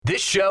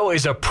This show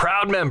is a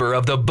proud member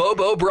of the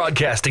Bobo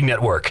Broadcasting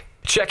Network.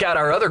 Check out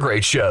our other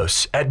great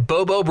shows at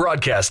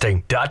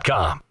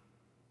bobobroadcasting.com.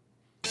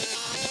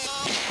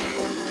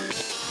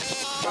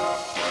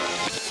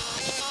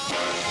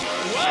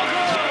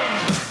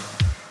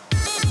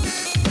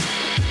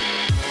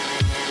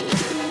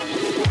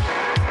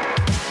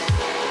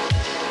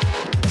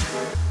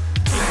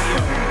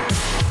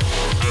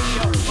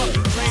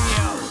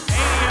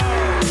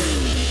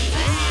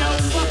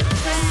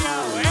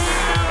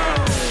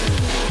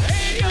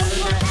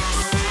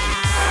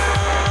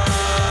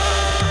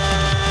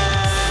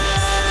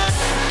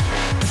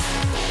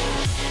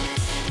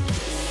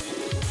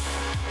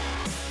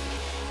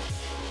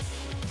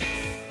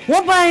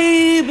 One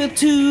baby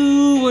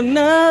to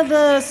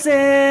another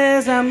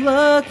says I'm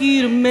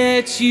lucky to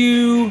meet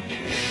you.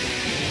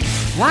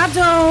 I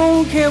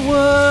don't care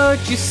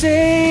what you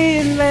say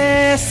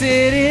unless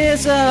it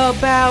is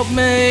about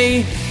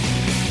me.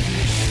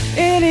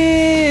 It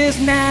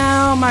is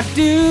now my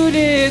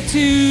duty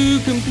to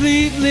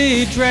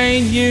completely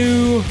drain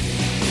you.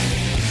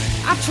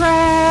 I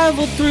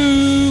traveled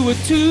through a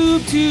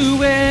tube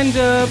to end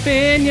up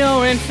in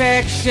your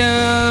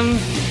infection.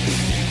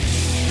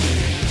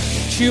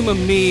 Chew my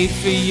meat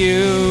for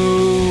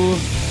you,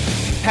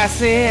 pass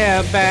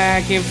it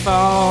back and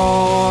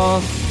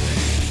forth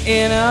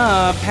in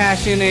a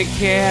passionate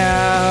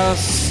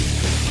kiss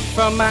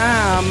from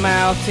my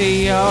mouth to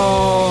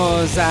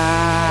yours.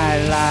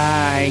 I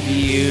like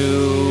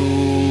you.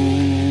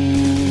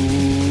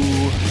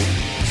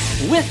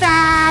 With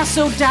eyes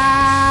so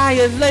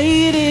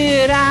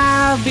dilated,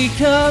 I've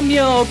become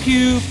your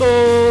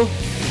pupil.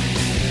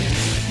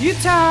 You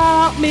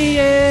taught me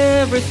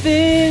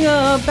everything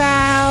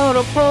about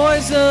a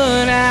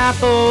poison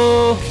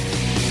apple.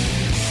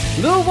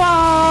 The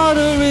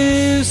water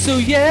is so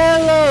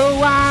yellow,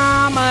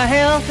 I'm a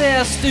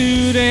healthy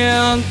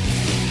student.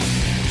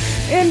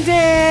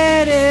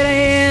 Indebted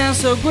and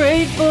so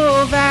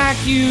grateful,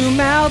 vacuum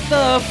out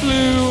the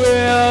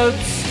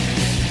fluids.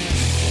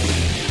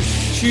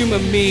 Chew my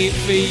meat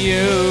for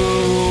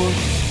you,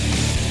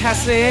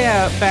 pass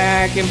it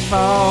back and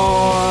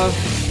forth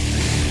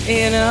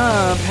in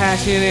a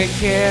passionate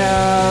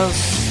kiss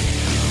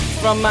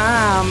from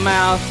my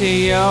mouth to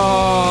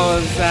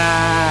yours.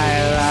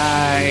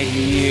 I like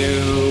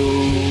you.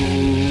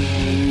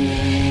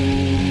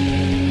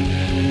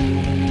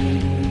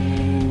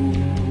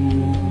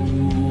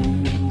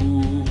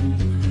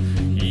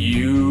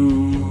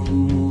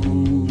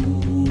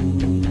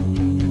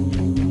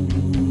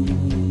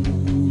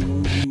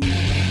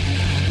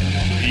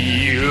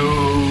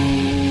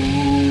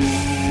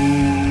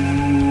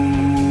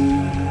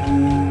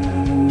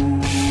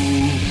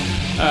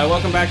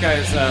 Welcome back,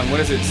 guys. What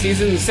is it?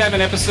 Season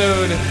 7,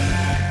 episode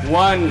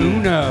 1.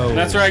 Uno.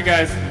 That's right,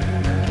 guys.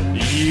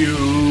 You.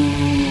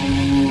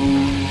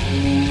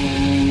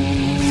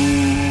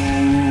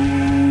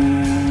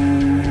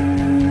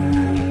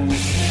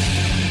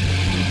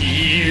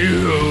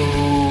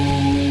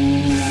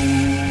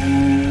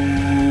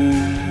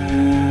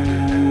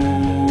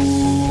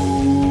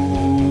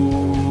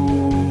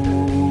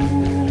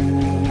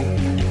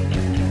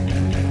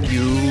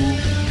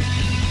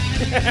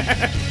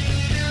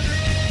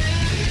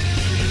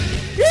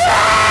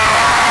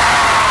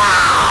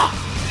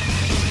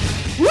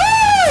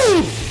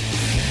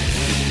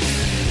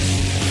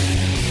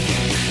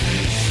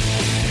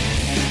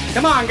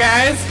 Come on,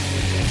 guys.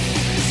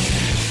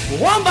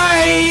 One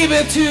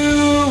baby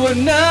to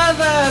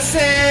another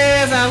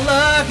says I'm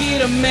lucky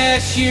to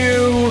meet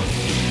you.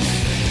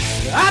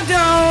 I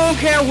don't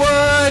care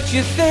what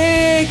you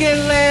think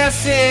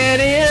unless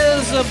it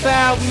is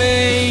about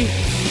me.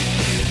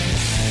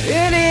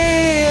 It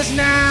is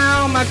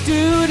now my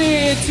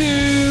duty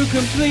to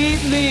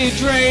completely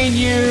drain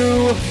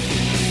you.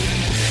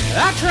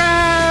 I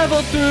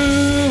traveled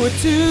through a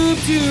tube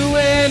to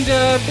end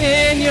up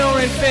in your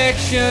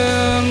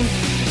infection.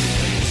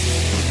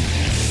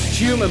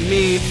 Chew my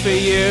meat for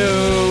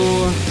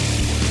you,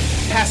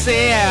 pass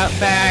it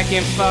back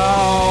and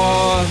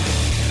forth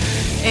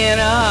in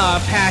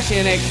a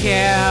passionate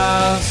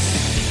kiss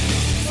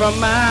from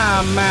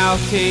my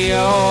mouth to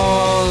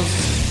yours.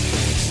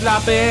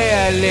 Sloppy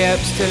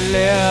lips to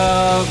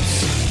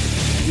lips,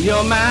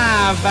 you're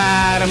my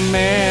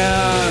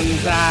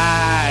vitamins.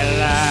 I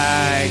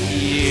like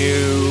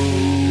you.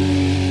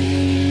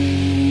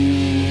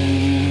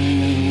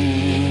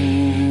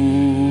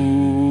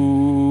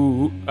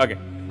 Okay.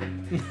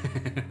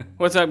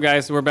 What's up,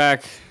 guys? We're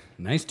back.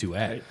 Nice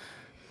duet.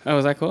 Oh,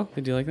 was that cool?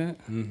 Did you like that?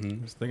 I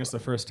think it's the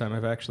first time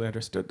I've actually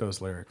understood those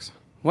lyrics.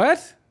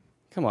 What?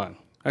 Come on.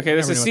 Okay,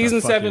 this I is don't know what season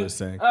the fuck he 7. was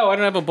saying. Oh, I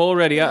don't have a bowl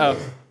ready. Uh-oh.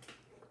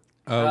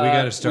 Oh, we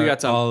got to start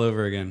got some. all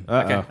over again.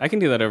 Okay, I can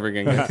do that over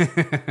again, guys.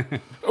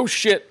 Oh,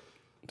 shit.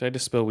 Did I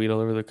just spill weed all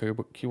over the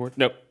keyboard?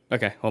 Nope.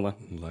 Okay, hold on.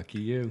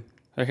 Lucky you.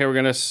 Okay, we're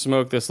going to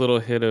smoke this little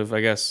hit of,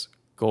 I guess,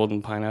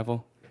 golden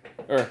pineapple.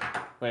 Or,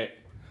 wait.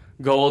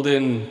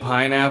 Golden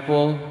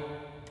pineapple.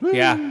 Woo.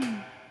 Yeah.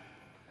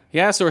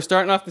 Yeah, so we're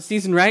starting off the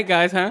season right,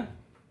 guys, huh?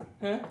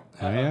 Oh,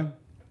 yeah.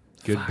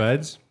 Good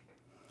buds.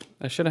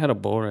 I should have had a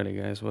bowl ready,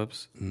 guys.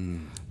 Whoops.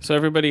 So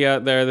everybody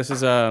out there, this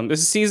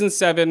is season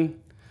 7,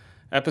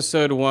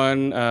 episode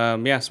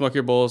 1. Smoke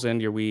your bowls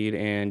and your weed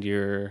and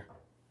your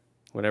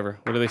whatever.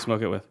 What do they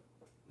smoke it with?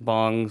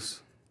 Bongs.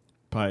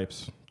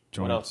 Pipes. Joints.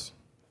 What else?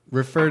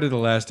 Refer to the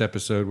last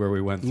episode where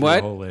we went through What?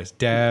 the whole list.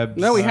 Dabs.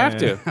 No, we have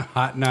to.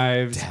 Hot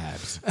knives.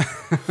 Dabs.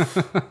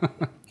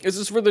 This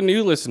is for the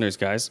new listeners,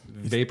 guys.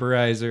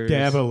 Vaporizers.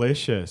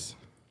 Dabalicious.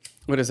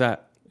 What is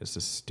that? It's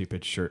a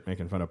stupid shirt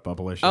making fun of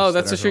Bubblicious. Oh,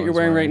 that's the shirt you're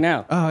wearing right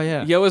now. Oh,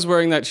 yeah. Yo is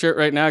wearing that shirt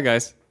right now,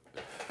 guys.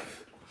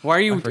 Why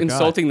are you forgot.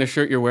 insulting the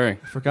shirt you're wearing?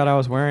 I forgot I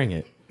was wearing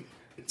it.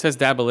 It says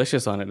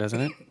Dabalicious on it,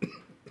 doesn't it?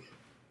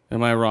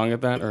 Am I wrong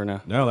at that or no?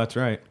 No, that's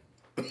right.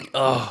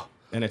 Oh.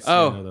 And it's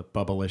Oh. the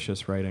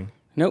Bubblicious writing.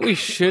 You know what we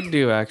should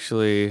do,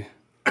 actually?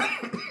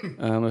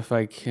 If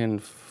I can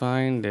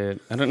find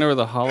it. I don't know where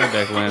the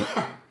holodeck went.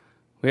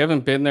 We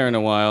haven't been there in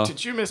a while.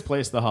 Did you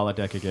misplace the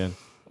holodeck again?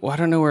 Well, I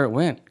don't know where it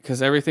went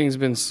because everything's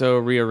been so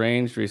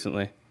rearranged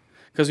recently.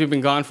 Because we've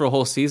been gone for a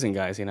whole season,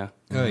 guys, you know?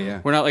 Oh,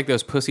 yeah. We're not like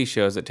those pussy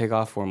shows that take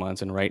off 4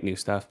 months and write new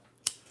stuff.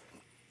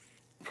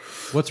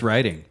 What's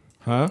writing?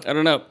 Huh? I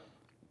don't know.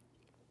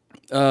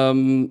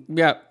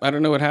 I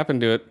don't know what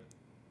happened to it.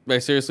 I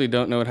seriously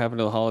don't know what happened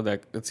to the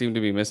holodeck. It seemed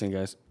to be missing,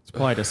 guys. It's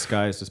probably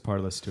disguised as part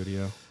of the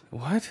studio.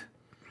 What?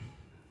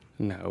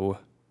 No.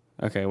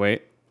 Okay,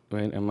 wait,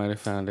 I might have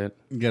found it.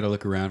 You got to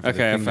look around for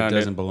Okay, I the thing that found it.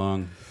 doesn't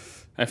belong.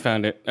 I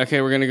found it.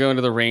 Okay, we're gonna go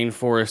into the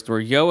rainforest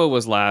where Yoa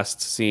was last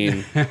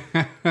seen.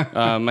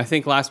 I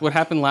think what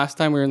happened last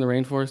time we were in the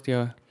rainforest,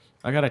 Yoa?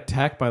 I got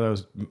attacked by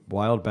those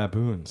wild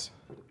baboons.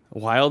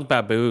 Wild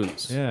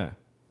baboons. Yeah.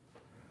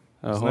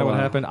 Oh, Isn't that what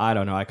happened? I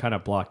don't know. I kind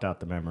of blocked out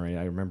the memory.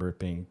 I remember it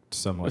being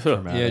somewhat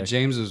traumatic. Yeah,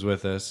 James was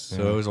with us,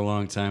 so it was a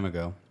long time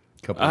ago.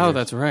 Couple Oh, years.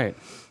 that's right.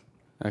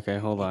 Okay,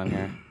 hold on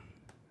here.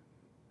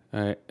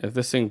 All right, if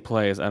this thing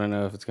plays, I don't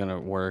know if it's gonna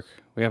work.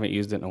 We haven't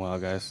used it in a while,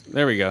 guys.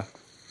 There we go.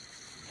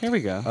 Here we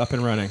go. Up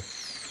and running.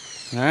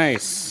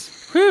 Nice.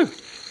 Whew.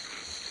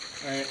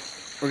 All right,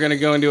 we're gonna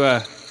go into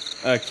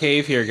a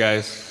cave here,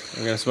 guys.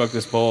 We're gonna smoke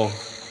this bowl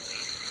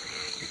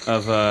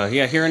of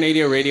here on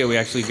ADO Radio we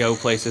actually go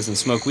places and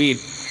smoke weed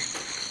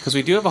because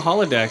we do have a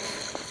holodeck.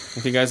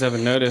 If you guys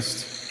haven't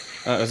noticed,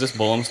 is this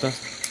Bullum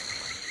stuff?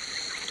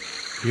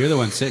 You're the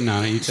one sitting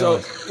on it. You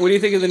tell So, us. what do you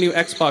think of the new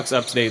Xbox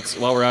updates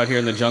while we're out here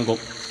in the jungle?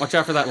 Watch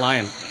out for that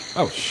lion.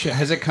 Oh, shit.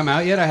 Has it come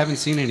out yet? I haven't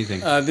seen anything.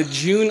 The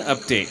June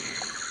update.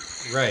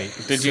 Right.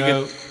 Did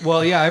you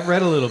Well, yeah, I've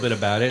read a little bit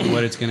about it and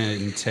what it's going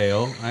to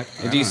entail. I Do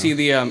you don't see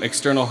know. the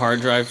external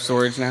hard drive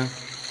storage now?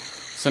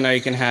 So now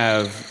you can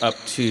have up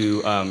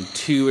to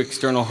 2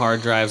 external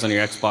hard drives on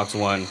your Xbox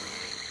One.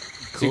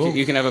 So Cool.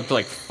 you can have up to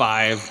like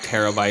 5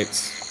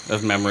 terabytes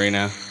of memory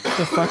now. What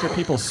the fuck are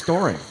people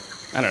storing?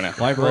 I don't know.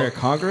 Library of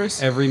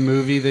Congress? Every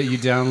movie that you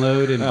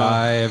download and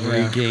buy,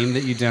 every game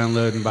that you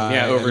download and buy.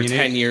 Yeah, over I mean,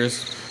 10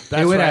 years.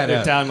 That's it would right. add They're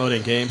up.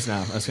 downloading games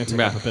now. That's going to take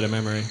Yeah. up a bit of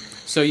memory.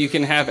 So you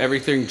can have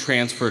everything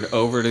transferred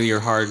over to your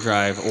hard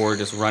drive or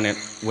just run it,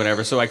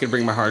 whatever. So I could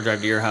bring my hard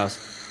drive to your house,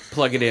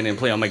 plug it in, and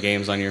play all my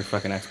games on your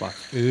fucking Xbox.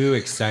 Ooh,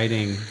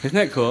 exciting. Isn't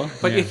that cool?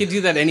 But Yeah. you could do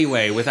that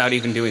anyway without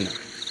even doing that.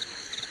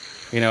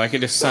 You know, I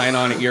could just sign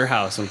on at your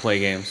house and play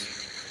games.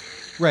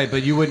 Right,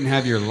 but you wouldn't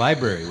have your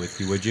library with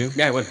you, would you?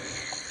 Yeah, I would.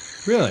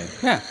 Really?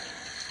 Yeah.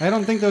 I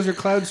don't think those are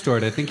cloud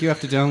stored. I think you have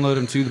to download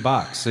them to the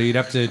box. So you'd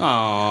have to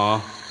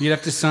Aww. you'd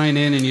have to sign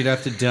in and you'd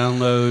have to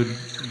download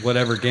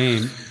whatever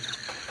game.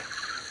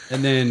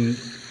 And then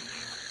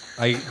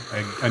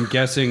I'm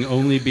guessing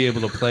only be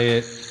able to play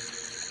it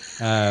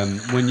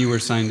when you were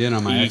signed in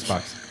on my Each.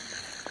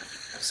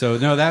 Xbox. So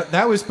no,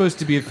 that was supposed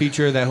to be a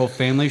feature of that whole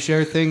family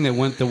share thing that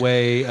went the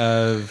way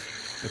of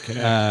The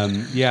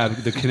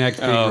Kinect. the Kinect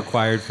being Oh.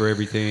 required for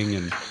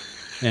everything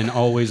and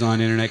always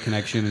on internet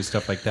connection and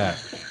stuff like that.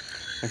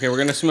 Okay, we're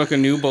gonna smoke a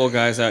new bowl,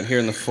 guys, out here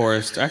in the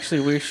forest.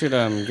 Actually, we should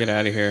get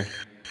out of here.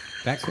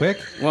 That quick?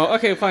 Well,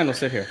 okay, fine. We'll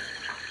sit here.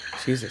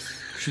 Jesus.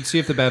 Should see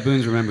if the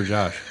baboons remember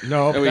Josh.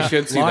 No, we that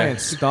should see that.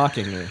 lion's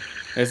stalking me.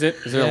 Is it?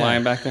 Is there a Yeah.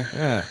 lion back there?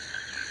 Yeah.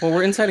 Well,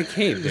 we're inside a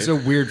cave, It's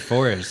dude. a weird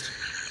forest.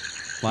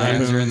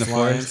 Lions are in the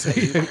Baboons, forest.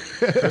 lions.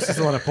 Chris is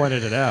the one that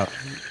pointed it out.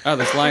 Oh,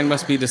 this lion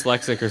must be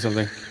dyslexic or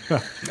something.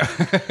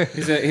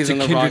 He's in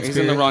the kindred wrong. He's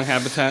in the spirit. wrong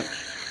habitat.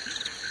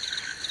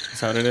 Is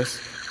that what it is?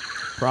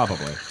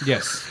 Probably.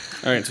 Yes.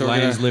 All right, so we're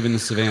Lions gonna, live in the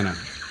savannah.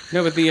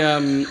 no, but the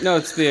no,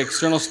 it's the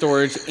external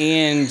storage,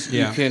 and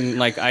Yeah. you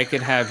can I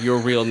could have your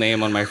real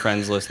name on my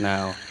friends list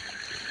now.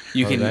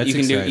 You Oh, can that's do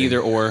exciting. either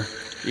or.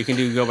 You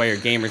can go by your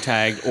gamer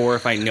tag, or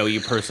if I know you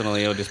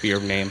personally, it'll just be your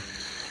name.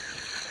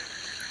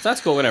 So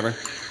that's cool, whatever.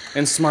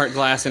 And smart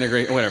glass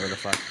integration, whatever the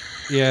fuck.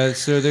 Yeah,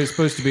 so there's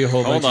supposed to be a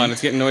whole Hold on, bunch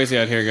it's getting noisy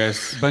out here,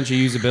 guys. bunch of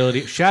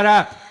usability. Shut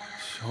up.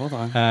 Hold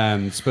on.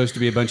 It's supposed to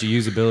be a bunch of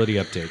usability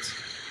updates.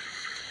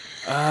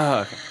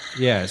 Okay.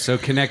 Yeah, so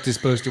Kinect is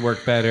supposed to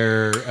work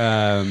better.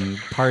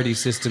 Party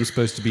system's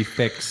supposed to be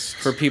fixed.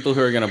 For people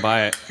who are going to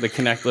buy it, the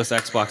Kinectless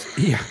Xbox.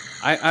 Yeah.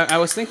 I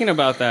was thinking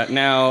about that.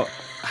 Now,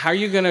 how are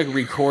you going to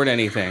record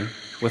anything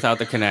without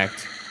the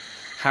Kinect?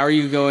 how are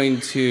you going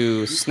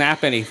to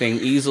snap anything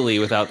easily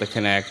without the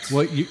Kinect?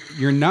 Well,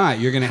 you're not.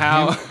 You're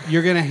gonna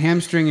you're gonna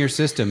hamstring your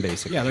system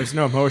basically. Yeah, there's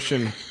no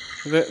motion.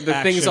 The thing's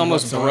action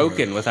almost whatsoever.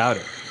 broken without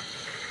it.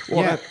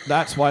 Well, Yeah.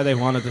 that's why they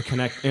wanted the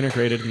Kinect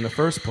integrated in the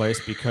first place,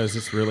 because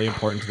it's really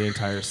important to the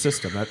entire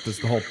system. That is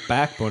the whole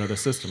backbone of the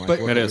system. Like, But-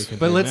 look It what is. we can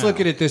But do let's now. look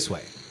at it this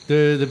way: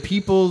 the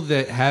people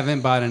that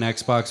haven't bought an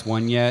Xbox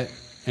One yet,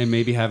 and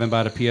maybe haven't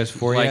bought a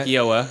PS4 Like yet,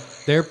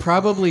 Yoa. they're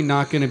probably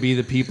not going to be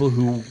the people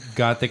who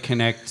got the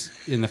Kinect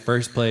in the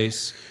first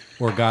place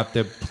or got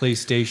the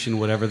PlayStation,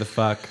 whatever the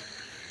fuck.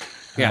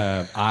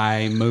 Yeah.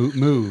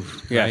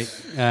 Move.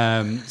 Yes.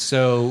 Right.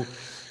 So.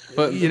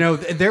 But You know,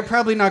 they're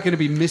probably not going to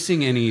be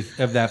missing any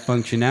of that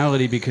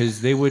functionality because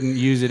they wouldn't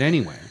use it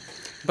anyway.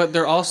 But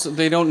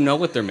they don't know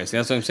what they're missing.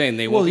 That's what I'm saying.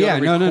 They Well, won't be yeah,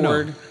 able to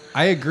record. no.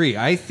 I agree.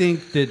 I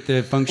think that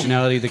the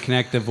functionality, the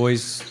Kinect, the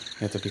voice,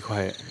 You have to be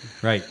quiet.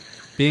 right,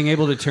 being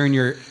able to turn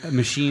your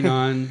machine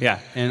on Yeah.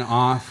 and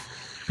off,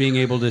 being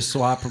able to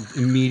swap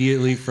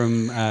immediately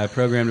from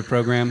program to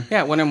program.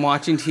 Yeah, when I'm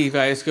watching TV,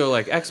 I just go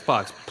like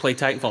Xbox, play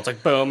Titanfall. It's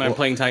like boom, and I'm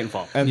playing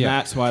Titanfall. And Yeah.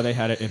 that's why they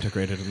had it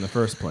integrated in the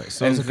first place.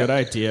 So it was a And good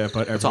idea,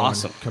 but everyone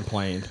awesome.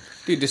 complained.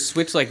 Dude, just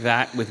switch like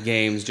that with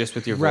games, just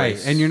with your Right,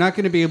 voice. and you're not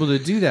going to be able to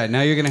do that.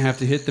 Now you're going to have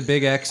to hit the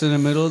big X in the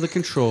middle of the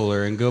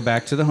controller and go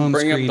back to the home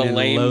bring up screen the and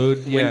lame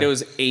load. yeah.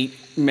 Windows 8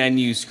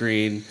 menu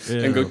screen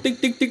and go Ew.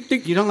 tick tick tick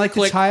tick. You don't like the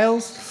click.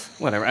 tiles?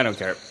 Whatever, I don't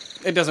care.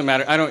 It doesn't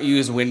matter. I don't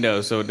use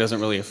Windows, so it doesn't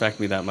really affect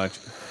me that much.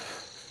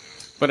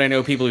 But I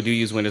know people who do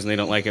use Windows and they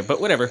don't like it. But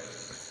whatever.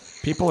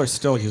 People are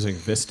still using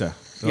Vista.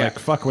 They're Yeah. like,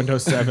 fuck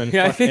Windows 7,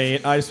 Yeah, I fuck think-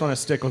 8. I just want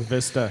to stick with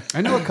Vista.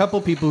 I know a couple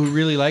people who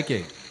really like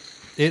it.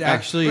 It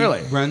actually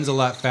really? runs a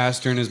lot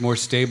faster and is more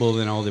stable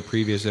than all the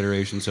previous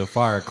iterations so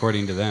far,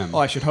 according to them. Oh,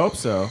 I should hope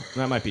so.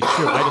 That might be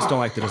true. I just don't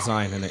like the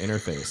design and the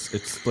interface.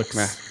 It looks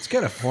Meh. It's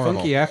got a horrible.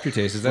 funky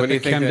aftertaste. Is that What do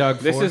the you think? ChemDog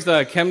 4? This is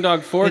the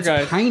ChemDog 4 It's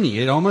guy. piney.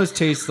 It almost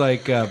tastes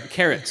like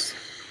Carrots.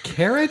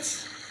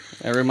 carrots.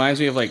 It reminds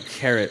me of like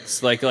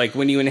carrots, like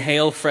when you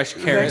inhale fresh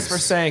Thanks carrots. for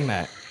saying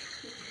that.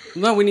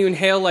 No, when you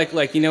inhale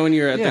like you know when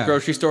you're at the Yeah.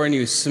 grocery store and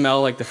you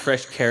smell like the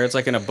fresh carrots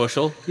like in a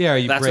bushel. Yeah, or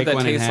you That's break what that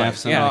one in tastes half, like.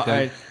 something Yeah, like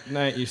that.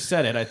 Now you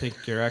said it. I think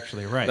you're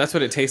actually right. that's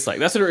what it tastes like.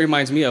 That's what it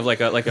reminds me of, like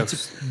a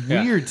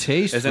yeah. Weird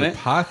taste Isn't for it?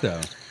 pot,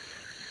 though.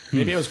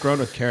 Maybe it was grown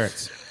with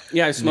carrots.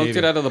 Yeah, I smoked Maybe.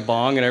 it out of the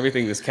bong and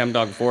everything. This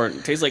ChemDog 4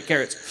 it tastes like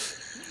carrots.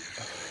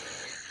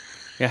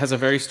 Yeah, it has a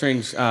very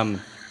strange.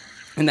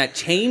 And that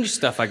change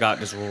stuff I got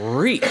just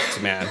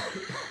reeked, man.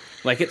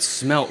 Like it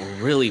smelled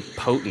really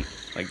potent,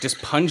 like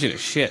just pungent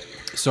as shit.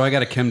 So I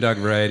got a ChemDog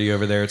variety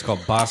over there. It's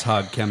called Boss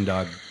Hog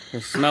ChemDog.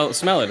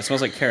 Smell it. It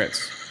smells like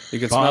carrots. You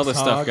can Boss smell this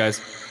Hog. stuff,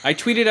 guys. I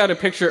tweeted out a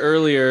picture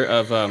earlier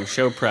of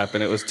show prep,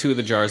 and it was two of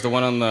the jars. The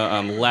one on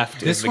the left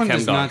is This the one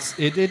ChemDog. does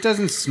not. It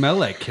doesn't smell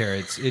like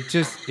carrots.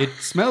 It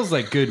smells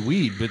like good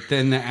weed, but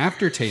then the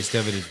aftertaste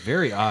of it is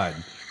very odd.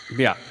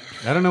 Yeah.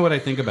 I don't know what I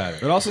think about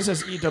it. It also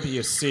says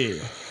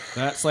EWC.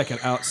 That's like an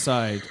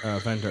outside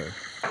vendor.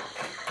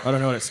 I don't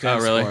know what it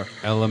stands really? for.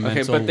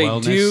 Elemental but they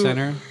Wellness do-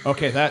 Center.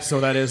 Okay,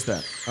 that is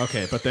that.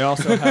 Okay, but they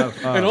also have.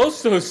 It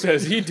also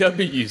says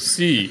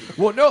EWC.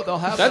 well, no, they'll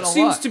have That a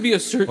seems lot. to be a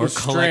certain Or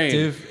strain.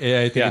 collective. Yeah,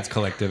 I think Yeah. it's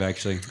collective,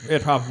 actually.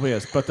 It probably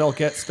is, but they'll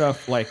get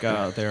stuff like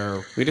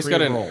their We just free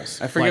got rolls.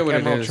 I forget like what it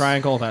Emerald is.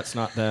 Triangle. That's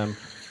not them.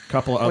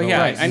 Couple of other Well,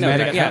 yeah, ones. I know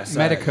that. Yeah.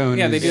 Metacone.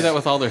 Yeah, they is do that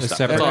with all their a stuff.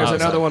 separate That's all There's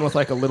outside. another one with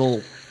like a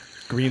little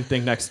green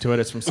thing next to it.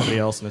 It's from somebody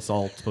else, and it's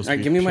all supposed All right, to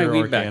be give me my pure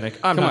weed back. organic.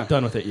 I'm Come not on.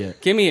 done with it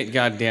yet. Give me it,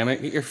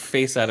 goddammit. Get your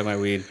face out of my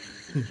weed.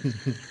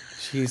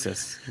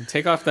 Jesus.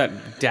 Take off that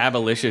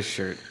Dabalicious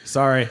shirt.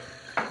 Sorry.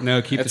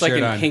 No, keep It's the like shirt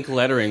in on. pink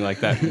lettering,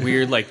 like that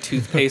weird like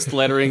toothpaste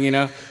lettering, you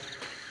know?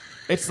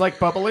 It's like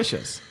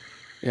Bubblicious.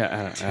 Yeah,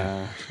 I don't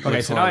know.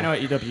 Okay, so now I know what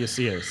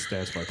EWC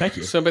stands for. Thank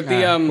you. So, but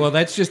the well,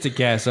 that's just a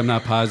guess. I'm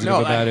not positive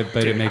No, about that- it,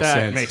 but dude, it makes that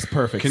sense. makes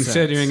perfect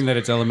Considering sense. that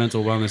it's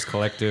Elemental Wellness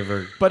Collective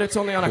or but it's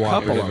only on a couple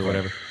cooperative of or them.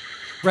 whatever.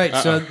 Right,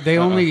 so they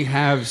only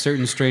have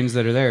certain strains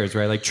that are theirs,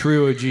 right? Like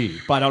True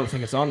OG. But I don't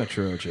think it's on the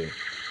True OG.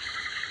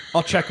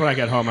 I'll check when I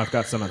get home. I've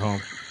got some at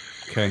home.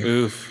 Okay.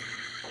 oof.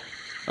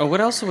 Oh,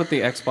 what else with the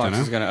Xbox Dunno.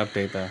 is going to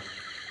update though?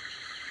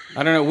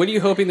 I don't know. What are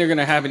you hoping they're going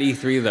to have at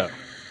E3 though?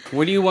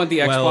 What do you want the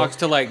Well- Xbox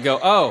to like go?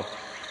 Oh,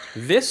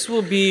 this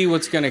will be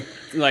what's going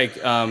to like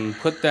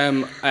put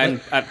them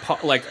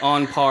like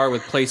on par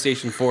with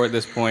PlayStation 4 at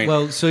this point.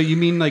 Well, so you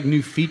mean like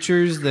new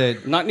features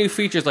that Not new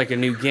features like a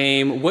new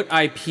game. What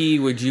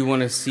IP would you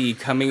want to see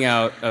coming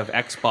out of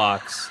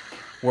Xbox?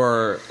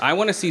 Where I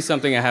want to see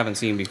something I haven't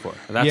seen before.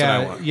 That's yeah,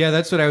 what I want. Yeah,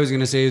 that's what I was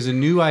going to say is a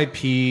new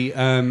IP.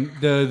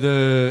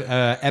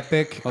 The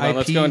Epic Hold on, IP.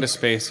 let's go into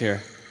space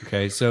here.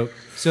 Okay, so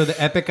the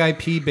Epic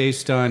IP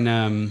based on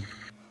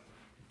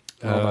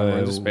Hold on, we're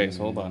into space.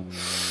 Hold on.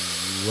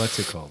 what's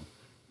it called?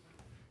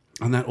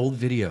 On that old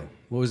video.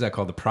 What was that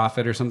called? The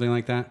Prophet or something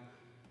like that?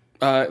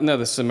 No,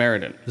 the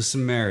Samaritan. The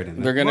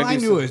Samaritan. They're gonna well, I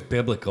do knew some- it was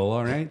biblical,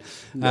 all right?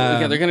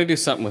 Yeah, they're gonna do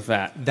something with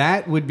that.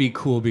 That would be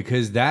cool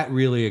because that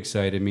really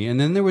excited me. And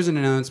then there was an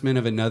announcement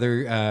of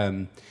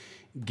another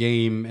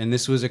game, and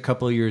this was a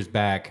couple of years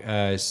back,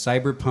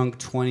 Cyberpunk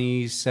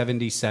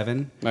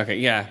 2077. Okay,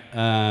 yeah.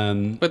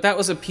 But that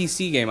was a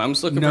PC game. I'm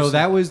just looking for... No,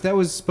 that was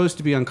supposed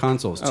to be on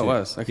consoles, too. Oh, it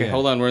was? Okay, Yeah.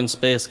 hold on. We're in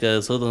space,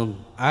 guys. Hold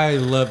on. I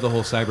love the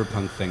whole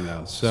Cyberpunk thing,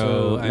 though.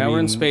 So I now we're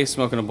in mean, space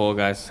smoking a bowl,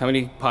 guys. How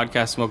many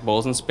podcasts smoke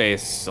bowls in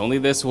space? Only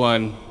this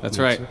one. That's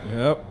right.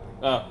 Yep.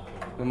 Oh,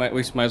 we might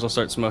as well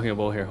start smoking a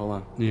bowl here. Hold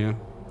on. Yeah.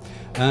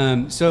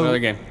 So Another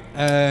game.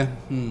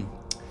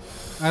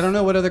 I don't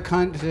know what other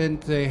content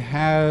they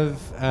have.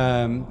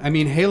 I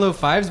mean, Halo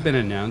 5's been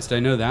announced. I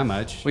know that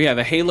much. Well, yeah,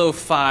 the Halo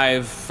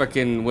 5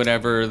 frickin'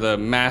 whatever, the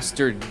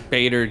Master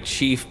Baiter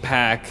Chief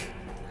Pack,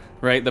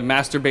 right? The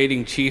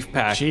Masturbating Chief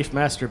Pack. Chief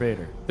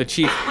Masturbator. The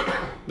Chief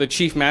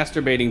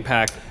Masturbating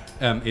Pack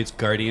It's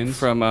Guardians.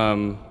 from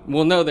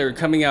well, no, they're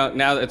coming out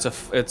now. It's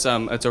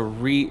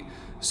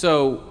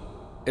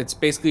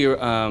basically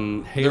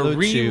Halo they're 2.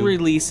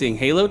 re-releasing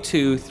Halo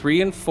 2,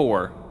 3, and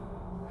 4,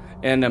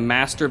 and a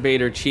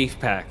Masturbator Chief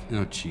Pack.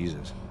 Oh,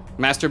 Jesus.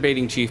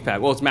 Masturbating Chief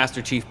Pack. Well, it's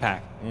Master Chief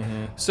Pack.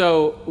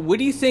 So, what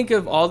do you think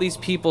of all these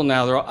people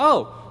now? They're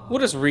all, we'll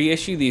just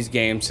reissue these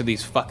games to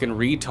these fucking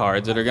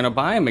retards that are gonna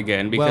buy them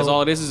again because Well-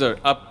 all it is an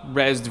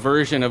up-resed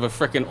version of a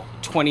frickin'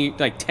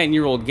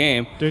 10-year-old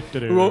game.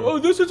 Do-do-do. Well, oh,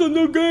 this is a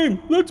new game.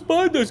 Let's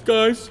buy this,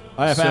 guys.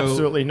 I have So-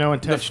 absolutely no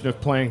intention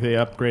of playing the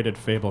upgraded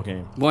Fable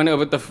game. Well,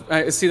 no,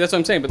 but see, that's what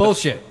I'm saying. But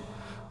Bullshit.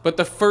 but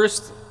the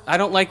first, I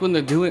don't like when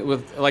they're doing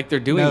with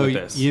No,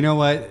 this. you know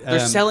what? They're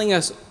selling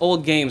us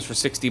old games for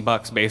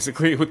 $60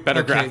 basically with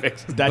better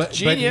graphics. That's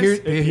genius.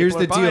 But If here's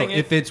people the are deal. buying it.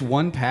 If it's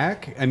one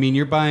pack, I mean,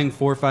 you're buying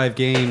 4 or 5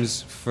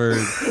 games for,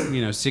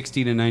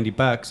 $60 to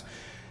 $90.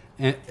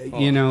 And,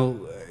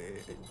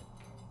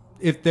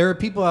 if there are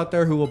people out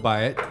there who will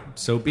buy it,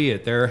 so be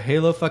it. There are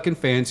Halo fucking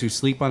fans who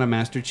sleep on a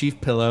Master Chief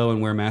pillow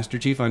and wear Master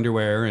Chief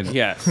underwear. And,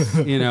 Yes.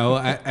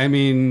 I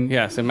mean...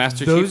 Yes, and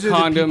Master those Chief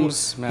are the people-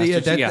 condoms.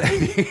 Master yeah,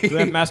 Chief, Do they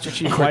have Master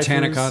Chief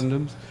Cortana waifus?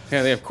 condoms.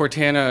 Yeah, they have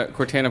Cortana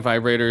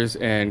vibrators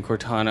and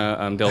Cortana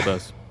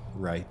dildos.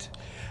 Right.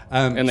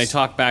 And they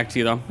talk back to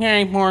you though.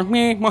 Hey, more,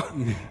 me, more.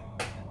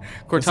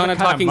 Cortana kinda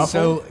talking muffled?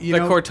 So, you the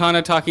know-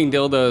 Cortana talking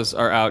dildos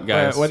are out,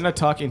 guys. Wouldn't a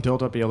talking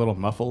dildo be a little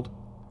muffled?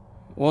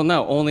 Well,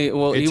 no, only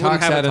well It you wouldn't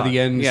talks have out it of the talk.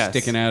 end, Yes.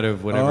 sticking out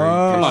of whatever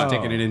Oh. you're Come on.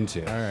 sticking it into.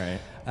 All right.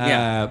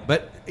 Yeah.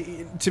 But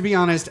to be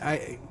honest,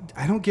 I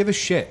don't give a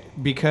shit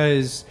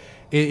because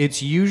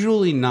it's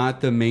usually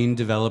not the main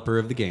developer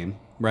of the game,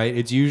 right?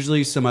 It's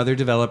usually some other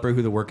developer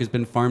who the work has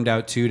been farmed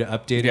out to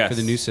update it for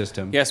the new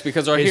system. Yes,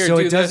 because our And here so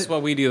do it this doesn't-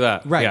 while we do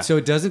that. Right, Yeah. so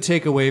it doesn't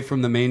take away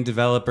from the main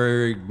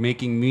developer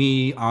making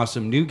me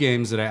awesome new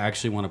games that I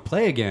actually want to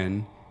play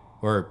again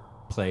or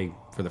play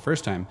for the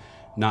first time,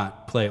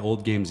 not play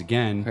old games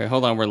again. Okay,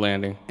 hold on, we're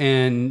landing.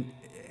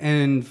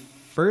 And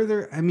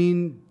further, I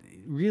mean,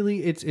 really,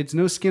 it's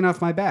no skin off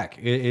my back.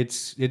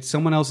 It's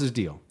someone else's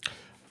deal.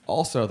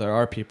 Also, there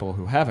are people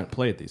who haven't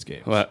played these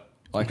games. What?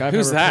 Like I've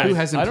Who's never that? Played, Who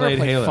hasn't I've never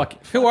played Halo?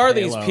 Who are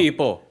these Halo.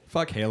 people?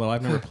 Fuck Halo.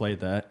 I've never played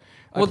that.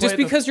 I Well, just played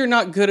the- because you're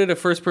not good at a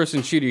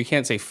first-person shooter, you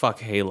can't say fuck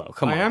Halo.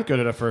 Come on. I am good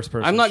at a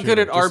first-person. I'm not good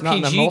at shooter, just not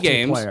in a RPG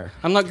games. multiplayer.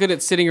 I'm not good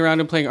at sitting around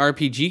and playing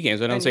RPG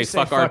games. I don't And say you say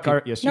fuck fuck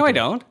RPG. yes, you no, I do.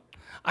 don't.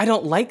 I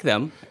don't like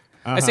them.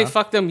 I say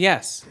fuck them,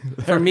 yes,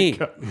 for me.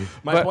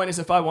 My But- point is,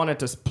 if I wanted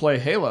to play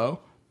Halo,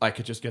 I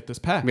could just get this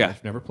pack. Yeah.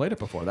 I've never played it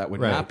before. That would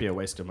Right. not be a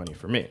waste of money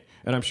for me.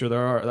 And I'm sure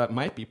that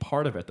might be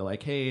part of it. They're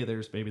like, hey, there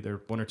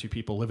are 1 or 2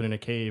 people living in a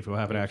cave who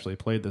haven't actually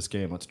played this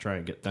game. Let's try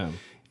and get them.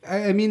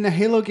 I mean, the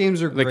Halo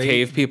games are The great.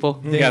 cave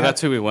people? They Yeah, have-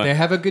 that's who we want. They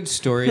have a good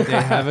story. They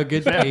have a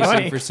good money.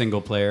 pacing for single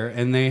player,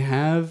 and they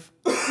have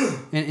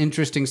an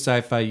interesting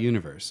sci-fi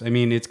universe. I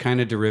mean, it's kind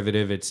of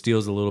derivative. It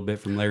steals a little bit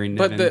from Larry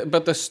Niven.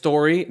 But the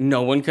story,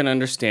 no one can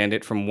understand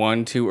it from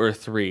 1, 2, or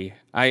 3.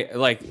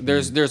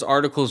 There's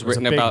articles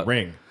written big about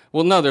ring.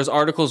 Well, no, there's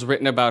articles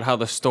written about how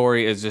the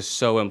story is just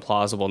so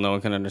implausible. No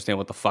one can understand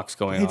what the fuck's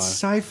going it's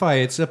on. sci-fi.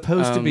 It's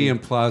supposed to be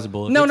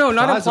implausible. If No, it's no,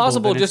 not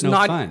plausible, implausible. then it's Just no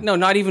not fun.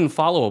 not even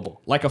followable.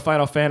 Like a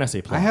Final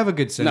Fantasy play. I have a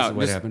good sense No, of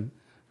what just- happened.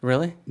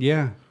 Really?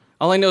 Yeah.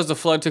 All I know is the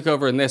flood took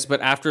over in this,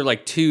 but after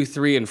like 2,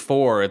 3, and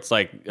 4, it's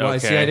like okay. Well, I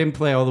see. I didn't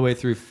play all the way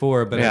through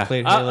 4, but Yeah. I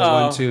played Halo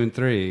Uh-oh. 1, 2, and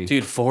 3.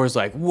 Dude, 4 is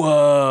like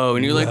whoa,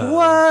 and you're like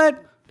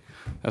what?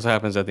 That's what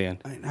happens at the end.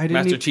 I didn't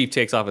Master e- Chief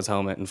takes off his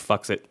helmet and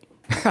fucks it.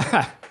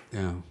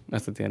 No.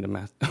 That's at the end of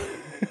Master.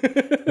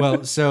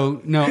 Well,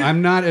 so no,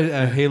 I'm not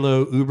a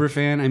Halo Uber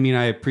fan. I mean,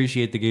 I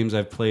appreciate the games.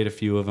 I've played a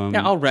few of them.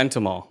 Yeah, I'll rent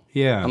them all.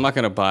 Yeah. I'm not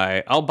gonna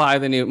buy. I'll buy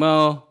the new.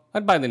 Well,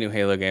 I'd buy the new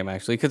Halo game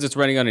actually because it's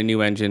running on a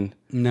new engine.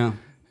 No.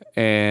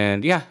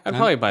 And yeah, I'd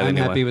probably buy the I'm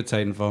new happy one. with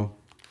Titanfall.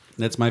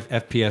 That's my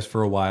FPS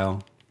for a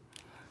while.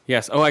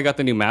 Yes. Oh, I got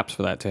the new maps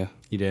for that too.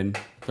 You did?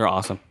 They're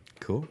awesome.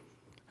 Cool.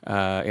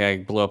 Yeah, I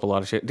blew up a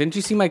lot of shit. Didn't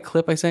you see my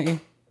clip I sent you?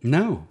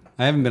 No,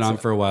 I haven't been on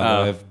for a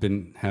while. I've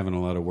been having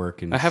a lot of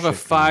work. And I have a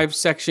shit going on.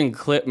 5-section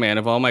clip, man,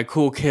 of all my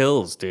cool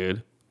kills,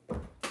 dude.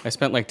 I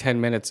spent like 10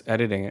 minutes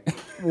editing it.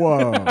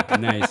 Whoa.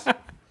 Nice.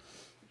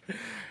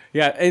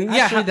 Yeah, and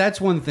Actually, yeah,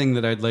 that's one thing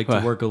that I'd like What?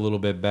 to work a little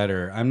bit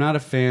better. I'm not a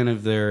fan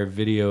of their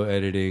video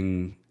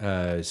editing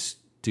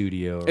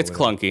studio. Or it's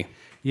whatever. clunky.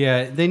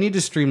 Yeah, they need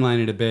to streamline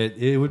it a bit.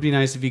 It would be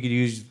nice if you could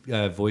use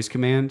voice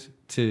command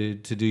to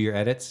do your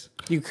edits.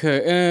 You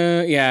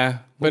could, yeah.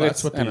 But But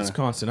that's what these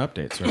constant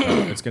updates are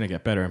about. It's going to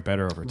get better and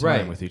better over time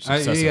Right. with each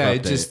successive yeah, update.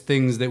 it's just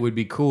things that would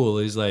be cool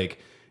is like,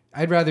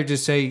 I'd rather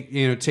just say,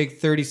 take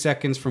 30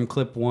 seconds from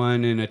clip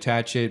 1 and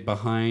attach it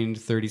behind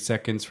 30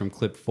 seconds from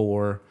clip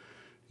 4,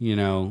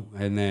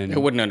 and then... I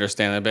wouldn't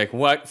understand that. Like,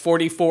 what?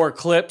 44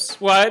 clips?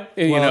 What?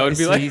 And, it'd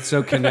be like...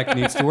 so Kinect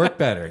needs to work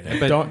better.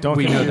 But don't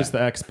we know confuse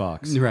that. the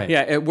Xbox. Right.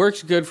 Yeah, it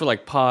works good for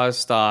like pause,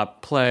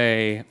 stop,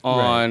 play,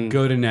 on. Right.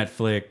 Go to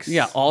Netflix.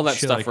 Yeah, all that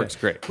shit stuff like works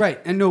great.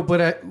 Right. And no,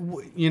 but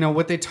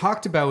what they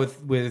talked about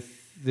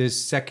with this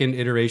second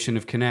iteration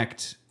of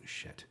Kinect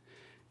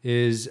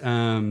is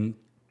Yeah,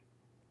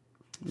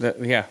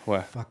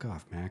 what? fuck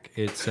off, Mac.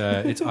 It's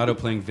auto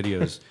playing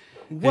videos.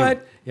 What?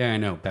 Anyway, yeah, I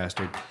know,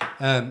 bastard.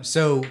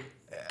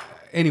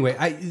 Anyway,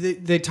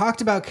 they talked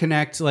about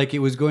Kinect like it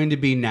was going to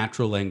be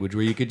natural language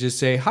where you could just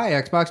say, "Hi,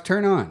 Xbox,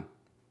 turn on."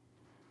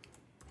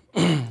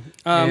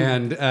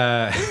 And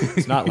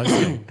It's not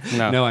listening.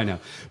 no, I know,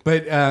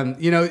 but and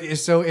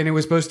it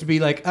was supposed to be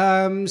like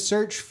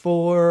search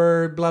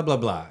for blah blah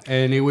blah,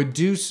 and it would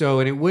do so,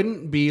 and it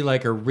wouldn't be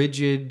like a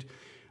rigid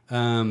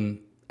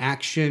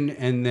action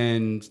and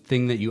then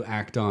thing that you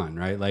act on,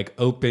 right? Like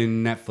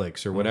open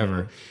Netflix or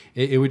whatever.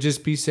 It would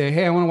just be say,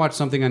 hey, I want to watch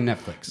something on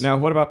Netflix. Now,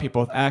 what about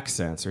people with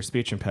accents or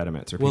speech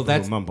impediments or people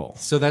who mumble?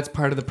 So that's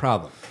part of the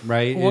problem,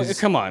 right? Well,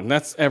 come on,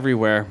 that's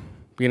everywhere.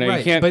 You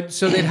Right, can't. but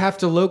so they'd have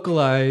to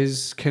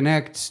localize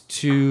Kinect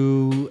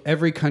to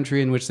every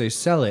country in which they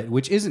sell it,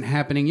 which isn't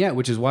happening yet,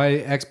 which is why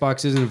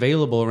Xbox isn't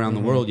available around the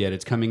world yet.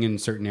 It's coming in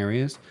certain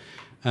areas,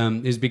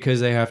 is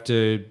because they have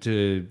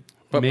to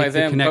But make by the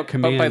them, Kinect but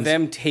commands. by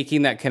them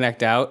taking that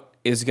Kinect out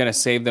is going to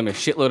save them a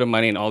shitload of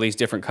money in all these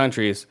different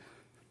countries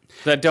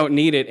that don't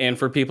need it, and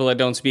for people that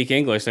don't speak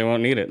English, they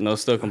won't need it, and they'll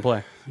still can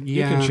play.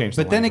 Yeah, can change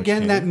the but then language, again,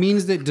 can't that you?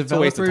 means that waste of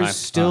developers time.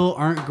 still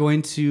aren't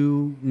going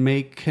to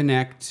make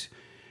Kinect.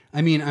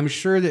 I mean, I'm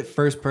sure that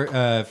first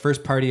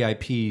party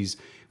IPs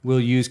will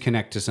use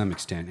Kinect to some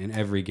extent in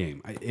every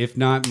game. If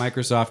not,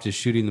 Microsoft is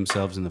shooting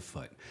themselves in the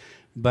foot.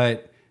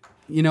 But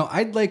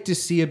I'd like to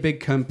see a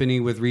big company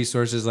with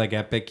resources like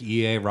Epic,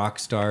 EA,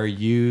 Rockstar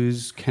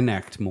use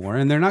Kinect more,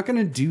 and they're not going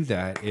to do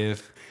that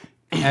if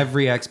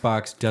every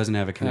Xbox doesn't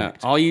have a Yeah, Kinect.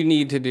 all you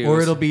need to do Or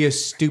is... it'll be a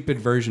stupid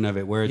version of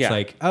it where it's Yeah.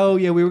 like, oh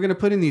yeah, we were going to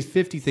put in these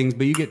 50 things,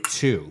 but you get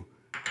 2.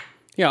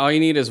 Yeah, all you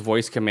need is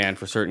voice command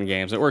for certain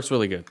games. It works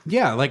really good.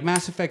 Yeah, like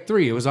Mass Effect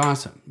 3, it was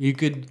awesome. You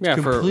could Yeah,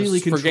 completely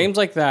for control. games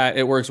like that,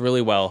 it works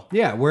really well.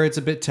 Yeah, where it's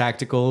a bit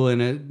tactical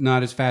and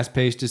not as fast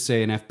paced as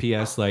say an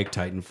FPS like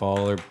Titanfall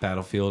or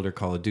Battlefield or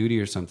Call of Duty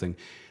or something.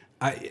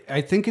 I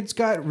think it's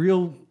got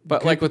real. But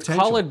good like with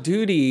potential. Call of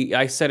Duty,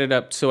 I set it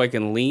up so I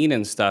can lean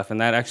and stuff,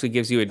 and that actually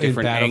gives you a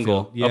different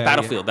angle. Yeah,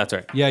 Battlefield, that's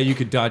right. Yeah, you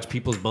could dodge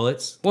people's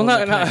bullets. Well,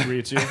 no, Kinect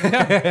reads you.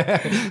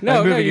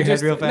 no, moving you your head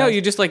just real fast. no,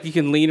 you just like you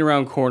can lean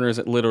around corners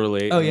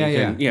literally. Oh and yeah, you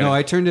yeah. can, you No, know.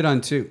 I turned it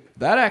on too.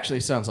 That actually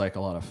sounds like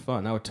a lot of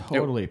fun. That would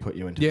totally put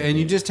you into Yeah, the and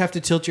you game. just have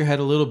to tilt your head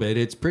a little bit.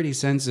 It's pretty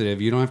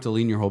sensitive. You don't have to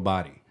lean your whole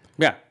body.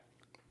 yeah.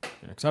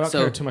 Because I don't So-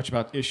 care too much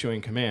about issuing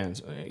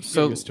commands. Get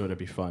So, used to it, it'd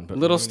be fun. But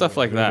little leaning stuff and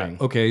like that.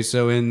 moving- Okay,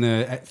 so in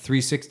the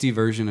 360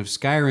 version of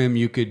Skyrim,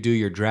 you could do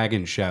your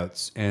dragon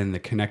shouts, and the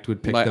Kinect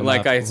would pick them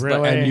Like up, I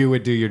Really? and you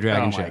would do your Oh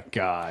dragon my shout.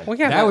 god! well,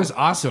 yeah, That was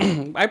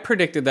awesome. I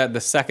predicted that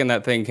the second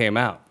that thing came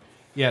out.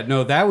 Yeah,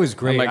 no, that was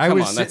great. like, I come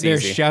was on, that's sitting there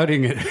easy.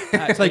 shouting it You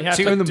like have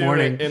 2 to in the do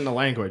morning. it in the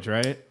language,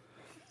 right?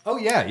 Oh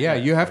yeah,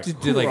 you have to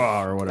do like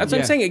Hoorah or whatever. That's what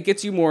Yeah. I'm saying. It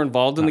gets you more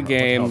involved in the What the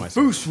hell game. am I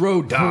saying? Boost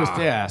Road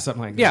Yeah,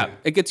 something like Yeah, that.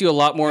 it gets you a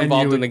lot more And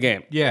involved you in would- the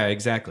game. Yeah,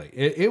 exactly.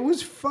 It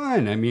was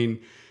fun. I mean,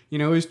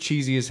 it was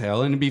cheesy as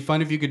hell, and it'd be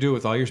fun if you could do it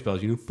with all your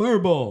spells.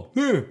 Fireball.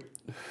 Yeah.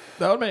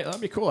 That'd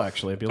be cool.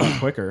 Actually, it'd be a lot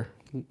quicker.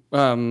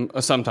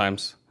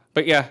 Sometimes,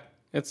 but yeah,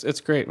 it's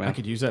great, man. I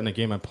could use that in the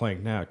game I'm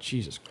playing now.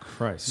 Jesus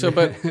Christ! So,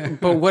 but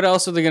what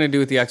else are they going to do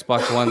with the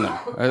Xbox One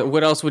though?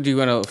 What else would you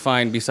want to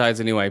find besides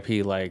a new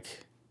IP? Like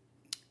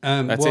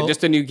that's Well, it,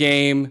 just a new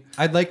game.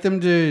 I'd like them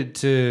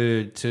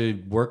to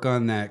work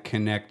on that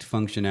Connect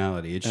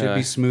functionality. It should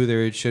be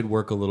smoother. It should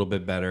work a little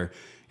bit better.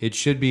 It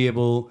should be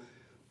able.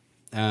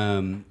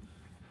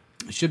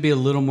 It should be a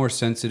little more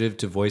sensitive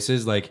to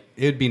voices. Like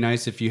it'd be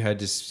nice if you had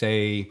to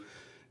say,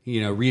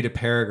 read a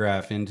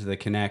paragraph into the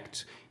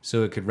Connect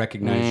so it could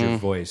recognize your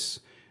voice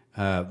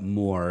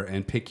more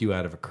and pick you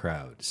out of a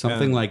crowd.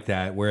 Something like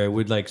that, where it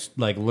would like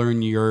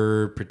learn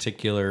your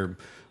particular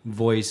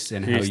voice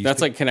and how you.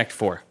 That's like Connect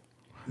 4.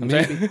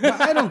 Maybe. No,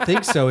 I don't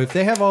think so. If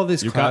they have all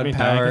this You got cloud me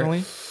power,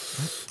 diagonally.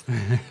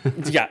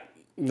 Yeah,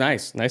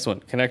 nice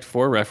one. Connect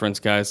 4 reference,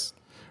 guys.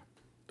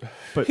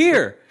 But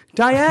Here,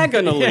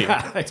 diagonally.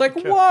 Yeah, It's like,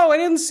 whoa, I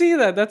didn't see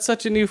that. That's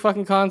such a new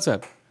fucking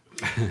concept.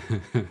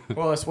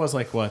 well, this was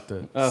like what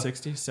the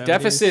 60s, 70s?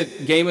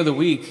 Deficit game of the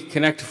week,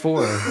 Connect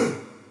 4.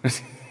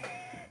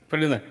 Put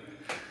it in there.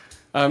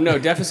 No,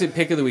 deficit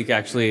pick of the week,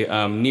 actually.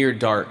 Near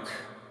Dark.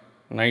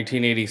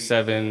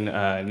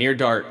 1987, Near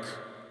Dark.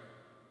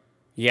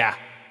 Yeah.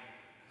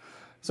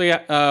 So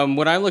yeah,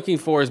 what I'm looking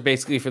for is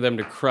basically for them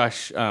to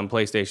crush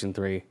PlayStation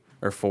 3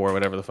 or 4,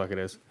 whatever the fuck it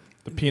is.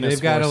 The penis.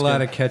 They've got a foreskin.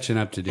 lot of catching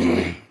up to do.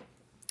 Man.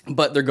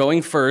 But they're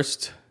going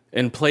first,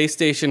 and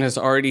PlayStation has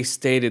already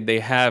stated they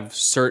have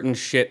certain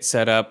shit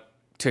set up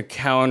to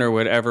counter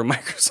whatever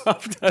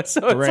Microsoft does.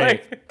 So it's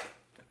Right. like,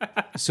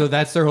 So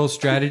that's their whole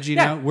strategy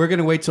now. We're going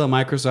to wait till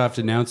Microsoft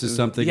announces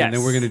something, and then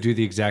Yes. we're going to do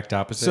the exact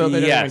opposite. So they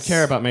don't even Yes.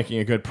 care about making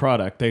a good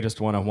product. They just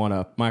want to one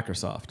up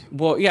Microsoft.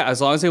 well, yeah, as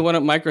long as they want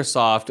up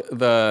Microsoft,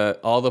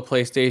 all the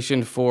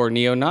PlayStation 4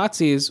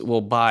 neo-Nazis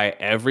will buy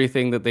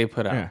everything that they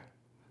put out. Yeah.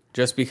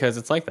 Just because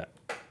it's like that.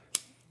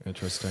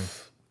 Interesting.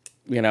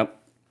 You know,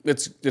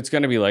 it's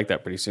going to be like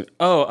that pretty soon.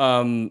 Oh,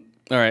 all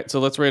right, so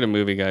let's rate a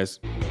movie, guys.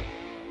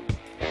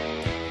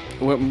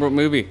 What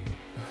movie?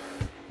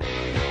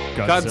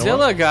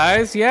 Godzilla,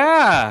 guys,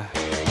 yeah.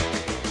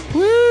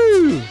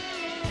 Woo!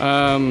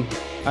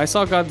 I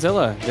saw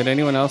Godzilla. Did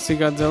anyone else see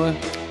Godzilla?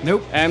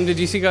 nope. Did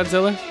you see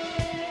Godzilla?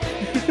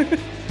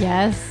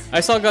 Yes. I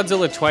saw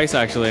Godzilla twice,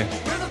 actually.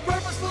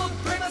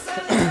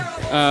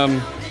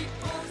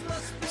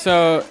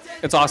 So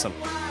it's awesome.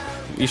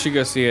 You should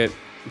go see it.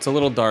 It's a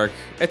little dark.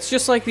 It's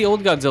just like the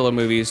old Godzilla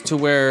movies, to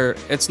where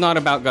it's not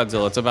about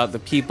Godzilla. It's about the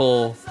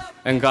people,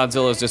 and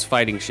Godzilla's just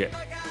fighting shit.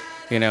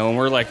 You know, and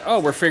we're like, oh,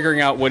 we're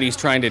figuring out what he's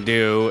trying to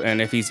do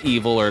and if he's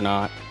evil or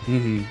not.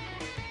 Mm-hmm.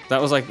 That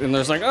was like, and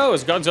there's like, oh,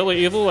 is Godzilla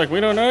evil? Like, we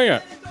don't know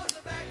yet.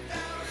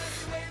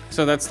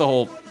 So that's the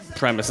whole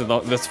premise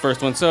of this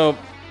first one. So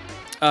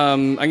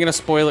I'm going to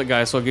spoil it,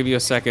 guys, so I'll give you a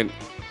second.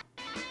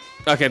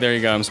 Okay, there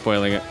you go. I'm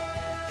spoiling it.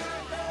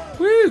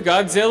 Woo,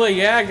 Godzilla,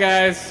 yeah,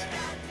 guys.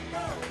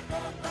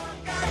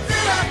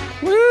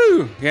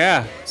 Woo,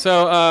 yeah.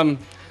 So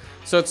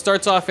it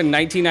starts off in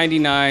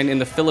 1999 in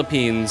the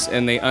Philippines,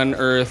 and they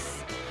unearth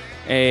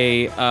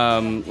a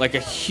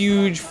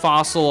huge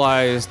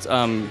fossilized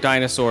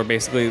dinosaur,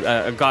 basically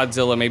a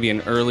Godzilla, maybe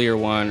an earlier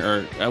one,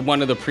 or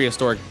one of the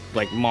prehistoric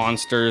like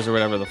monsters or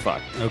whatever the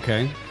fuck.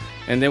 Okay.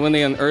 And then when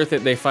they unearth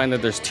it, they find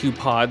that there's 2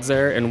 pods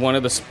there, and one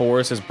of the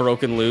spores has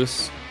broken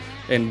loose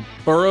and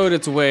burrowed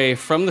its way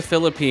from the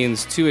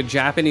Philippines to a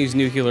Japanese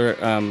nuclear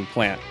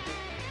plant.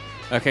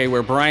 Okay,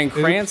 where Bryan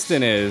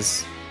Cranston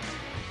is,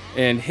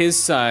 and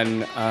his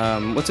son,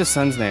 what's his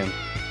son's name?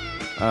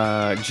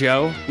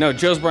 Joe? No,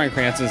 Joe's Bryan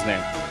Cranston's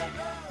name.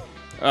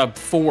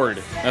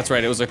 Ford. That's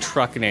right, it was a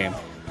truck name.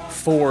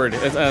 Ford.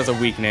 That's a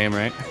weak name,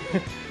 right?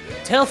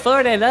 Tell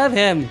Ford I love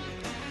him.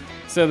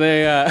 So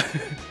they,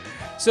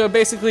 so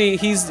basically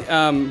he's,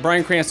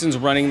 Bryan Cranston's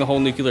running the whole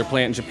nuclear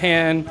plant in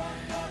Japan.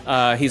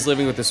 He's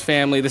living with his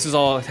family. This is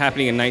all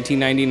happening in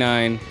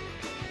 1999.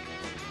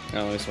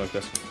 Oh, let me smoke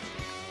this.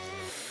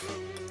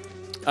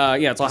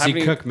 Yeah, it's all Does he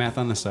happening. cook meth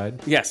on the side?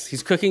 Yes,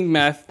 he's cooking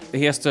meth.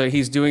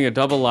 He's doing a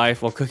double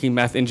life while cooking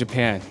meth in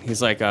Japan.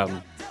 He's like,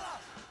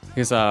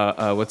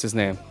 what's his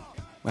name?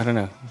 I don't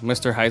know.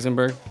 Mr.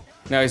 Heisenberg?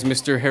 Now he's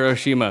Mr.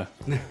 Hiroshima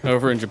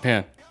over in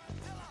Japan.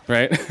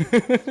 Right?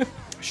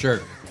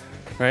 Sure.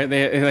 Right?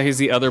 He's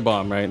the other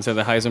bomb, right? Instead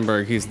of the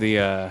Heisenberg, he's the,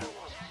 yeah.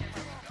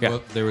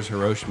 Well, there was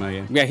Hiroshima,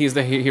 yeah. Yeah, he's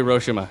the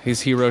Hiroshima.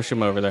 He's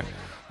Hiroshima over there.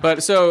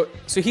 But so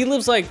he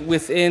lives like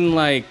within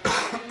like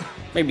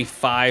maybe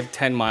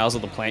 5-10 miles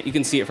of the plant. You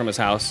can see it from his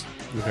house.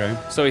 Okay.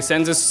 So he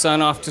sends his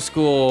son off to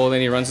school,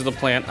 then he runs to the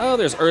plant. Oh,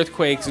 there's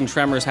earthquakes and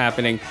tremors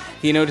happening.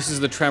 He notices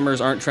the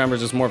tremors aren't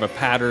tremors, it's more of a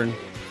pattern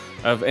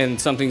of,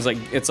 and something's like,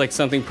 it's like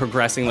something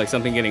progressing, like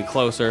something getting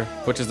closer,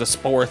 which is the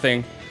spore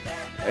thing.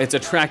 It's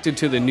attracted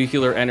to the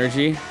nuclear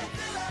energy.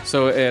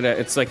 So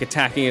it's like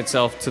attacking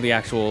itself to the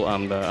actual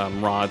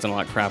rods and all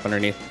that crap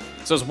underneath.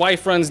 So his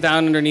wife runs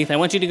down underneath. I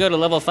want you to go to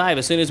level 5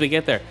 as soon as we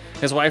get there.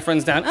 His wife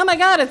runs down. Oh my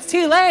God, it's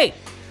too late.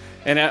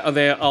 And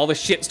all the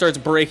shit starts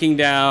breaking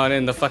down,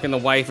 and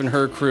the wife and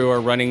her crew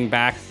are running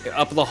back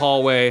up the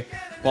hallway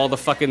while the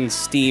fucking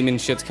steam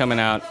and shit's coming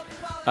out.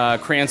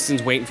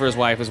 Cranston's waiting for his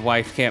wife. His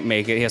wife can't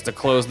make it. He has to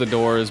close the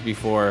doors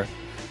before.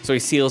 So he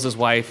seals his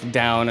wife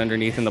down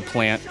underneath in the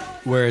plant.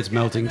 Where it's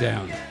melting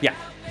down. Yeah.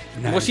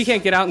 Nice. Well, she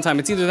can't get out in time.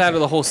 It's either that or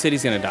the whole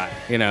city's gonna die,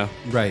 you know?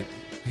 Right.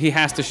 He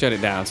has to shut it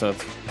down, so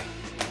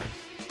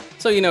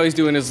he's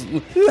doing his,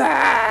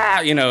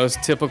 his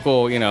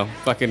typical,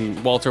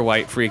 fucking Walter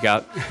White freak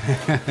out.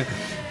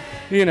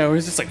 He's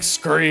just like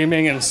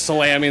screaming and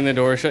slamming the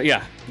door shut.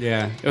 Yeah.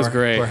 Yeah. It was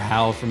great. Or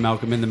Hal from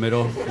Malcolm in the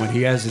Middle when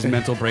he has his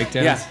mental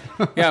breakdowns.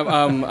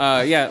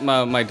 Yeah.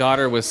 My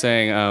daughter was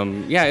saying,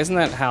 isn't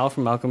that Hal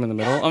from Malcolm in the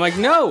Middle? I'm like,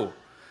 no,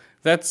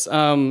 that's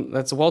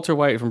Walter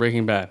White from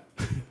Breaking Bad.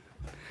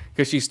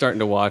 Because she's starting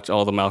to watch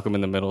all the Malcolm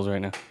in the Middles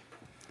right now.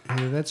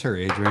 Yeah, that's her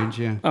age range,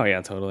 yeah. Oh,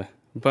 yeah, totally.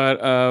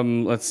 But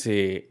let's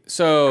see.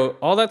 So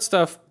all that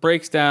stuff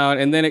breaks down,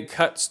 and then it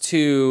cuts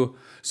to...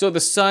 So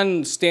the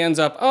son stands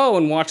up,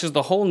 and watches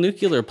the whole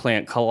nuclear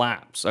plant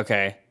collapse,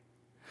 okay?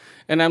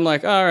 And I'm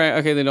like, all right,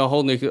 okay, then the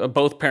whole nuclear...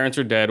 Both parents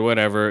are dead,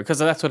 whatever. Because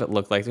that's what it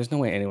looked like. There's no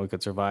way anyone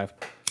could survive.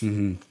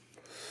 Mm-hmm.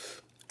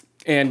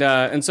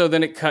 And so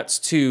then it cuts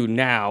to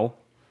now.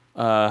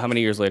 How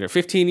many years later?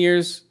 15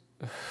 years?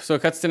 So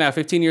it cuts to now,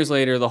 15 years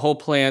later, the whole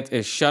plant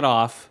is shut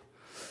off.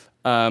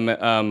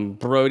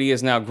 Brody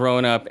is now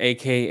grown up,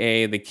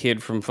 a.k.a. the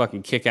kid from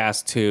fucking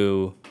Kick-Ass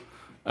 2.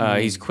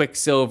 He's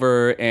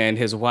Quicksilver, and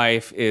his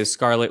wife is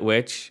Scarlet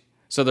Witch.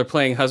 So they're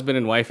playing husband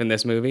and wife in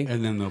this movie.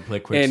 And then they'll play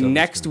Quicksilver. And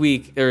next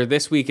week, or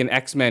this week in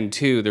X-Men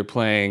 2, they're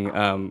playing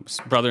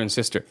brother and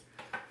sister.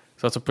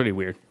 So that's pretty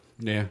weird.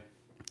 Yeah.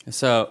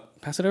 So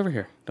pass it over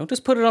here. Don't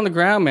just put it on the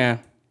ground, man.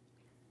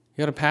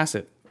 You gotta pass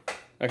it.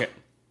 Okay.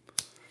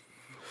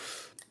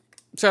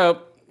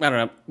 So I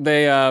don't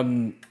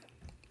know.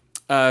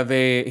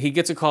 He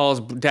gets a call. His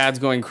dad's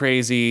going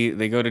crazy.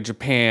 They go to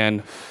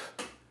Japan,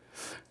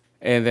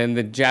 and then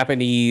the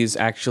Japanese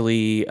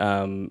actually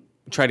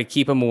try to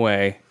keep him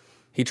away.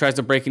 He tries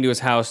to break into his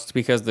house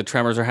because the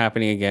tremors are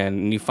happening again,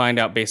 and you find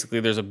out basically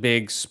there's a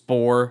big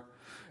spore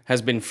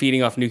has been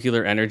feeding off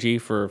nuclear energy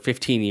for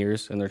 15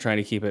 years, and they're trying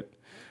to keep it.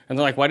 And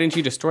they're like, "Why didn't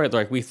you destroy it?"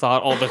 They're like, "We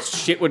thought all the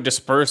shit would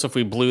disperse if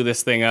we blew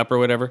this thing up or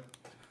whatever."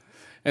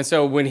 And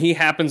so when he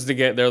happens to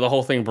get there, the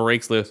whole thing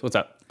breaks loose. What's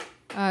up?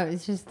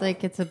 It's just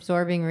like it's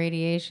absorbing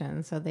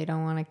radiation, so they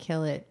don't want to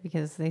kill it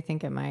because they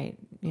think it might,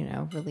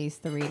 release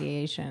the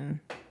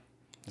radiation.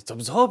 It's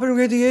absorbing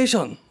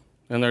radiation.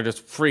 And they're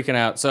just freaking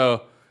out.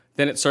 So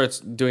then it starts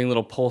doing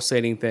little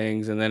pulsating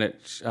things, and then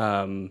it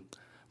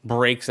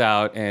breaks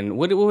out. And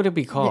what would it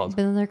be called?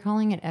 But they're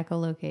calling it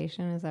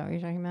echolocation. Is that what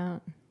you're talking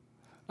about?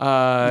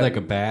 Like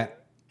a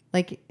bat?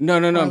 Like No.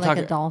 I'm I'm like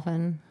talking a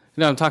dolphin.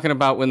 No, I'm talking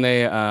about when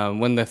they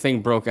when the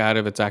thing broke out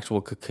of its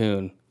actual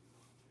cocoon.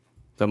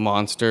 The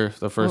monster,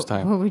 the first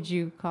time. What would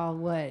you call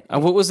what?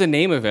 What was the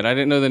name of it? I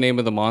didn't know the name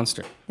of the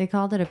monster. They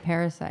called it a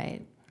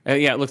parasite.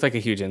 Yeah, it looked like a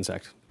huge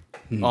insect.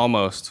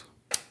 Almost.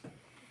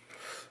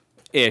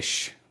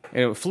 Ish.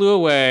 And it flew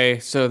away,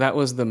 so that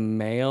was the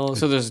male.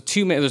 So there's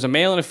a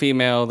male and a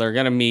female. They're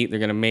going to meet. They're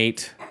going to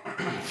mate.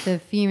 The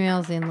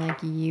female's in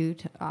like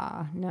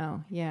Utah.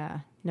 No, yeah.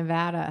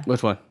 Nevada.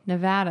 Which one?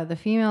 Nevada. The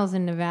female's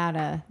in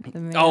Nevada. The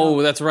male,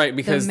 Oh, that's right,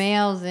 because... the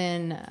male's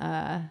in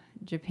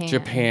Japan.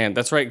 Japan.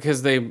 That's right,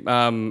 because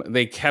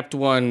they kept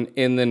one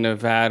in the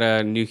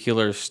Nevada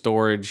nuclear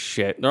storage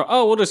shit. They're,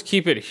 we'll just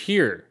keep it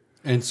here.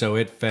 And so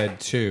it fed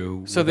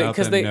too, So without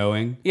them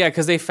knowing. Yeah,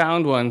 because they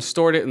found one,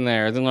 stored it in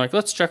there. Then they're like,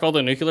 let's check all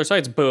the nuclear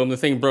sites. Boom, the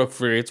thing broke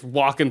free. It's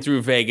walking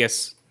through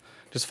Vegas,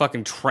 just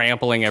fucking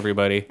trampling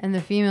everybody. And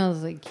the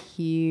female's like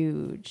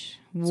huge.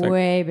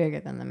 Way bigger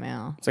than the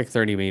male. It's like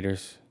 30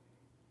 meters,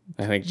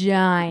 I think.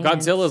 Giant.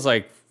 Godzilla's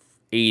like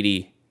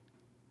 80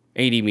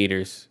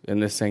 meters,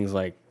 and this thing's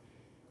like,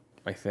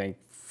 I think,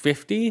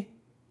 50?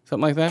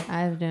 Something like that.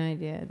 I have no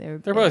idea. They're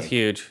both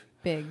huge.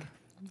 Big.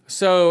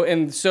 So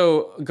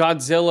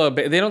Godzilla,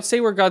 they don't say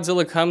where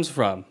Godzilla comes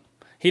from.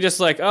 He just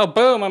like, oh,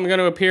 boom, I'm going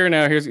to appear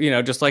now. Here's,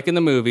 just like in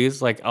the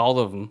movies, like all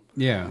of them.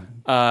 Yeah.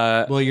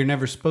 Well, you're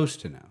never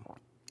supposed to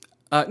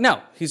know.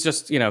 No, he's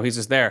just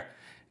there.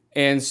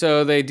 And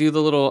so they do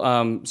the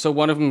little, so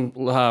one of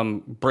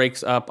them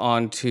breaks up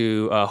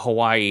onto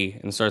Hawaii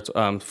and starts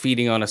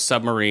feeding on a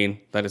submarine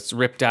that it's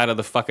ripped out of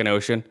the fucking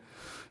ocean.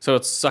 So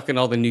it's sucking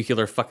all the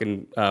nuclear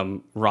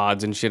fucking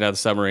rods and shit out of the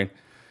submarine.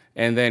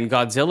 And then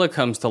Godzilla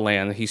comes to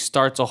land. He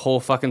starts a whole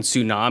fucking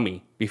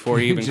tsunami before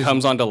he even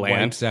comes onto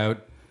land. Wipes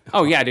out.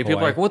 Oh, yeah, dude. People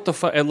are Hawaii. like, what the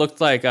fuck? It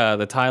looked like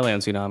the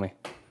Thailand tsunami.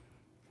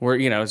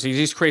 Where, so he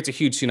just creates a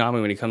huge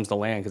tsunami when he comes to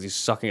land because he's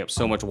sucking up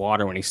so much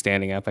water when he's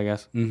standing up, I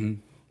guess.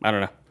 Mm-hmm. I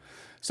don't know.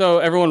 So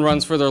everyone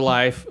runs for their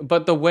life.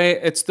 But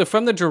it's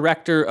from the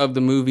director of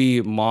the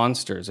movie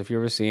Monsters, if you've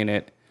ever seen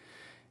it.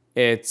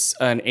 It's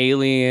an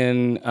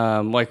alien,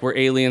 like where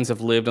aliens have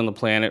lived on the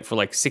planet for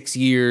like 6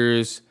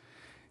 years.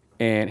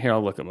 And here,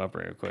 I'll look him up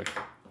real quick.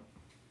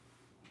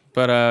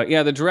 But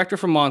yeah, the director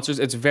from Monsters,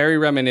 it's very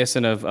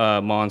reminiscent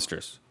of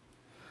Monsters.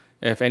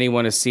 If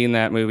anyone has seen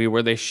that movie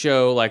where they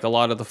show like a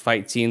lot of the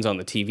fight scenes on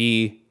the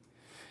TV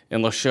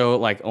and they'll show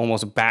like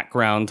almost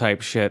background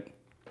type shit.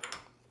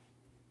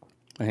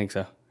 I think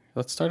so.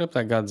 Let's start up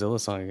that Godzilla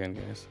song again,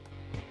 guys.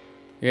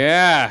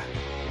 Yeah.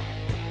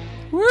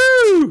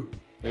 Woo!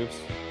 Oops.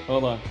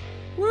 Hold on.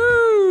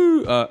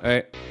 Woo!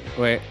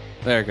 Wait.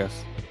 There it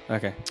goes.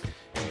 Okay.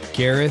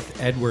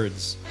 Gareth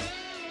Edwards.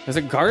 Is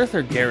it Garth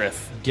or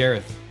Gareth?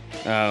 Gareth.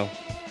 Oh.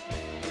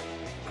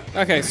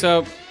 Okay,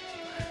 so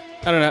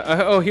I don't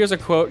know. Here's a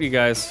quote, you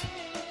guys.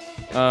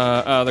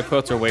 The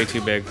quotes are way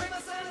too big,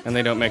 and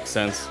they don't make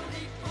sense.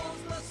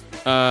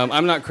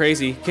 I'm not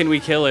crazy. Can we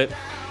kill it?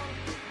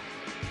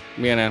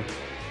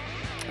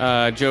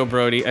 Joe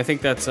Brody. I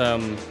think that's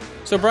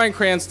So Bryan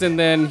Cranston.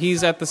 Then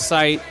he's at the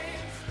site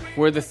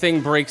where the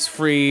thing breaks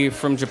free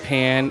from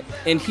Japan,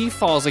 and he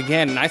falls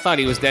again. And I thought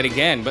he was dead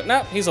again, but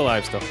no, he's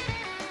alive still.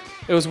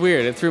 It was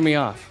weird. It threw me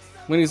off.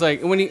 When he's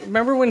like,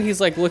 remember when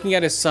he's like looking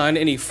at his son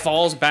and he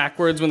falls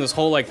backwards when this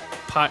whole like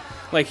pot,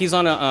 like he's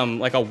on a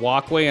like a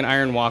walkway, an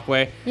iron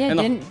walkway. Yeah,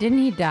 and didn't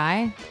he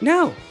die?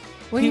 No.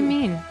 What do you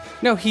mean?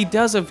 No, he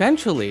does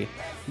eventually,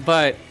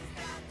 but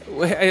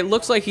it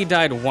looks like he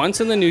died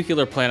once in the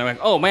nuclear plant. I'm like,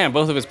 oh man,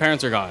 both of his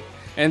parents are gone.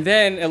 And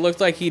then it looked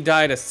like he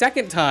died a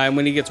second time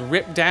when he gets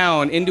ripped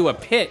down into a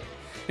pit.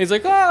 And he's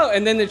like, oh,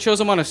 and then it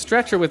shows him on a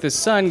stretcher with his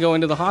son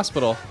going to the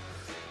hospital.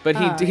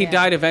 But he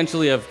died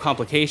eventually of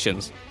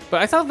complications.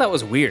 But I thought that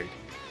was weird.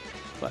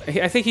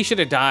 I think he should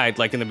have died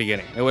like in the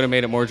beginning. It would have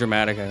made it more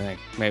dramatic, I think.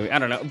 Maybe. I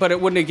don't know. But it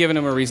wouldn't have given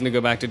him a reason to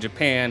go back to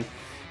Japan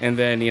and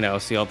then,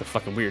 see all the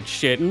fucking weird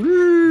shit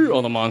and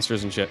all the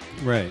monsters and shit.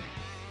 Right.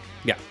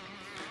 Yeah.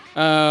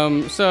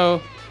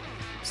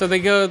 So they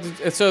go.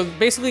 So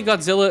basically,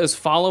 Godzilla is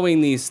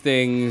following these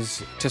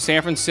things to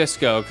San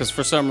Francisco because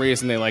for some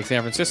reason they like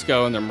San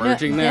Francisco and they're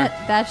merging there.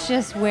 That's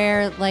just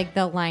where like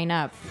they'll line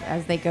up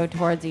as they go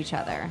towards each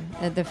other,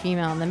 the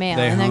female and the male,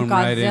 They and then home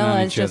right in on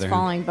Godzilla is each just other.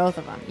 following both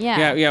of them.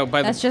 Yeah, Yeah.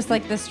 That's just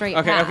like the straight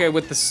path. Okay.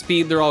 With the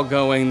speed they're all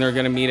going, they're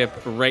gonna meet up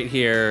right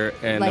here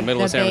in like the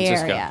middle of San Bay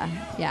Francisco.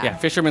 Area. Yeah.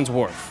 Fisherman's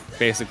Wharf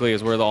basically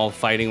is where the all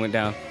fighting went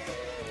down.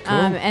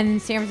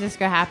 And San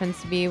Francisco happens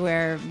to be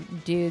where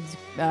dude's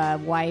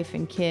wife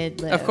and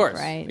kid live. Of course.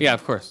 Right? Yeah,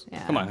 of course.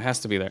 Yeah. Come on, it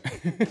has to be there.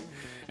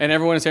 And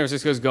everyone in San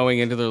Francisco is going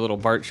into their little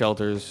BART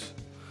shelters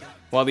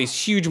while these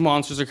huge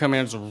monsters are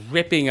coming in and just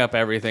ripping up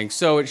everything.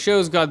 So it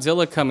shows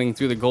Godzilla coming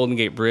through the Golden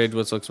Gate Bridge,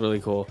 which looks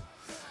really cool.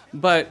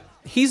 But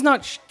he's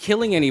not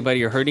killing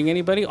anybody or hurting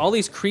anybody. All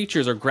these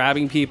creatures are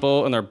grabbing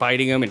people and they're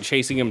biting them and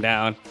chasing them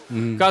down.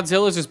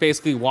 Godzilla's just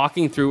basically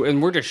walking through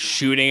and we're just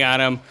shooting at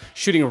him,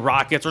 shooting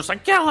rockets. We're just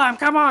like, kill him,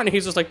 come on. And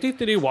he's just like,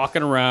 doo-doo-doo,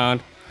 walking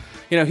around.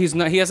 He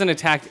didn't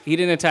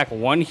attack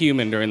one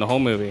human during the whole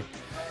movie.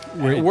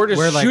 We're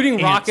just like shooting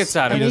ants. rockets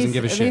at him. He doesn't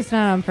give a At shit. least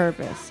not on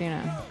purpose,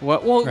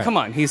 Well, Right. come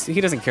on. He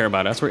doesn't care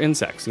about us. We're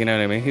insects. You know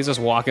what I mean? He's just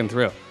walking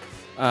through.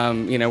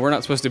 We're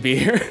not supposed to be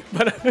here.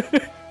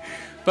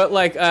 But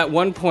like at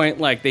one point,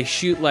 like they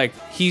shoot, like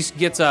he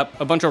gets up,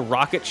 a bunch of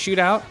rockets shoot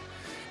out.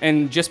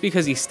 And just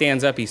because he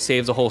stands up, he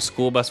saves a whole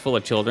school bus full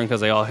of children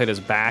because they all hit his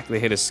back. They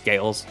hit his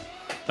scales.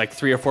 Like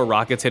 3 or 4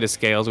 rockets hit his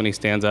scales when he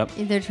stands up.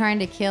 They're trying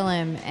to kill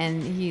him,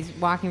 and he's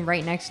walking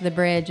right next to the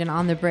bridge, and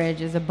on the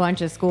bridge is a bunch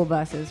of school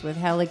buses with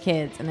hella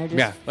kids, and they're just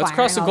Yeah, let's firing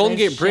cross the all Golden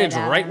this Gate Bridge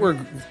shit at right him. where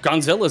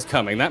Godzilla's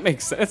coming. That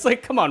makes sense. It's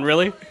like, come on,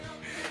 really?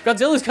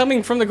 Godzilla's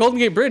coming from the Golden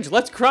Gate Bridge.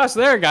 Let's cross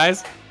there,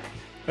 guys.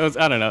 I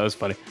don't know. It was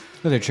funny.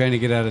 Well, they're trying to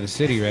get out of the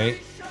city, right?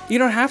 You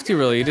don't have to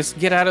really. You just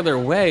get out of their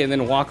way and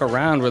then walk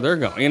around where they're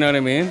going. You know what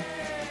I mean?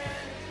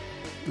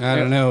 I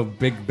don't know.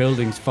 Big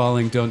buildings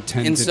falling don't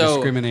tend And to so-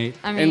 discriminate.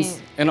 I mean,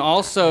 And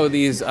also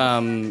these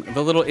the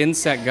little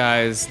insect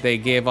guys, they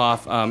gave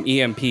off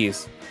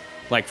EMPs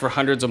like for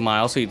hundreds of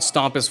miles. So he'd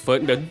stomp his foot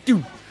and go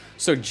doo.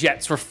 So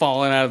jets were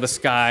falling out of the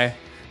sky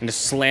and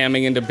just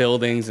slamming into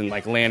buildings and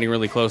like landing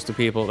really close to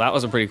people. That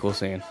was a pretty cool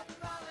scene.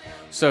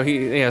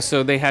 So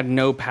so they had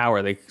no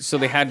power. They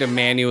had to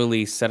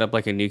manually set up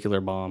like a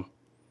nuclear bomb.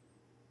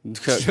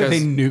 So they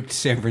nuked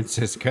San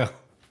Francisco.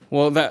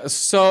 Well, that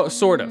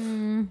sort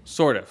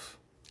of.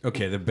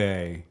 Okay, the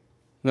Bay.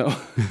 No.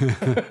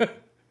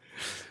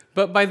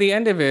 But by the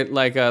end of it,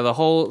 like the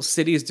whole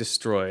city's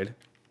destroyed.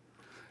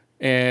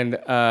 And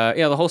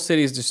the whole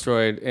city's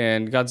destroyed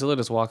and Godzilla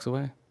just walks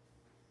away.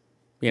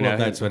 Well,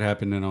 that's what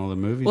happened in all the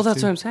movies. Well,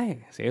 that's too. what I'm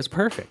saying. See, it's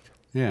perfect.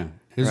 Yeah.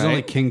 It was Right?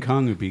 only King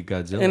Kong who beat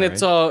Godzilla. And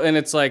right?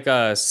 it's like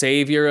a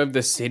savior of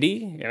the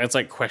city, and it's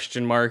like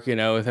question mark,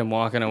 with him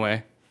walking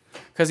away,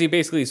 because he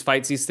basically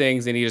fights these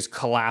things and he just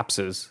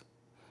collapses,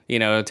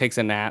 takes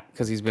a nap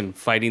because he's been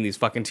fighting these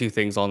fucking 2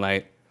 things all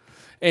night,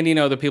 and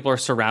the people are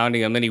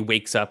surrounding him. Then he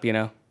wakes up,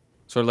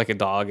 sort of like a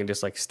dog, and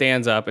just like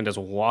stands up and just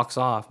walks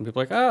off, and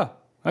people are like, oh,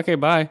 okay,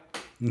 bye.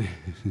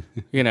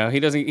 He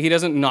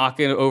doesn't knock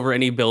over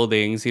any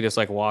buildings. He just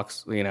like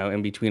walks,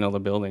 in between all the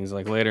buildings.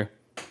 Like later.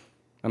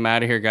 I'm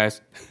out of here,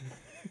 guys.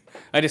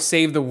 I just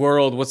saved the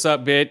world. What's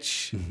up,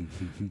 bitch?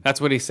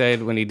 That's what he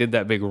said when he did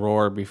that big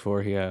roar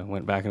before he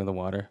went back into the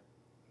water.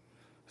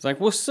 He's like,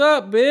 what's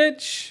up,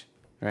 bitch?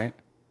 Right?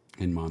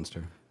 In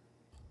Monster.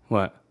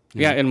 What?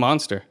 Yeah, in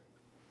Monster.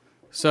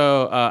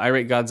 So I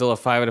rate Godzilla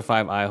 5 out of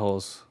 5 eye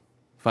holes,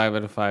 5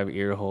 out of 5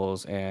 ear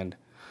holes, and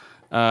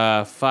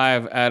 5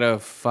 out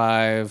of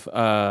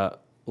 5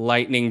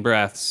 lightning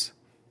breaths.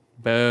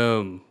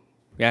 Boom.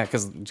 Yeah,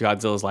 because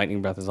Godzilla's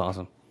lightning breath is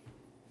awesome.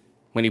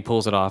 When he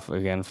pulls it off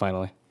again,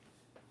 finally.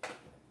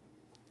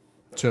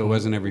 So it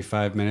wasn't every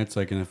 5 minutes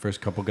like in the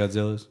first couple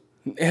Godzillas?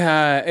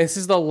 This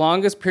is the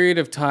longest period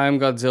of time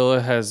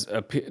Godzilla has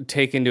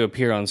taken to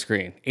appear on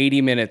screen.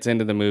 80 minutes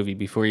into the movie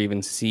before you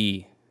even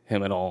see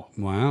him at all.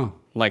 Wow.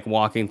 Like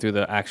walking through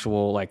the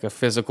actual, like a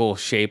physical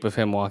shape of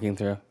him walking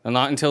through. And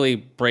not until he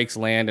breaks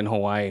land in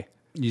Hawaii.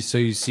 So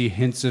you see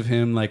hints of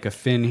him like a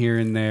fin here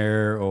and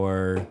there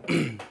or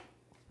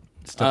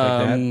stuff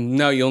like that?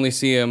 No, you only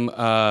see him,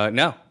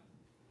 no.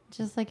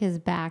 just like his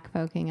back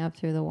poking up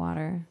through the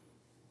water.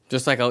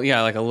 Just like a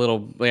little,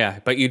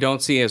 but you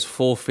don't see his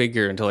full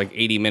figure until like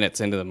 80 minutes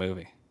into the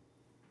movie.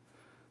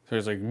 So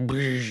it's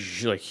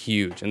like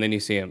huge, and then you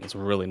see him. It's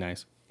really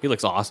nice. He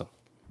looks awesome.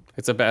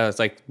 It's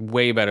like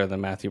way better than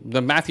Matthew.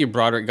 The Matthew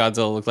Broderick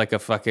Godzilla looked like a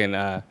fucking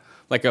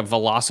like a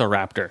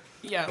velociraptor.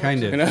 Yeah,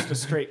 Kind of. just a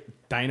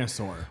straight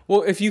dinosaur.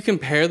 Well, if you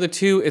compare the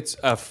two, it's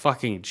a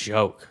fucking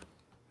joke.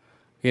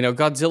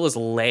 Godzilla's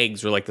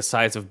legs were like the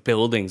size of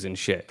buildings and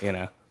shit. This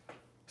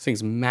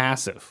thing's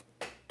massive.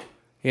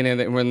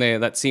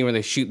 That scene where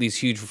they shoot these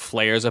huge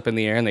flares up in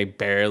the air and they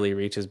barely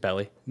reach his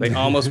belly. They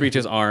almost reach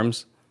his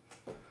arms.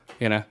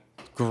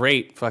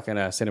 great fucking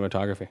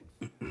cinematography.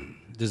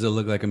 Does it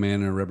look like a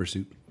man in a rubber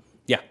suit?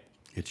 Yeah,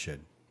 It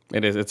should.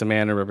 it is. It's a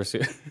man in a rubber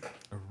suit.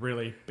 A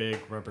really big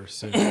rubber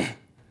suit.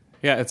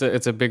 Yeah,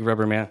 it's a big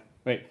rubber man.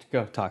 Wait,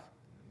 go talk.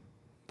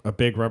 A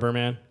big rubber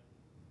man.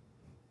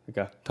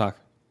 Go talk.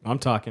 I'm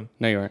talking.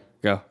 No, you aren't.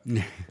 Go.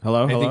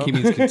 Hello? I think he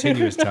means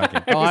continuous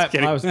talking. Oh,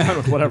 I was done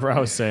with whatever I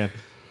was saying.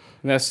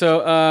 No,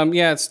 so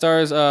it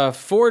stars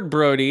Ford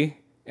Brody,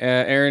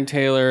 Aaron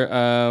Taylor.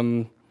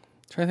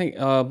 Trying to think,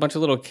 a bunch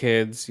of little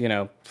kids. You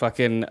know,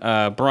 fucking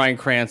Bryan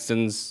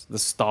Cranston's the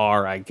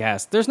star, I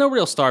guess. There's no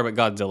real star but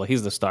Godzilla.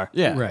 He's the star.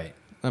 Yeah. Right.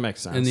 That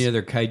makes sense. And the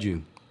other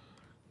kaiju.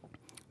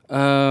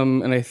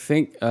 And I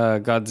think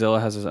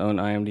Godzilla has his own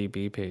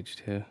IMDb page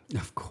too.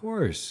 Of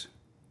course.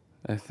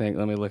 I think.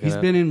 Let me look He's it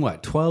up. been in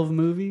what, 12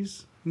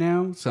 movies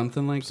now?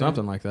 Something like that.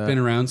 Something like that. Been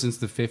around since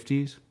the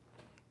 50s.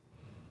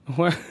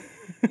 What?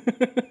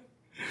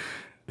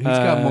 He's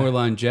got more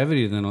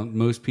longevity than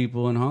most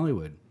people in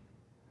Hollywood.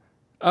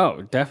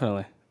 Oh,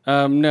 definitely.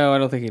 No, I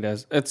don't think he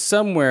does. It's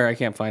somewhere. I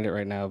can't find it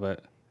right now,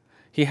 but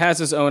he has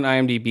his own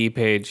IMDb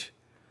page,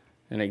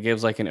 and it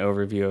gives like an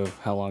overview of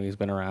how long he's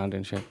been around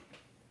and shit.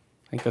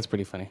 I think that's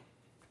pretty funny.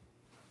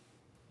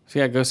 So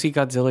yeah, go see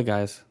Godzilla,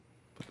 guys.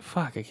 But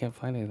fuck, I can't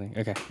find anything.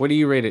 Okay, what do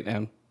you rate it,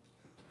 Em?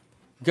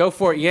 Go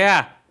for it.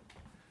 Yeah.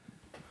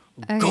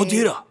 Okay.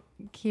 Godzilla.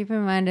 Keep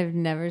in mind, I've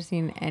never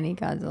seen any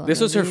Godzilla. This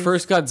was her movies.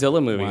 first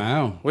Godzilla movie.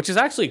 Wow. Which is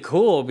actually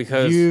cool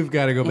because You've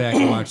got to go back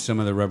and watch some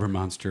of the Rubber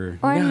Monster.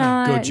 Or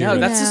not. Gojira. no,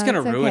 that's you just know,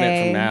 gonna it's ruin it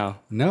okay. from now.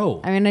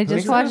 No. I mean, I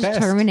Those just are the watched best.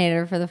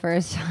 Terminator for the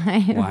first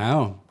time.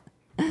 Wow.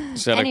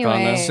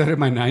 Anyway. So did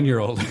my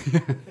 9-year-old.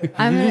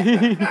 I'm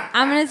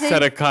gonna say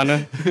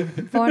Satakana.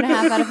 4.5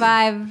 out of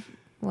 5.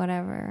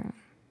 Whatever.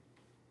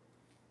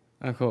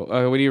 Oh, cool.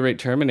 What do you rate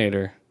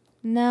Terminator?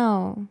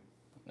 No.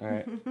 All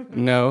right.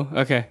 No.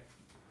 Okay.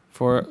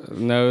 4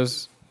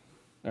 no's.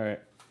 All right.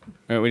 All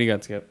right. What do you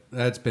got, Skip?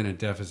 That's been a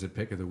deficit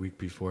pick of the week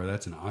before.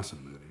 That's an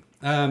awesome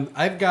movie.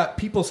 I've got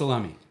People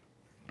Salami.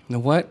 The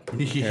what?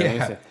 Here, let me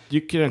Yeah. see.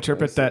 You can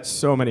interpret that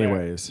so many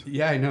ways.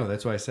 Yeah, I know.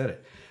 That's why I said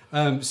it.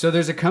 So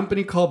there's a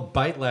company called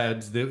Byte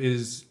Labs that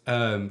is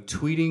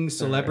tweeting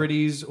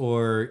celebrities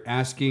or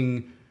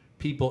asking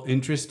people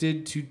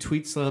interested to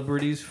tweet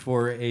celebrities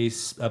for a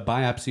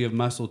biopsy of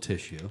muscle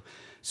tissue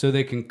so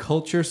they can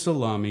culture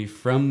salami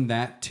from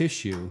that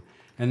tissue,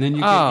 and then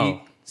you can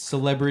eat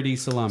celebrity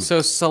salami. So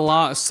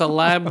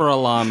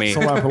celebralami.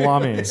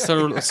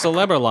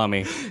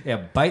 Celebralami.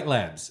 Yeah, Byte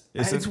Labs.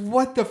 It's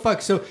what the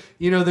fuck. So,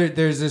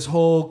 there's this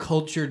whole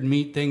cultured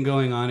meat thing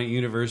going on at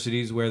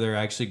universities where they're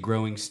actually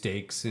growing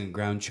steaks and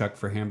ground chuck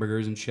for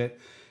hamburgers and shit.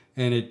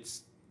 And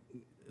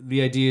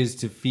the idea is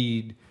to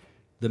feed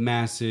the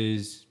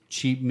masses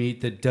cheap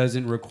meat that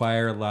doesn't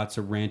require lots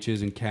of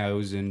ranches and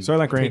cows and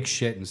Soylent Green. pig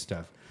shit and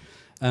stuff.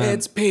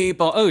 It's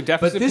people. Oh,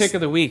 deficit this- pick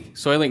of the week.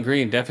 Soylent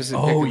Green. Deficit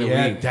pick Oh, of the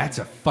yeah, week. that's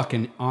a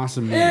fucking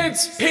awesome movie.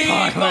 It's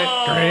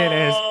people. Green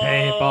is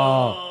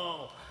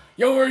people.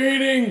 You're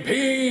eating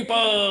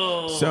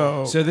people.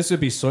 So, So this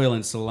would be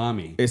Soylent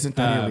Salami. isn't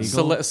that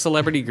illegal?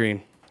 Celebrity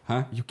Green.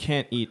 You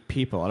can't eat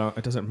people.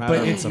 It doesn't matter.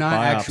 But if it's a not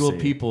actual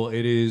biopsy. people.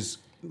 It is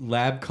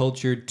lab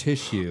cultured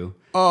tissue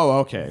Oh,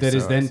 okay. that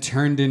is So then it's-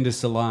 turned into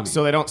salami.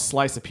 So they don't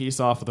slice a piece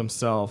off of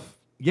themselves.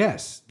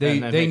 yes,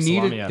 And then they make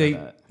needed salami out of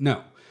that.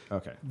 no.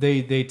 Okay.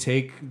 They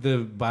take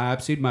the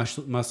biopsied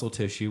muscle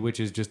tissue, which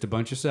is just a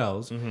bunch of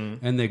cells,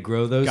 and they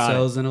grow those Got it.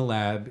 cells in a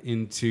lab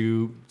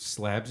into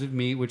slabs of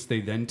meat, which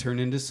they then turn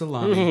into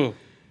salami.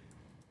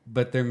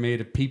 But they're made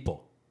of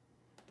people,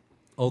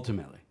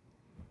 ultimately.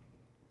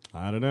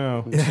 I don't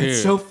know.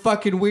 It's so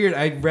fucking weird.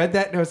 I read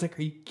that and I was like,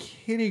 "Are you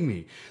kidding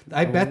me?"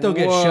 I bet they'll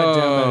get shut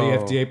down by the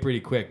Whoa. FDA pretty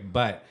quick.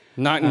 But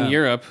Not in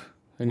Europe.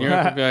 In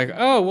Europe, it'd be like,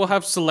 oh, we'll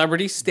have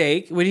celebrity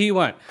steak. What do you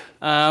want?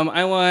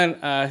 I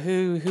want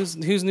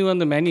who's new on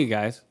the menu,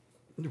 guys?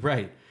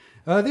 right,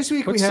 this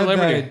week What we have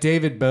celebrity?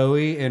 David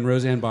Bowie and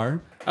Roseanne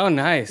Barr. Oh,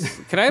 nice.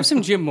 Can I have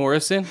some Jim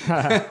Morrison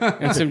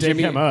and some Dig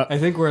Jimmy? him up. I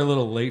think we're a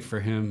little late for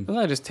him.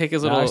 No, just take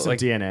his little There's some like.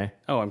 DNA.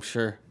 Oh, I'm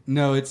sure.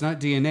 No, it's not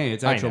DNA.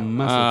 It's actual know.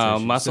 muscle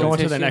tissue. muscle So, Going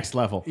to the tissue? next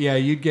level. yeah,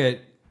 you'd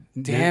get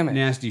Damn it.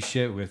 nasty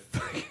shit with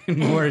fucking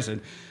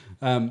Morrison.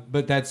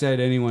 But that said,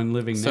 anyone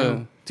living So,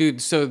 now, dude,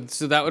 so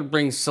that would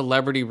bring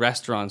celebrity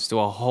restaurants to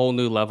a whole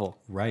new level.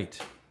 right?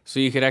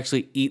 So you could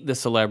actually eat the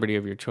celebrity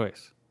of your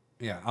choice.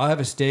 Yeah, I'll have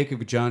a steak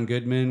of John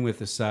Goodman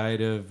with a side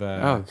of.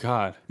 Oh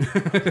God.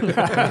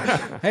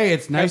 Hey,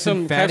 it's nice some-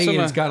 and fatty, have some,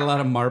 and it's got a lot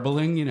of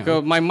marbling. You know.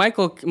 Go. My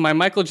Michael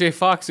J.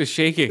 Fox is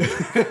shaking.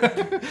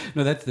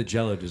 No, that's the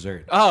Jello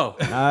dessert. Oh,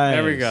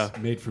 there we Nice.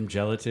 go. Made from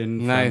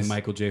gelatin Nice. from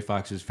Michael J.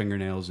 Fox's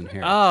fingernails and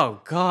hair.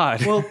 Oh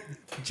God. Well,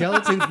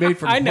 gelatin's made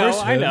from I know,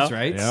 horse I know. hooves,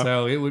 right? Yep.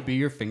 So it would be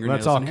your fingernails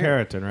That's all and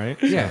hair. keratin, right?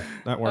 Yeah.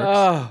 That works.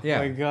 Oh Yeah.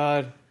 my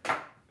God.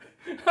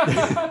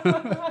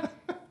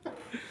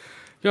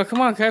 Yo,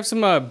 come on, can I have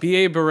some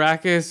B.A.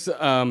 Baracus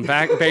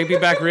baby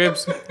back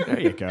ribs? There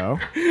you go.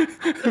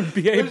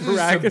 B.A. Those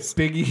are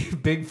Baracus. some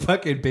big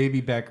fucking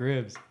baby back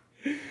ribs.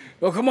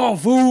 Oh, come on,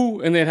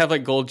 fool. And they'd have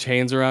like gold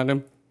chains around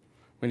him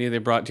when they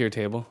brought to your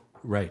table.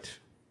 Right.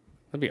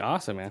 That'd be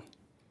awesome, man.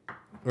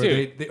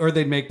 Or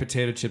they'd make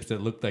potato chips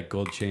that looked like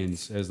gold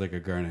chains as like a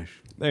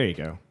garnish. There you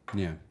go.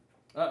 Yeah.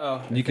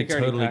 Uh-oh. You could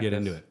totally get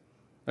into it.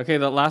 Okay,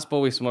 the last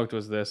bowl we smoked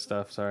was this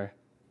stuff. Sorry.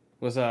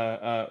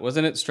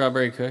 Wasn't it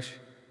Strawberry Kush?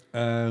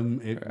 I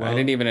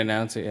didn't even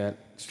announce it yet.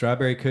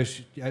 Strawberry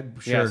Kush, sure.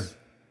 Yes.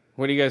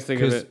 What do you guys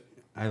think of it?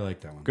 I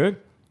like that one. Good.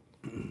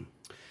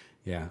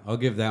 Yeah, I'll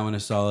give that one a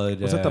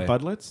solid. Was it the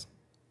Budlets?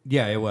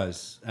 Yeah, it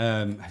was.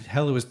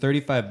 Hell, it was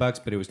 $35,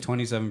 but it was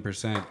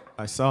 27%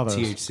 I saw those.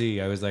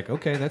 THC. I was like,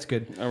 okay, that's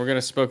good. And we're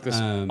gonna smoke this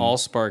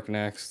Allspark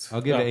next.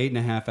 I'll give it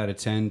 8.5 out of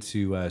 10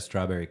 to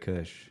Strawberry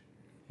Kush.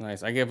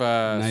 Nice. I give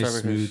Nice,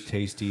 Strawberry smooth, Kush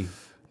tasty.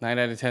 9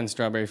 out of 10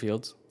 Strawberry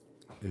Fields.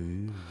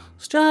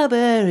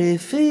 Strawberry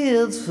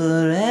fields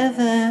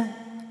forever.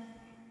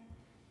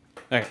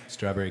 Okay.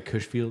 Strawberry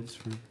Kush Fields.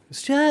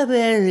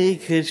 Strawberry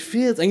Kush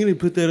fields. I'm gonna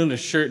put that on a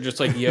shirt just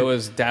like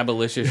Yoa's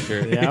Dabalicious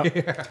shirt.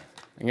 Yeah.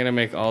 I'm gonna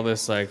make all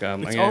this like It's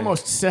I'm gonna-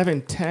 almost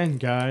 7:10,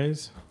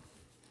 guys.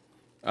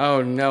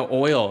 Oh no,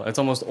 oil. It's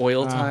almost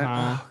oil time.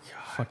 Uh-huh.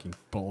 Fucking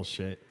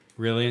bullshit.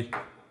 Really?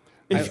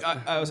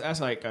 I was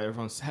asked like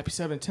everyone's happy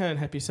 7:10,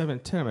 happy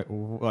 7:10.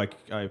 I'm like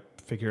I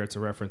figure it's a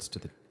reference to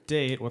the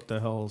date.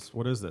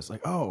 What is this?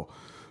 Like, oh,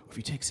 if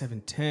you take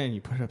 7:10,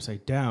 you put it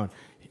upside down,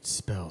 it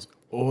spells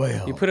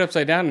oil. You put it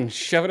upside down and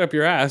shove it up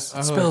your ass.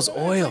 It spells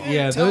oil.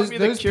 Yeah, Tell those me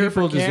the cure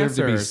people for deserve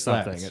cancer to be or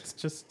something.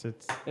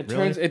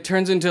 slapped. It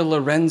turns into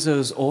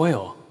Lorenzo's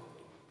oil.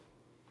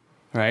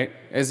 Right?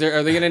 Are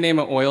they gonna name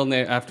an oil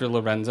after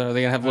Lorenzo? Are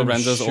they gonna have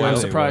Lorenzo's sure oil? I'm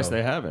they surprised will.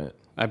 they haven't.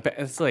 I bet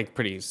it's like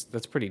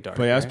that's pretty dark.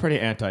 But yeah, it's right? pretty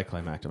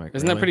anticlimactic.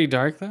 Isn't that pretty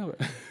dark though?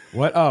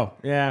 What? Oh,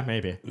 yeah,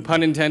 maybe.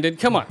 Pun intended.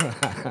 Come on.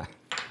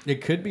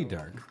 It could be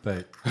dark,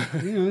 but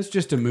it's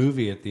just a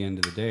movie at the end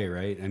of the day,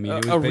 right? I mean,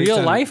 it was A based real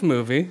on- life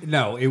movie.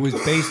 No, it was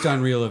based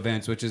on real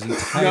events, which is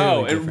entirely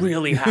No, it different.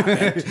 really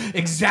happened.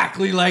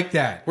 Exactly like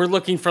that. We're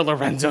looking for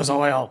Lorenzo's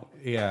oil.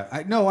 Yeah,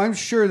 I'm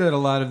sure that a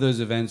lot of those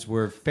events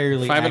were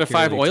fairly 5 out of 5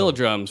 accurately oil told.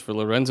 drums for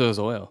Lorenzo's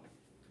oil.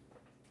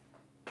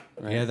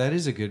 Yeah, that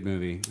is a good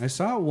movie. I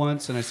saw it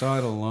once, and I saw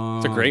it a long.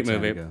 It's a great time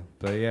movie. ago.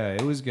 But yeah,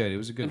 it was good. It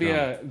was a good. It'd be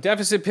drama. a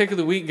deficit pick of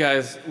the week,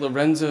 guys.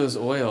 Lorenzo's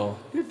oil.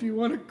 If you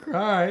want to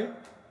cry.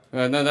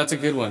 No, that's a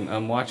good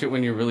one. Watch it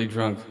when you're really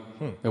drunk.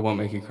 It won't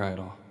make you cry at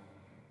all.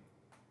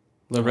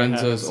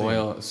 Lorenzo's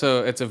oil.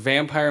 So it's a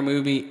vampire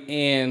movie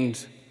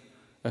and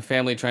a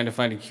family trying to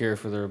find a cure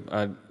for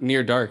their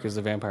Near Dark is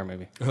the vampire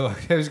movie. Oh,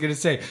 I was gonna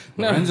say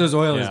Lorenzo's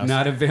Oil Yes. is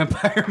not a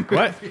vampire movie.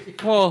 What?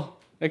 Well,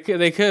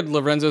 they could.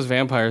 Lorenzo's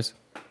Vampires.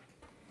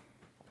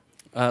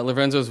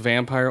 Lorenzo's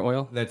vampire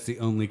oil. That's the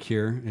only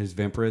cure is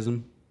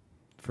vampirism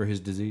for his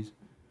disease.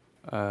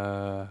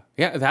 Yeah,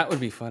 that would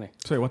be funny.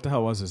 Sorry, what the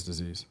hell was his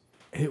disease?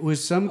 It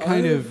was some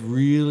kind of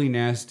really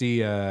nasty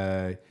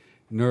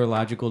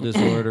neurological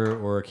disorder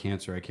or a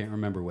cancer. I can't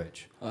remember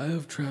which. I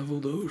have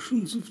traveled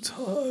oceans of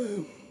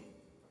time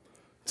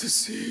to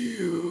see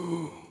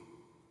you.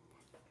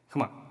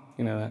 Come on,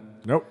 you know that.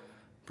 Nope.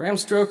 Bram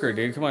Stoker,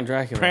 dude. Come on,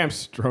 Dracula. Bram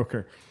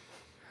Stoker.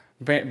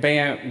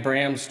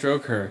 Bram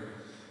Stoker.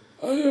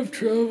 I have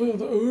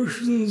traveled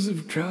oceans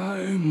of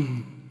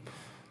time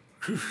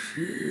to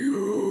see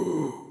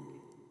you.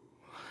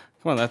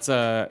 Come on, that's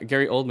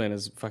Gary Oldman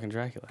is fucking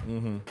Dracula.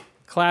 Mm-hmm.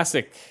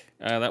 Classic.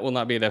 That will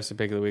not be a deficit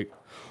pick of the week.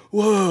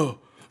 Whoa,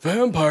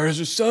 vampires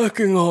are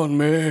sucking on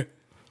me.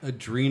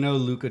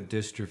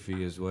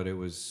 Adrenoleukodystrophy is what it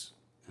was.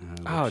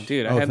 Oh,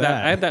 dude, Oh, I had that.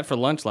 that. I had that for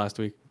lunch last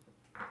week.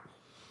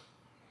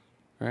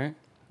 Right?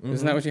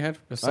 Isn't that what you had?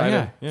 A side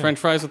yeah, of yeah. French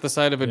fries with the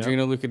side of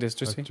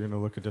adrenoleukodystrophy.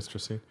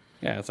 Adrenoleukodystrophy.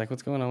 Yeah, it's like,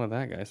 what's going on with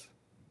that, guys?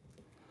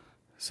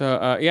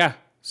 So, yeah.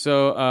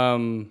 So,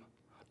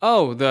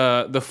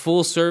 the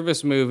full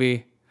service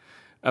movie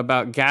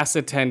about gas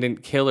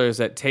attendant killers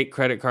that take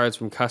credit cards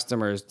from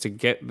customers to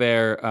get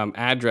their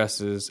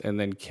addresses and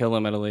then kill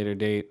them at a later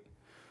date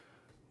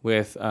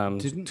with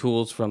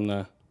tools from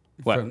the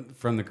what?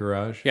 From the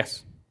garage.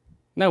 Yes.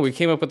 No, we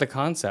came up with the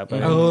concept.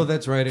 Oh,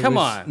 that's right. It Come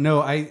was- on.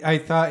 No, I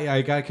thought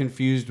I got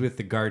confused with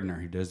the gardener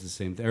who does the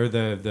same thing, or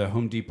the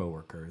Home Depot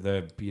worker,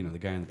 the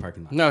guy in the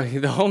parking lot. No,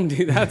 the Home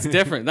Depot. That's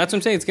different. That's what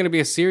I'm saying. It's going to be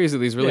a series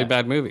of these really Yeah.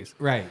 bad movies.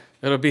 Right.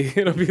 It'll be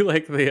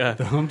like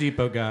The Home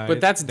Depot guy.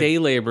 but that's day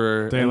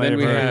laborer. Day and then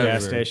we laborer, have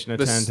gas station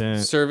the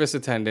attendant. service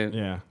attendant.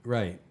 Yeah.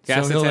 right.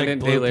 Gas so he'll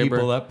attendant, like day blow people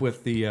labor. up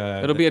with the.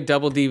 It'll be a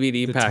double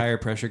DVD the pack. tire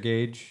pressure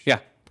gauge. Yeah.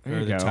 There Or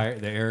you the go.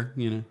 the air.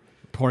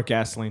 Pour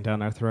gasoline down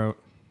their throat.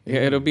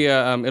 Yeah, it'll be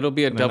a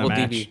double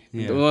match. DVD.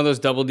 Yeah. One of those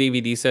double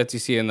DVD sets you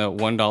see in the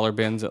 $1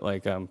 bins at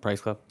like Price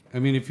Club. I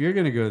mean, if you're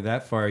gonna go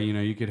that far,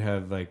 you could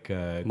have like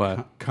a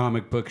What?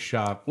 comic book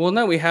shop. Well,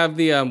 no, we have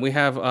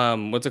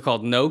what's it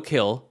called? No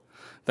Kill.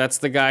 That's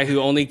the guy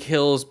who only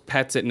kills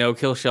pets at no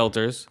kill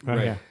shelters. Oh,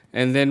 Right. yeah.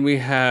 And then we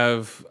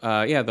have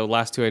the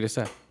last two I just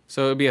said.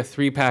 So it'll be a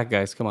 3-pack,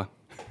 guys. Come on.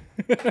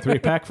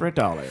 3-pack for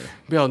 $1.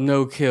 Be all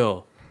No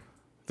Kill,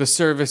 the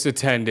service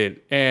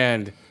attendant,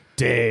 and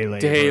Day laborer.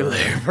 day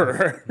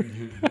laborer.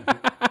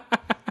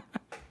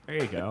 There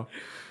you go.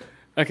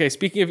 Okay,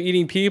 speaking of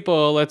eating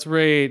people, let's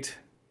rate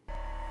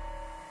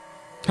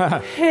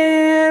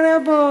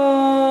Hannibal.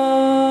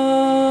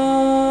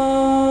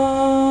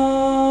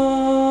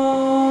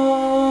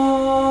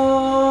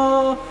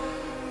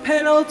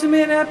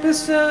 penultimate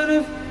episode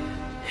of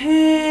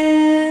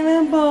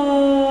Hannibal.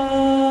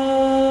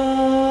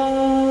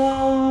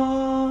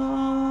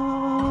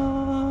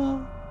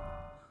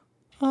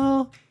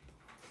 All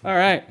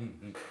right.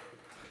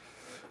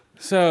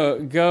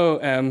 So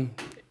go,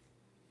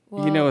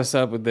 you know what's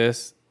up with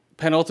this.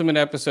 Penultimate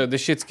episode.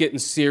 This shit's getting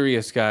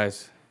serious,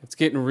 guys. It's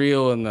getting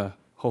real in the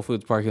Whole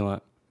Foods parking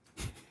lot.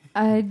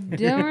 I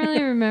don't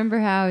really remember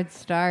how it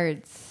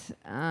starts.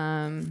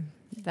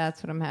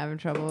 That's what I'm having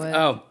trouble with.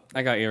 Oh,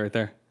 I got you right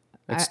there.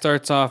 It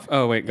starts off.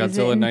 Oh wait,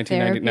 Godzilla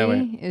 1990. No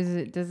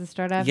wait. Does it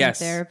start off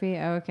Yes. in therapy?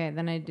 Oh, okay,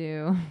 then I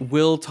do.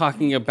 Will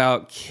talking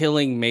about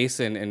killing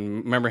Mason,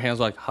 and remember, Hans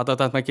was like, "How does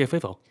that make you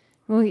feel?"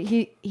 Well,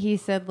 he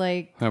said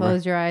like Remember?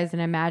 close your eyes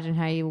and imagine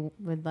how you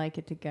would like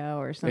it to go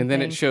or something. And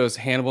then it shows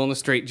Hannibal in the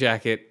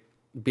straitjacket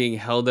being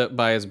held up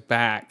by his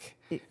back,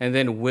 and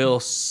then Will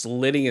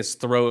slitting his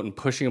throat and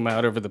pushing him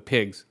out over the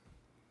pigs.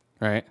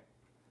 Right?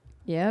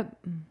 Yep.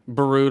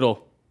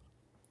 Brutal.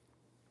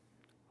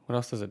 What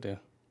else does it do?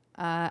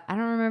 I don't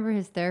remember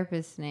his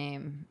therapist's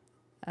name.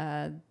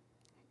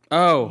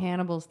 Oh,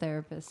 Hannibal's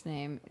therapist's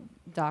name,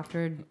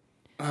 Doctor.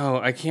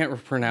 I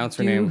can't pronounce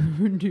her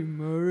name.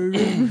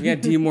 Yeah,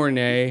 De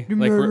Mornay.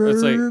 Like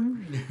it's like,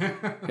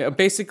 yeah,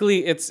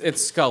 basically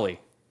it's Scully.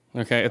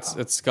 Okay,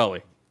 it's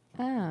Scully.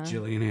 Oh.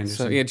 Gillian Anderson.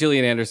 So yeah,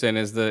 Gillian Anderson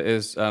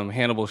is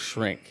Hannibal's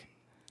shrink.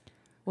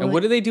 Well, and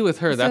what do they do with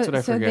her? That's what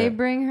I forget. So they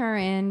bring her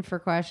in for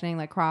questioning,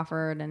 like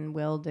Crawford and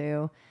Will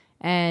do,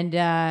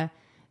 and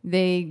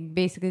they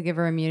basically give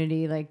her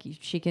immunity, like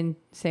she can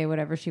say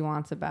whatever she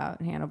wants about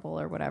Hannibal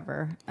or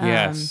whatever.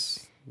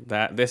 Yes.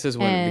 This is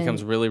when it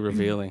becomes really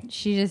revealing.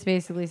 She just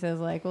basically says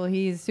like, well,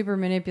 he's super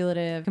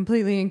manipulative,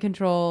 completely in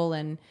control,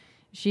 and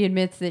she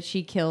admits that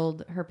she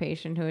killed her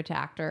patient who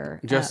attacked her.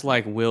 Just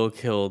like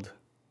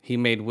he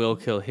made Will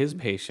kill his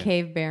patient.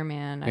 Cave Bear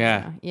Man. I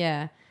Yeah. don't know.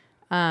 Yeah.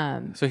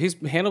 So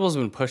Hannibal's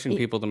been pushing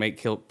people to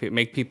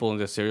make people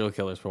into serial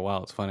killers for a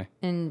while. It's funny.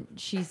 And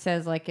she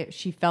says like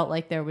she felt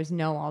like there was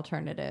no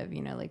alternative,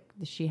 like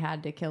she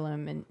had to kill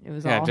him, and it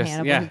was all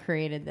Hannibal who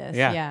created this.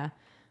 Yeah.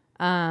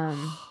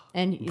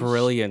 And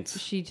Brilliant.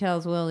 She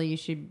tells Will, you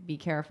should be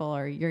careful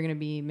or you're going to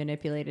be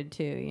manipulated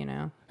too,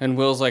 And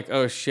Will's like,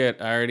 oh shit,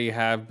 I already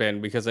have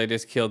been because I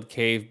just killed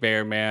Cave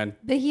Bear Man.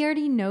 But he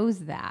already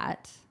knows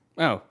that.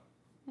 Oh.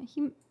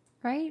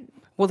 Right?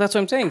 Well, that's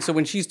what I'm saying. So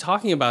when she's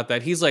talking about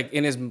that, he's like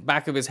in his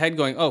back of his head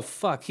going, oh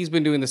fuck, he's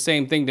been doing the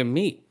same thing to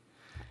me.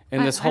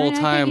 And this whole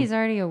time. I think he's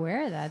already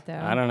aware of that though.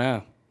 I don't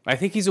know. I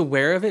think he's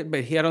aware of it,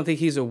 but I don't think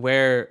he's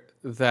aware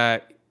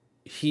that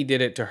he did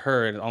it to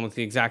her in almost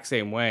the exact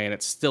same way, and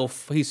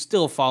he's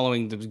still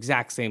following the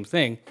exact same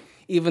thing,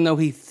 even though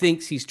he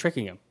thinks he's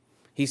tricking him.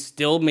 He's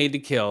still made to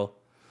kill,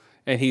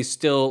 and he's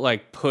still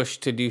like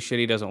pushed to do shit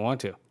he doesn't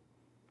want to.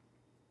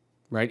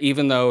 Right?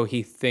 Even though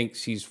he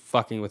thinks he's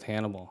fucking with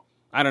Hannibal.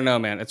 I don't know,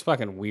 man. It's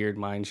fucking weird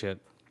mind shit.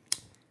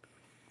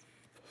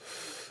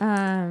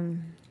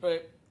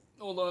 Wait,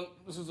 hold on.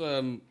 This is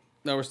no,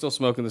 we're still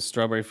smoking the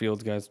Strawberry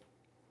Fields, guys.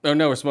 Oh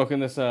no, we're smoking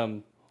this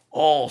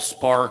All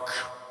spark.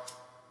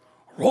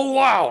 Roll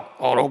out,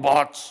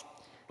 Autobots.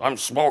 I'm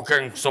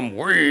smoking some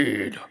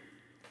weed.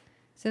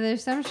 So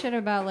there's some shit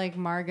about like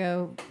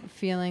Margot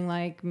feeling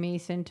like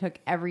Mason took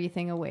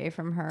everything away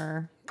from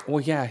her. Well,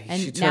 yeah,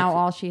 and now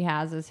all she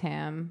has is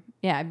him.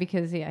 Yeah,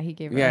 because he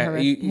gave her her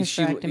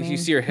hysterectomy. You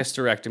see her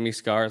hysterectomy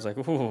scars, like,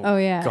 oh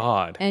yeah,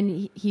 God.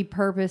 And he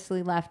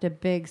purposely left a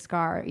big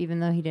scar, even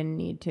though he didn't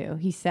need to.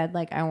 He said,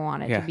 like, I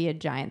want it to be a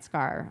giant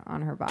scar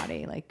on her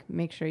body. Like,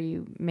 make sure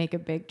you make a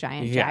big,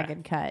 giant,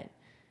 jagged cut,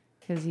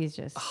 because he's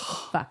just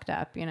fucked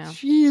up,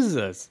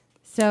 Jesus.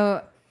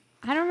 So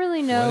I don't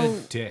really know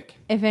What a dick.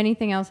 if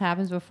anything else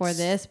happens before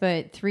this,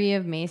 but 3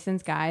 of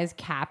Mason's guys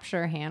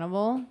capture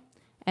Hannibal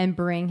and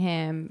bring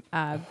him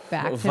back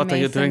to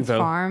Mason's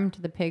farm,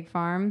 to the pig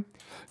farm.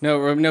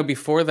 No,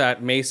 before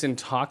that, Mason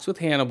talks with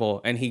Hannibal,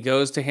 and he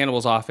goes to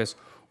Hannibal's office,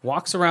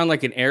 walks around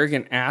like an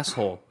arrogant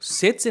asshole,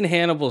 sits in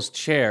Hannibal's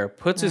chair,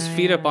 puts his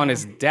feet up on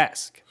his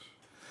desk.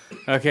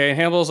 Okay, and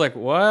Hannibal's like,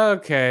 well,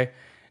 okay.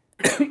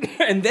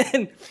 And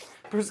then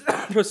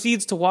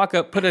proceeds to walk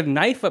up, put a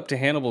knife up to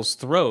Hannibal's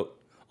throat,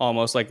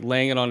 almost like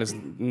laying it on his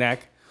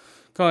neck,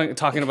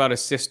 talking about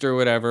his sister or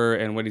whatever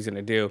and what he's going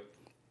to do.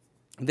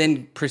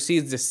 Then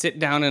proceeds to sit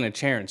down in a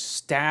chair and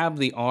stab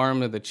the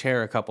arm of the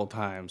chair a couple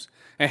times.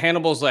 And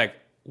Hannibal's like,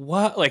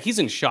 what? Like, he's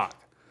in shock.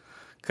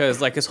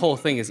 Because, like, his whole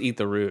thing is eat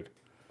the rude.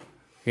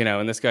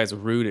 And this guy's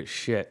rude as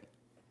shit.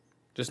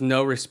 Just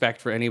no respect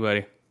for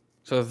anybody.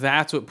 So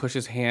that's what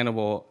pushes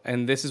Hannibal.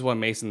 And this is what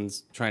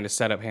Mason's trying to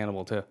set up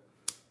Hannibal, too.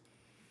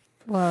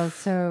 Well,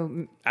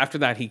 so After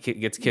that, he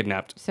gets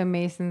kidnapped. So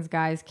Mason's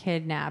guys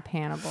kidnap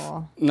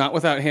Hannibal. Not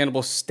without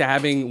Hannibal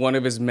stabbing one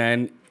of his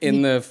men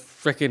in the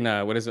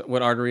frickin'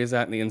 what artery is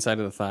that in the inside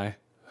of the thigh?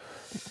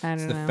 I don't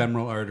It's know. the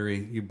femoral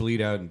artery. You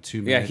bleed out in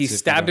 2 minutes. Yeah, he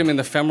stabbed him in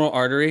the femoral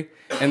artery,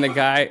 and the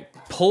guy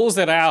pulls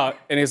it out,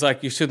 and he's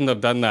like, you shouldn't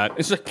have done that.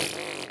 It's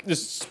like,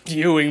 just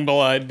spewing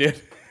blood,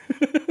 dude.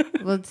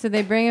 Well, so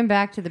they bring him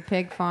back to the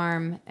pig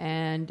farm,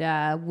 and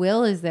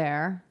Will is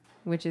there,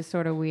 which is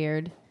sort of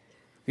weird.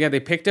 Yeah, they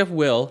picked up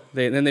Will.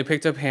 Then they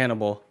picked up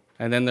Hannibal.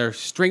 And then they're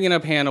stringing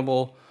up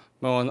Hannibal,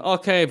 going,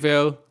 okay,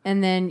 Will.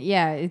 And then,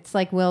 yeah, it's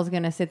like Will's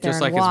going to sit there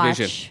Just and like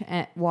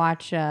his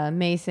watch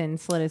Mason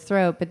slit his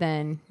throat. But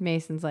then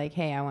Mason's like,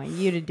 hey, I want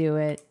you to do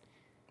it.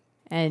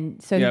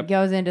 And so he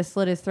goes in to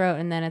slit his throat.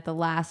 And then at the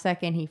last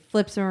second, he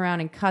flips him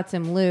around and cuts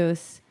him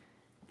loose.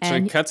 So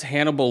he cuts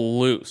Hannibal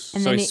loose.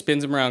 And so then he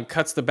spins him around,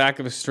 cuts the back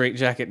of his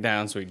straitjacket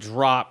down, so he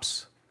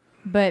drops.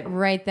 But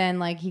right then,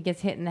 like, he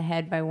gets hit in the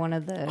head by one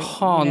of the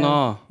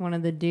one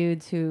of the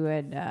dudes who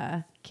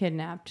had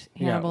kidnapped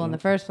Hannibal in the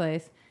first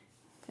place.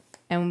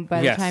 And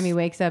by the time he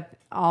wakes up,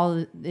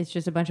 it's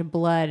just a bunch of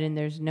blood and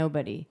there's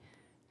nobody,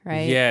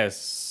 right?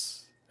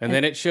 Yes. And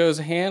then it shows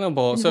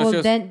Hannibal. So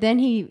well, then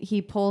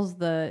he pulls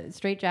the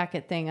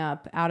straitjacket thing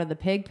up out of the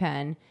pig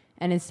pen,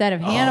 and instead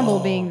of Hannibal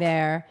being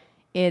there,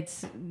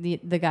 it's the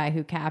guy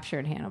who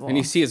captured Hannibal. And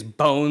you see his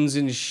bones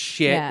and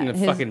shit and the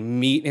fucking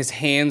meat. His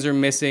hands are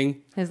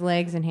missing. His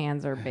legs and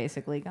hands are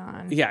basically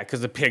gone. Yeah, because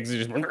the pigs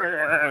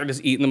are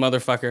just eating the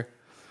motherfucker.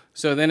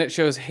 So then it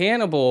shows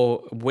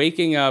Hannibal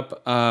waking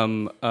up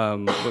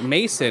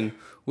Mason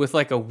with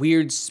like a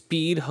weird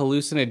speed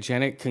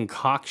hallucinogenic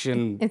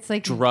concoction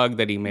drug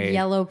that he made.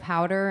 Yellow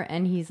powder,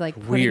 and he's like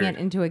putting it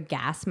into a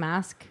gas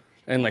mask.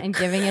 And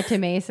giving it to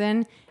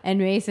Mason, and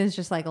Mason's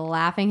just like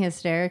laughing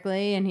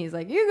hysterically, and he's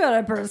like, "You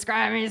gotta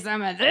prescribe me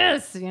some of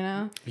this," you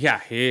know? Yeah,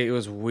 it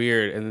was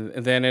weird,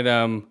 and then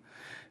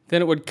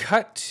it would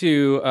cut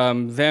to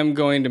them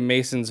going to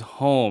Mason's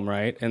home,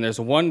 right? And there's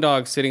one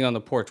dog sitting on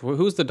the porch.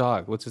 Who's the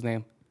dog? What's his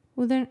name?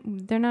 Well,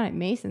 they're not at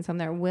Mason's home.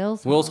 They're at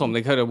Will's home. Will's home.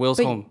 They cut to Will's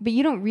home. But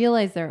you don't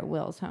realize they're at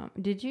Will's home,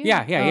 did you?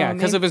 Yeah.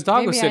 Because of his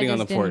dog was sitting on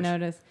the porch. Didn't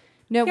notice.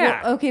 No.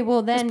 Yeah.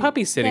 Well, then his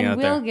puppy's sitting out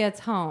there. Will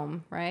gets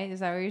home, right? Is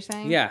that what you're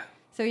saying? Yeah.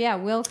 So yeah,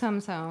 Will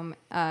comes home,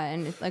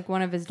 and it's like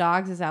one of his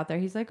dogs is out there.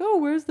 He's like, "Oh,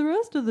 where's the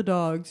rest of the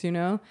dogs?" You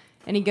know,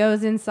 and he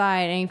goes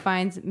inside and he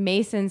finds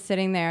Mason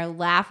sitting there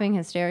laughing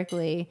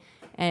hysterically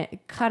and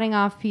cutting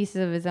off pieces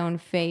of his own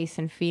face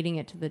and feeding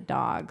it to the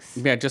dogs.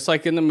 Yeah, just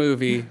like in the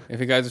movie.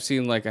 If you guys have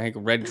seen, like, I think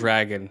Red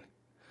Dragon,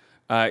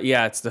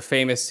 it's the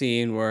famous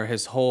scene where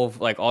his whole,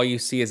 like, all you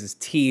see is his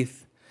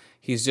teeth.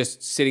 He's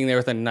just sitting there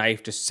with a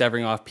knife, just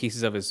severing off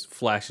pieces of his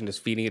flesh and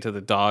just feeding it to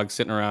the dogs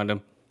sitting around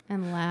him.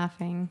 And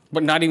laughing,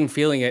 but not even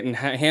feeling it. And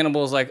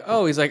Hannibal's like,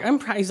 "Oh," he's like, "I'm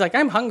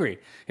hungry."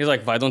 He's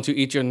like, "Why don't you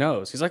eat your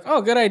nose?" He's like,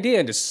 "Oh, good idea,"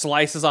 and just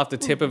slices off the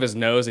tip of his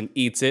nose and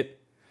eats it.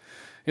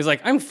 He's like,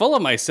 "I'm full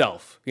of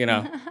myself," you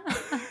know.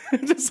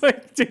 Just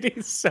like, dude,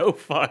 he's so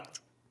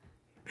fucked.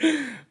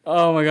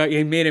 Oh my god,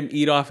 he made him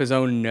eat off his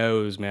own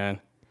nose,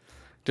 man.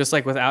 Just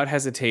like without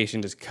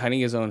hesitation, just cutting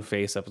his own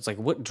face up. It's like,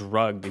 what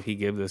drug did he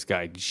give this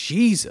guy?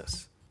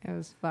 Jesus. It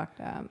was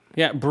fucked up.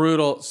 Yeah,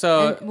 brutal.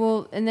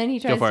 So and then he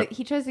tries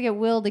to get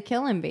Will to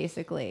kill him,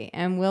 basically.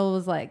 And Will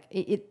was like,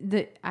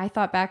 I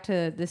thought back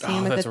to the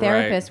scene with the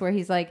therapist where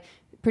he's like,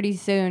 pretty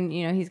soon,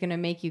 you know, he's gonna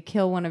make you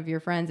kill one of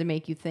your friends and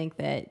make you think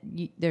that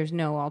there's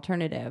no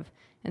alternative.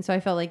 And so I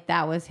felt like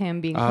that was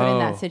him being put in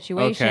that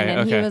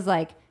situation, he was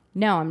like,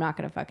 "No, I'm not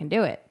gonna fucking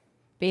do it."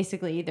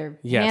 Basically, either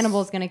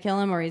Hannibal's gonna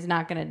kill him or he's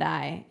not gonna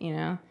die, you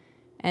know.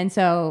 And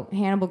so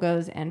Hannibal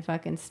goes and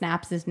fucking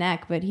snaps his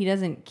neck, but he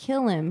doesn't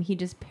kill him. He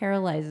just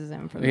paralyzes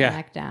him from the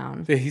neck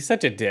down. He's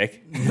such a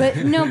dick. But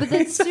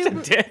that's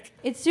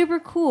it's super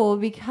cool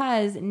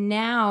because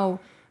now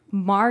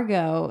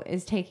Margot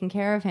is taking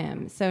care of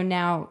him. So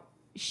now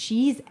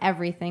she's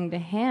everything to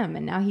him,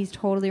 and now he's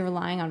totally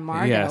relying on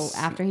Margot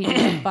after he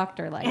just fucked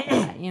her like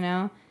that, you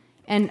know?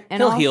 And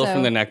he'll also, heal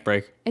from the neck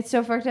break. It's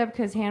so fucked up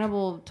because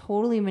Hannibal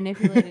totally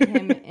manipulated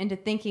him into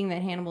thinking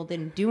that Hannibal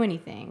didn't do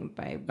anything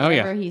by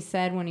whatever he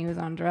said when he was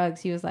on drugs.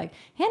 He was like,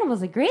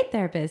 "Hannibal's a great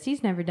therapist.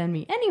 He's never done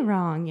me any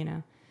wrong," you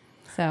know.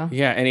 So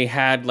yeah, and he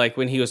had, like,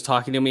 when he was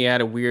talking to me, he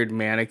had a weird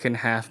mannequin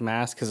half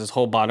mask because his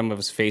whole bottom of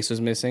his face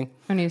was missing.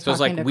 When he was so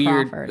talking it was like to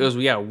weird. Crawford. It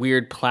was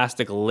weird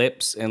plastic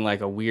lips and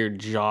like a weird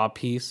jaw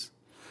piece,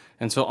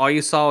 and so all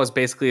you saw was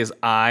basically his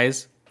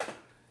eyes.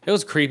 It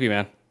was creepy,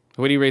 man.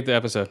 What do you rate the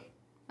episode?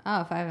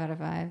 Oh, 5 out of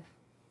 5.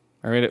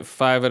 I rate it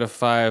 5 out of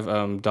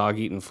 5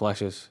 dog-eating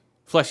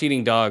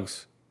flesh-eating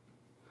dogs.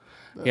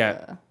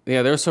 Yeah,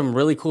 there's some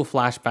really cool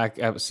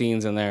flashback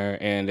scenes in there,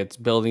 and it's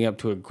building up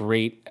to a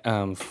great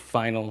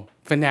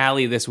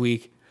finale this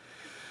week.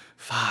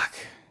 Fuck.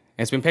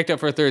 It's been picked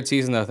up for a 3rd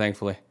season, though,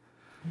 thankfully.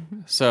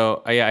 Mm-hmm.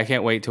 So, I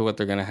can't wait till what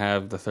they're going to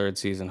have the 3rd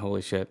season.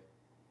 Holy shit.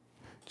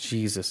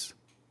 Jesus.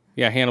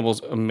 Yeah,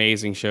 Hannibal's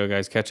amazing show,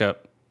 guys. Catch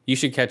up. You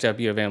should catch up.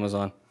 You have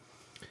Amazon.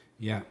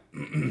 Yeah.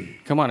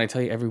 Come on, I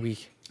tell you every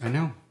week. I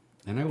know.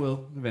 And I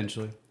will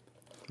eventually.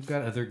 I've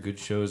got other good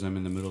shows I'm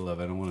in the middle of.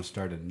 I don't want to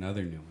start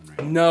another new one right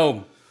now.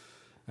 No.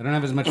 I don't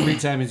have as much free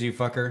time as you,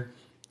 fucker.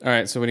 All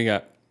right, so what do you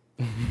got?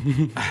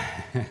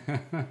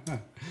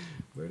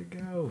 Where'd it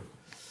go?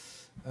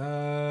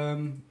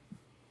 Then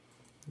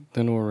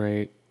we'll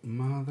rate...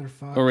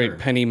 Motherfucker. We'll rate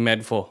Penny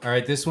Medful. All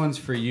right, this one's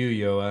for you,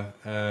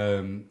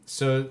 Yoa.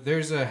 So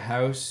there's a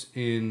house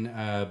in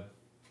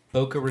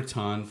Boca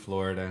Raton,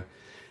 Florida.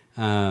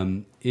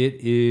 It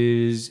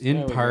is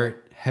in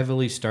part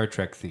heavily Star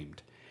Trek themed.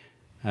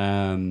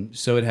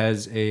 So it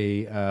has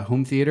a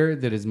home theater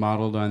that is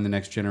modeled on the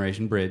Next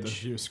Generation The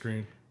Bridge. view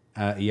screen.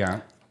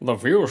 Yeah. The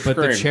view But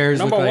the screen. chairs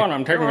Number look like- one,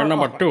 I'm taking a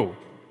number 2.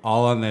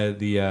 All on all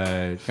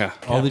the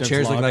Captain's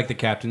chairs look log. like the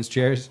captain's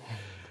chairs.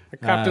 The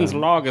captain's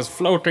log is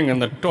floating in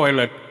the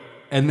toilet.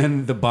 And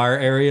then the bar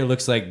area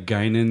looks like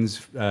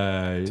Guinan's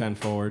 10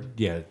 forward.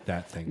 yeah,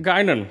 that thing.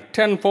 Guinan,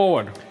 10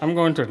 forward. I'm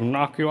going to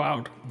knock you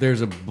out.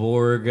 There's a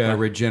Borg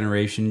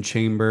regeneration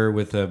chamber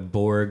with a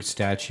Borg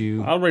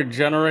statue. I'll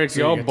regenerate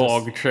you your get to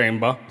Borg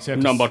chamber. you have to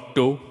Number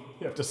 2.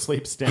 You have to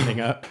sleep standing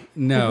up.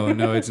 No,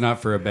 it's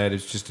not for a bed.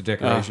 It's just a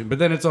decoration. But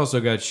then it's also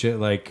got shit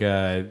like,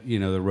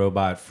 the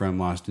robot from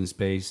Lost in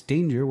Space,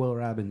 Danger, Will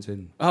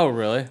Robinson. Oh,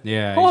 really?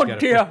 Yeah. Oh he's got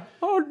dear.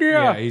 Oh dear.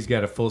 Yeah, he's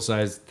got a full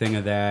size thing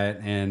of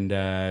that, and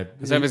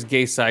Does that have his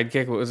gay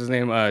sidekick? What was his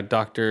name?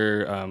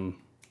 Doctor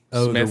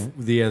Smith.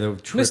 the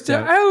tripped Mr.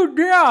 out- Oh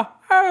dear.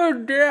 Oh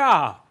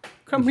dear.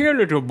 Come here,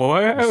 little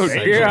boy. Oh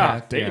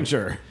dear.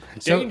 Danger.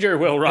 Danger,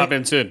 Will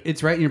Robinson.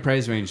 It's right in your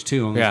price range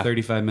too, only Yeah.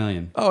 $35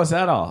 million. Oh, is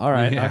that all? All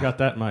right. Yeah. I got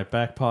that in my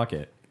back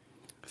pocket.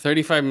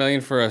 $35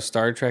 million for a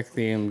Star Trek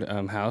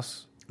themed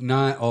house.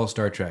 Not all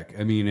Star Trek.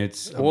 I mean,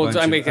 it's a Well, bunch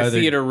I of make a other-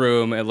 theater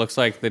room. It looks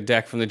like the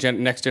deck from the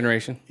Next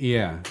Generation.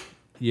 Yeah,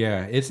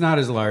 it's not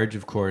as large,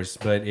 of course,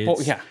 but it's.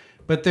 Well, yeah.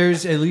 But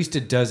there's at least a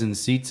dozen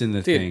seats in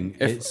the Dude, thing.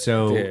 if-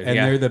 And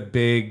yeah. they're the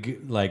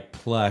big, like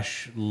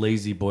plush,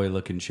 lazy boy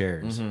looking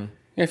chairs.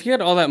 If you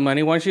had all that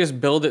money, why don't you just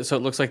build it so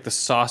it looks like the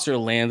saucer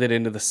landed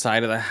into the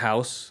side of the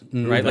house,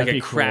 right? Like That'd it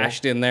be cool.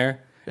 crashed in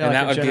there. Yeah,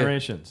 like in would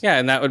Generations. Be, yeah,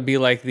 and that would be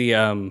like the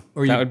that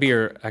you- would be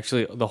your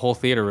actually the whole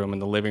theater room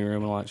and the living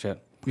room and all that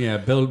shit. Yeah,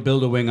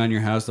 build a wing on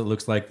your house that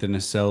looks like the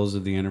nacelles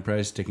of the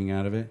Enterprise sticking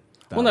out of it.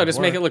 Well, no, just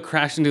make it look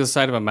crashed into the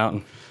side of a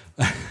mountain.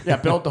 Yeah,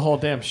 build the whole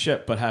damn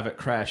ship, but have it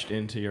crashed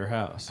into your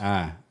house.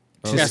 Ah,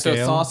 To Yeah, so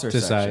scale, saucer to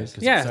section, size.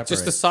 'cause it Yeah, just the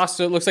separates.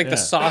 saucer. It looks like Yeah. the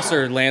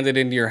saucer landed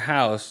into your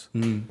house.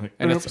 And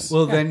it's,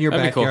 Well, then your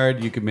that'd be cool.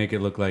 backyard, you could make it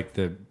look like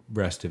the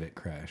rest of it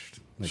crashed.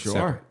 Like Sure.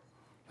 separate.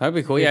 that'd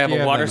be cool. Yeah, If have you a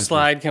have water that much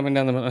slide coming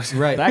down the middle.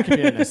 Right. That could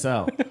be in a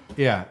cell.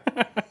 Yeah.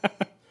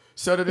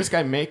 So did this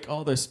guy make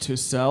all this to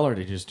sell, or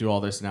did he just do all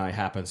this and now he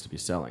happens to be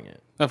selling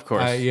it? Of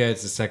course. Yeah,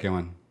 it's the second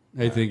one.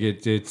 I think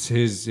it's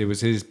his. It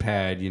was his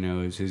pad. It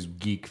was his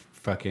geek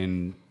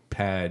fucking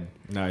pad.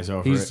 Now he's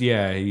over He's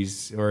it.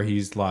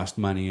 he's lost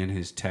money in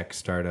his tech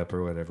startup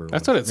or whatever.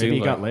 That's what it Maybe seemed he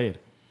like. got laid.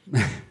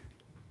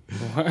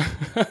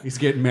 He's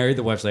getting married.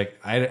 The wife's like,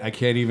 I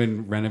can't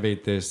even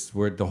renovate this.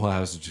 The whole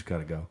house has just got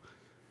to go.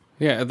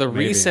 Yeah, the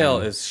Maybe, resale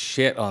yeah. is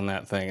shit on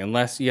that thing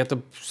unless you have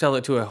to sell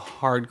it to a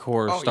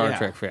hardcore Star yeah.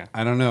 Trek fan.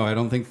 I don't know. I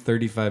don't think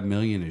 $35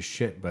 million is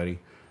shit, buddy.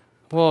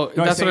 Well,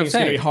 No, that's what I'm It's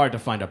gonna be saying. hard to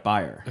find a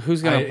buyer.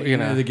 Who's gonna,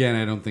 Again,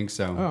 I don't think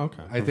so. Oh,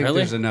 okay. I think Really?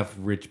 there's enough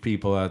rich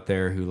people out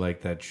there who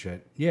like that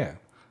shit. Yeah.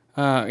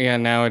 Yeah,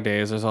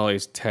 nowadays there's all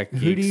these tech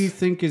geeks. Who do you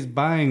think is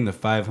buying the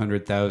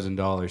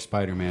 $500,000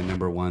 Spider-Man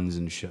 #1s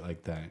and shit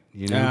like that?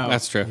 You know? Oh,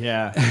 That's true.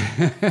 Yeah.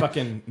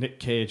 Fucking Nick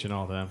Cage and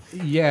all them.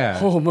 Yeah.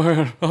 Oh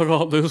man, I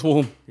got this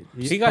one.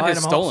 He got Buying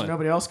his them all so stolen.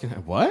 nobody else can.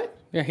 What?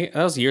 Yeah,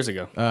 that was years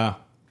ago.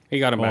 He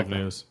got him Old back. then.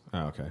 news.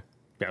 Oh, okay.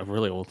 Yeah,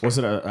 really old. Was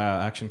it a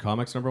Action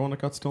Comics #1 that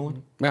got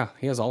stolen? Yeah,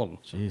 he has all of them.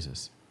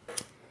 Jesus. All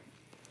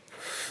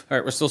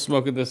right, we're still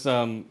smoking this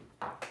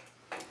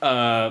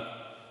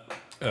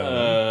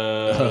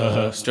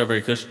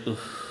strawberry kush.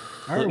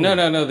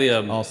 No,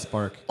 the All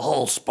spark.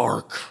 All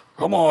spark.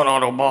 Come on,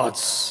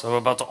 Autobots. I'm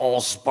about to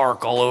all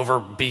spark all over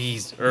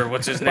Bees, or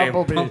what's his name?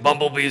 Bumblebee.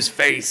 Bumblebee's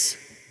face.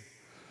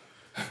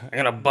 I'm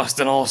gonna bust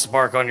an all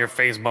spark on your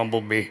face,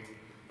 Bumblebee.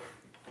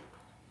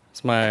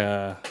 it's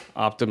my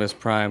Optimus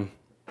Prime.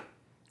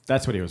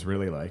 That's what he was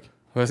really like.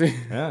 Was he?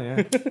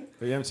 Yeah.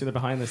 But you haven't seen the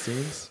behind the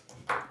scenes?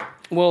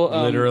 Well,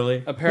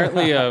 Literally.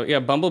 Apparently, yeah,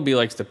 Bumblebee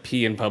likes to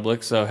pee in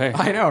public. So hey,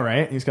 I know,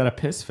 right? He's got a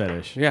piss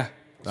fetish. yeah,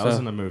 That was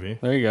in the movie.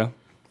 There you go.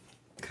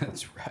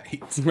 That's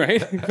right.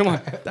 Right? Come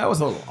on. That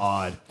was a little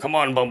odd. Come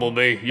on,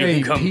 Bumblebee. You Hey,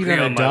 he can come peed pee on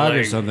a on my dog or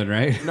leg. something,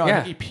 right? No, Yeah.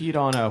 I think he peed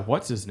on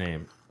what's his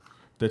name?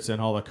 That's in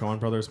all the Coen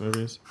Brothers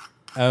movies.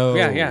 Oh,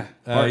 Yeah. yeah,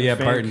 Fink.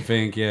 Barton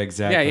Fink. Yeah,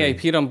 exactly. Yeah, he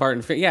peed on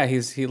Barton. Yeah,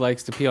 he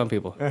likes to pee on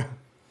people.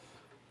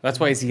 That's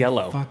why he's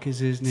yellow. Fuck is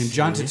his name?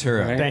 John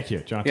Turturro. Right? Thank you,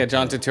 John. Yeah,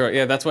 John Turturro.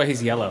 Yeah, that's why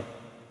he's yellow.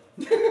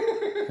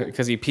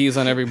 Because he pees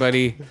on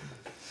everybody.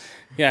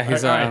 Yeah,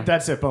 he's All right,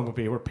 that's it,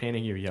 Bumblebee. We're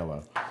painting you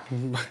yellow.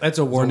 That's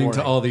a warning to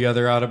warning. all the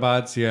other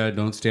Autobots. Yeah,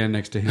 don't stand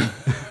next to him.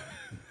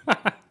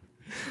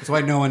 That's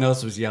why no one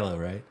else was yellow,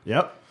 right?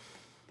 Yep.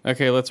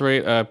 okay. Let's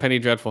rate Penny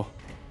Dreadful.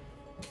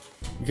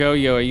 Go,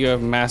 Yo. You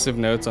have massive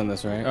notes on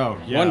this, right? Oh,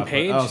 yeah. One but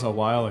page. That was a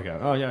while ago.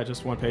 Oh, yeah,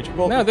 just one page.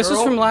 Well, No, the this is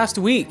girl- from last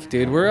week,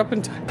 dude. We're up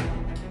in time.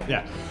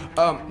 Yeah.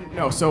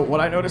 No, so what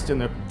I noticed in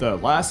the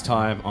last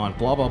time on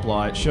blah blah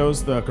blah, it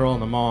shows the girl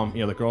and the mom.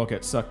 The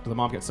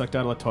mom gets sucked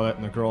out of the toilet,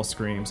 and the girl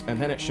screams,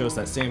 and then it shows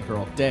that same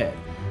girl dead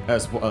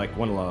as like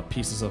one of the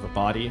pieces of a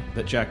body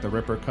that Jack the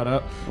Ripper cut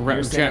up. Rip-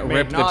 You're saying it may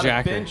Rip the not have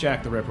Jacker. been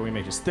Jack the Ripper. We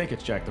may just think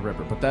it's Jack the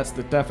Ripper, but that's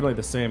definitely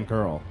the same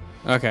girl.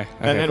 Okay.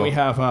 And then cool. we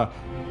have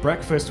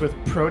Breakfast with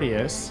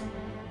Proteus,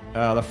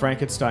 The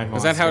Frankenstein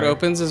monster. Is that how it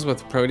opens? Is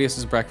with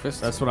Proteus's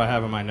breakfast? That's what I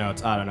have in my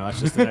notes. I don't know. That's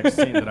just the next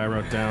scene that I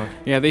wrote down.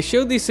 Yeah, they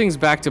showed these things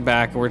back to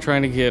back, and we're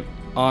trying to get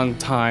on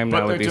time But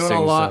now they're with these doing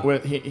things. a lot so-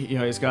 with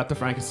he's got the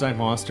Frankenstein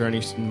monster and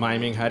he's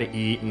miming how to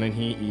eat and then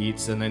he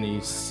eats and then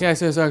he's Yeah,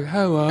 so it's like,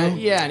 hello,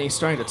 and he's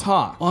starting to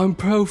talk I'm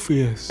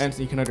Proteus. and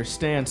he can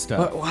understand stuff.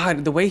 But wow,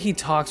 the way he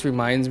talks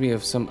reminds me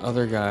of some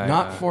other guy.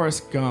 Not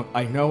Forrest Gump.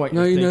 I know what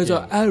No, you're you know, thinking.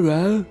 it's like,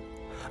 hello,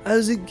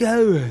 how's it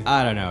going?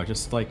 I don't know,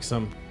 just like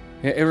some.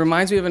 It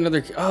reminds me of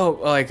another.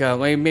 Like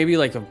maybe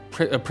like a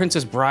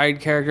Princess Bride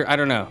character. I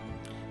don't know.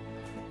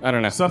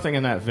 Something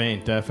in that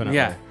vein, definitely.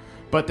 Yeah.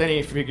 But then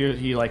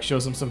he like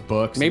shows him some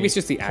books. Maybe and it's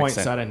just the points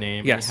accent. out a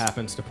name. Yes. And he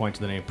happens to point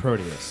to the name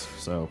Proteus.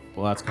 So,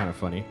 well, that's kind of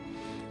funny.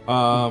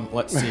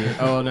 Let's see.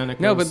 Oh, and then it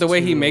goes No, but the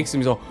way he to- makes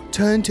him, he's all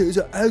turn to, he's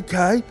like,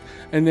 okay,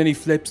 and then he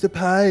flips the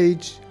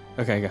page.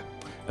 Okay, go.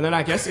 And then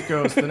I guess it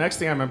goes. The next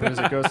thing I remember is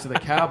it goes to the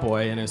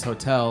cowboy in his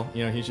hotel.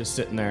 You know, he's just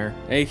sitting there.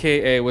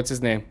 AKA, what's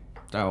his name?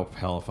 Oh,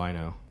 hell if I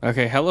know.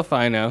 Okay, Hella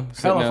Fino.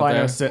 Hell if I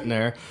know, sitting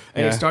there,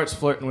 and Yeah. he starts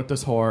flirting with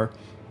this whore.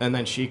 And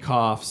then she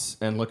coughs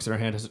and looks at her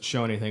hand. Doesn't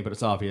show anything, but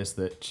it's obvious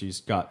that she's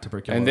got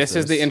tuberculosis. And this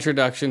is the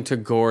introduction to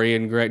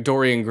Dorian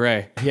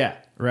Gray. Yeah,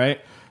 right.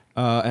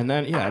 And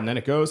then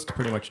it goes to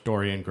pretty much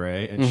Dorian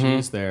Gray, and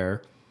she's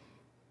there,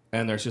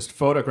 and there's just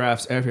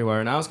photographs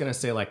everywhere. And I was gonna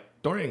say like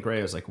Dorian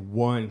Gray is like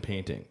one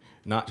painting,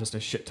 not just a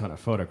shit ton of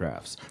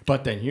photographs.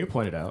 But then you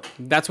pointed out,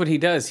 That's what he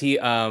does. He,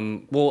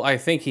 I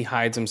think he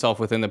hides himself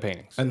within the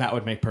paintings. and that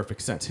would make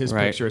perfect sense. His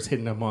Right. picture is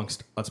hidden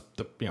amongst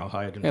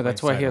hide in Yeah,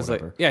 that's why he has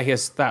like, he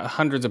has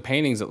hundreds of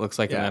paintings. It looks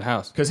like in that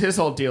house. Because his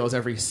whole deal is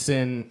every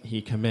sin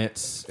he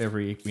commits,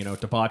 every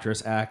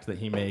debaucherous act that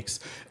he makes,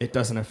 it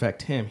doesn't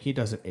affect him. He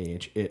doesn't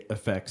age. It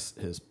affects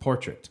his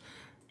portrait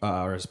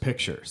or his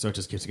picture. So it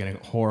just keeps getting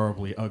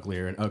horribly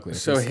uglier and uglier.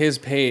 So his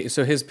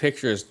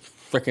picture is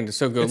freaking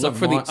so good. It's Look a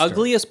for monster. the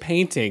ugliest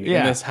painting in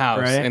Yeah, this house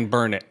right? and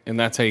burn it, and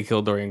that's how you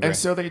kill Dorian Gray. And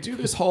so they do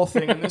this whole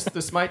thing, and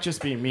this might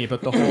just be me,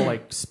 but the whole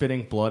like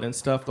spitting blood and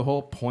stuff. The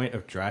whole point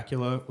of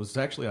Dracula was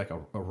actually like a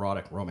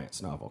erotic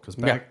romance novel because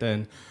back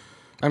then.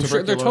 I'm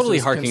sure they're totally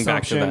tuberculosis harking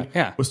back to that. consumption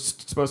Yeah. was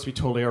supposed to be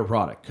totally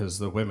erotic because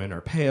the women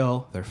are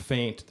pale, they're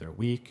faint, they're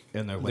weak,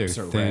 and their lips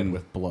They're are thin. red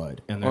with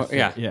blood. And they're Well,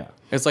 yeah, yeah,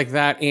 It's like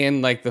that,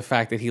 and like the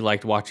fact that he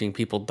liked watching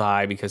people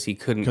die because he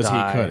couldn't because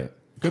die. he couldn't.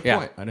 Good Yeah.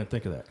 point. I didn't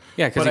think of that.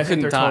 Yeah, 'cause But he I think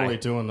couldn't they're die. totally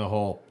doing the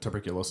whole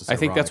tuberculosis. I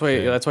think that's why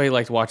erotic thing. he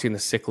liked watching the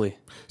sickly.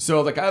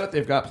 So the guy that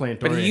they've got playing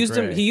Dorian But he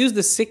Gray, used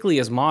the sickly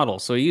as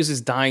models, so he uses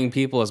dying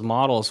people as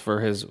models for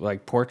his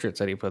like portraits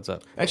that he puts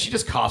up. and she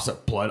just coughs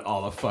up blood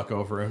all the fuck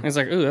over him. And he's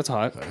like, "Ooh, that's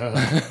hot."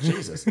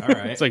 Jesus. All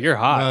right. It's like you're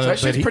hot. so that but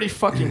shit's he- pretty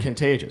fucking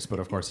contagious, but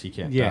of course he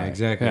can't Yeah, die.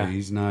 exactly. Yeah.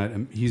 He's not.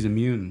 He's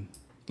immune.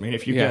 I mean,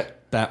 if you Yeah. get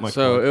that much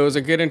So blood. it was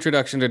a good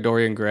introduction to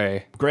Dorian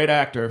Gray. Great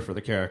actor for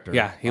the character.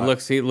 Yeah, he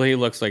looks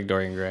like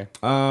Dorian Gray.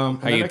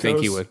 And then you'd it think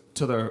he goes would.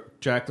 To the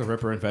Jack the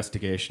Ripper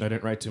investigation. I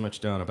didn't write too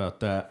much down about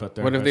that, but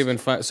What have they been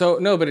fun? So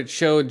no, but it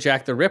showed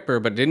Jack the Ripper,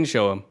 but it didn't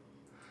show him.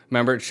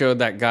 Remember, it showed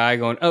that guy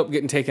going,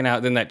 getting taken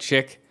out. Then that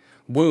chick,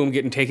 boom,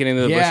 getting taken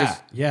into the bushes.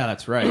 Yeah,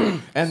 that's right.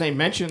 And they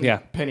mentioned Yeah.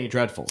 Penny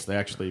Dreadfuls. They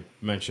actually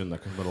mentioned the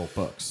little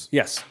books,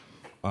 Yes.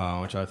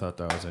 which I thought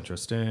that was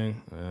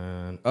interesting.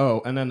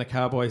 And then the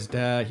cowboy's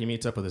dad, he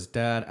meets up with his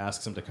dad,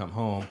 asks him to come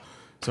home.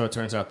 So it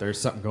turns out there's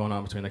something going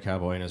on between the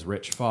cowboy and his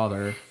rich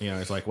father.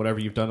 He's like, whatever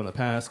you've done in the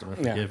past, I'm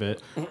going to Yeah. forgive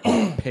it.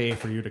 I'll pay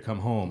for you to come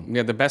home.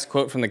 Yeah, the best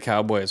quote from the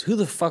cowboy is, "Who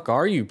the fuck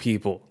are you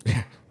people?"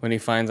 When he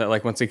finds out,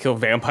 like, once they kill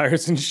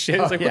vampires and shit,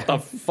 he's like, yeah. "What the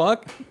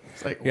fuck?"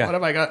 It's like, Yeah. what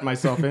have I gotten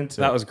myself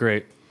into? That was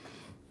great.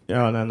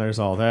 Yeah, and then there's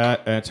all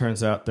that. And it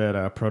turns out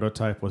that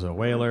Prototype was a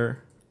whaler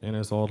in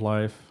his old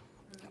life.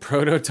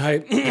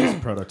 Prototype.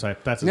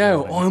 Prototype, that's his No,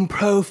 real name. I'm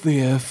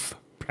Proteus.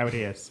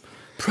 Proteus.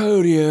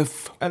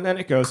 Proteus. And then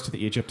it goes to the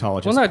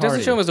Egyptologist. Well, no, it doesn't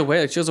party. show him as a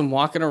whale. It shows him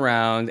walking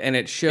around, and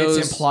it shows.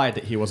 It's implied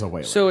that he was a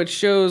whaler. So it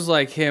shows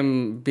like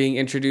him being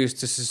introduced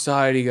to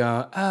society,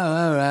 going,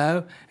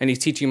 oh, and he's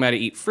teaching him how to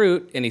eat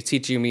fruit, and he's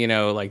teaching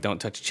him, like don't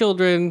touch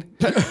children,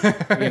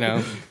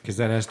 Because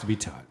that has to be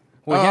taught.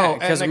 Well, Oh, yeah, and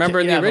because the remember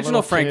kid- in yeah, the the original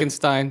little kid.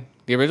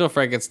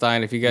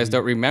 Frankenstein, if you guys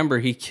don't remember,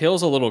 he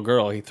kills a little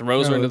girl. He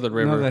throws her into the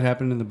river. No, that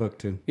happened in the book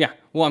too. Yeah,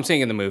 well, I'm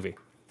saying in the movie.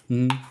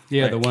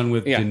 Yeah, the one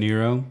with Yeah. De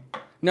Niro.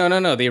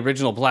 No, the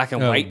original black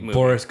and white movie.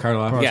 Boris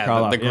Karloff. yeah,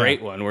 Karloff, the yeah.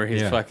 great one where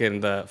he's Yeah.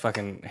 the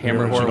fucking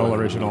hammer horror.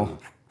 original.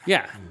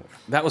 Yeah,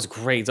 that was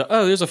great. So,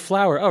 there's a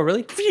flower. Oh,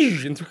 really?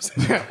 And throws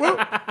it.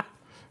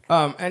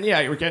 And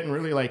yeah, we're getting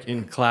really like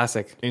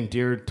Classic.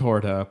 endeared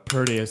toward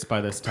Proteus by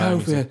this time.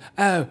 He's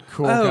a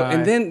cool oh, guy.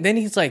 and then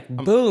he's like,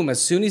 boom!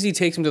 As soon as he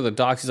takes him to the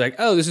docks, he's like,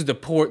 oh, this is the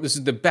port, this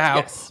is the bow.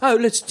 Yes. Oh,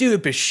 let's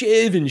do a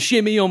shiv and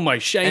shimmy on my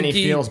shanky. and he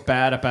feels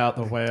bad about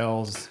the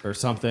whales or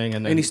something,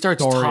 and then he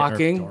starts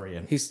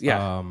talking. He's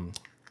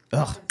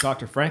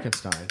Dr.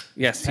 Frankenstein.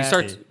 Yes, he Happy.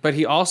 starts, but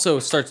he also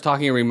starts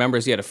talking and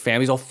remembers he had a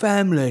family. He's all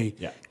family,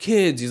 Yeah.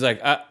 kids. He's like,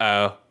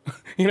 uh-oh.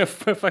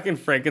 Fucking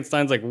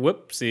Frankenstein's like,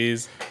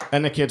 whoopsies.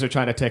 And the kids are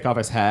trying to take off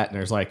his hat, and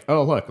there's like,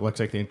 oh look, it looks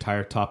like the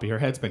entire top of your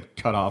head's been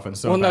cut off, and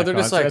so Well, no, back they're on.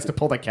 just So he like- has to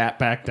pull the cap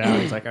back down.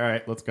 He's like, all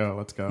right, let's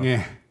go.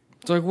 Yeah.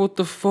 It's like, what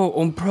the fuck?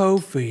 I'm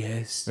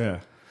Protheus. Yeah.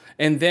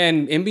 And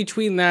then in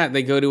between that,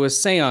 they go to a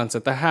seance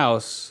at the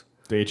house.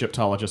 The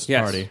Egyptologist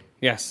Yes. party.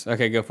 Yes.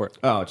 Okay, go for it.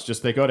 Oh, it's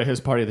just they go to his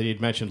party that he'd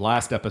mentioned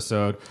last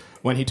episode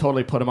when he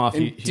totally put him off.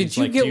 And He's did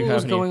you like, get "Do you what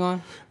was have any-" going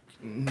on?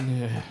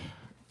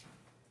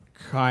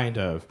 Kind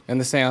of. And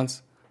the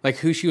seance? Like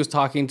who she was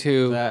talking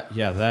to That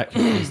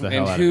confused the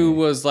hell and out who of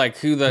me. was like,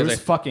 who the. Who's like-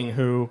 fucking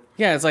who?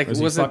 yeah, it's like,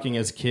 Was was he it. fucking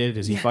his kid?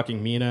 Is he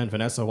fucking Mina? And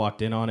Vanessa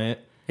walked in on it.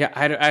 Yeah,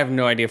 I have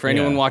no idea. For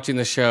anyone Yeah. watching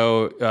the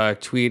show,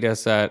 tweet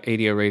us at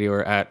ADO Radio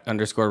or at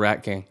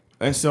 _Rat King.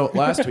 And so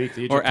last week,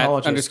 the Or at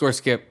Egyptologist,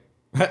 _Skip.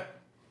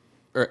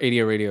 Or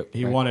ADO Radio.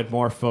 he wanted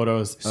more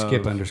photos.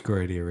 Skip of,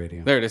 _radio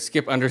radio. There it is.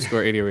 Skip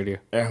 _ADO Radio.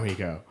 There we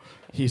go.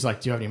 He's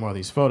like, do you have any more of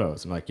these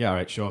photos? I'm like, yeah, all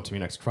right, show them to me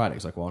next Friday.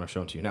 He's like, well, I want to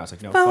show them to you now. It's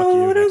like, no, fuck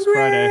you, next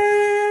Friday.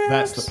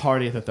 That's the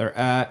party that they're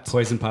at.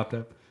 Poison popped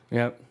up.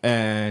 Yep.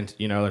 And,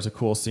 you know, there's a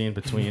cool scene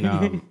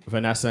between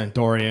Vanessa and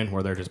Dorian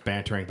where they're just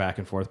bantering back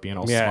and forth, being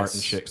all Yes. smart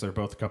and shit, 'cause they're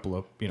both a couple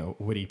of, you know,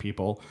 witty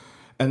people.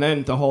 And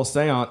then the whole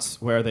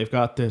seance where they've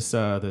got this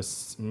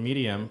this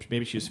medium.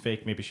 Maybe she was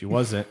fake, maybe she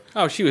wasn't.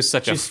 Oh, she was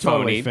such She's a phony.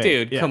 totally fake,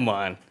 Dude, yeah. come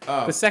on.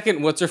 The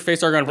second, what's her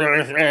face are going.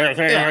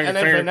 Yeah, and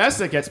then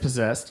Vanessa gets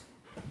possessed.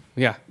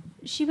 Yeah.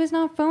 She was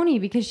not phony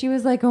because she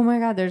was like, "Oh my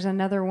God, there's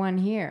another one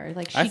here."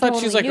 Like she I thought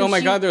totally she's like, knew. "Oh my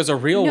She- God, there's a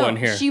real No, one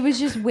here." She was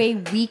just way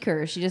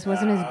weaker. She just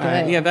wasn't as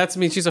good. Yeah, that's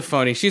me. She's a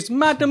phony. She's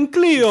Madame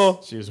Cleo.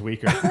 She was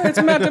weaker.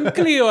 It's Madame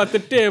Cleo at the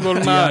table,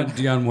 man.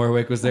 Dionne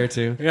Warwick was there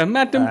too. Yeah,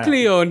 Madame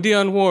Cleo and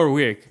Dionne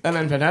Warwick. And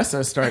then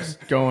Vanessa starts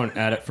going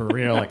at it for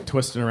real, like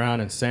twisting around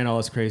and saying all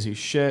this crazy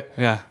shit.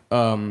 Yeah.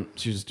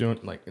 She's doing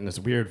like in this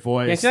weird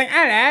voice. And she's like,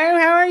 "Hello,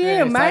 how are you,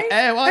 Yeah, it's mate?" like,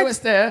 oh, I was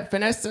there.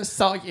 Vanessa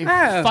saw you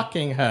Oh.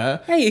 fucking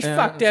her. Hey, you And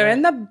fucked I was her like-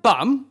 in the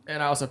bum.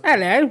 And I was a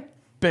Hello.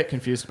 bit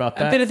confused about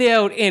A that. bit of the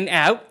old in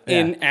out, Yeah.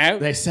 in out.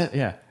 They said,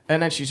 yeah.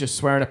 And then she's just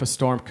swearing up a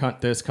storm,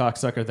 cunt this,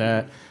 cocksucker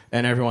that.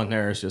 And everyone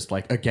there is just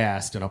like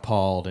aghast and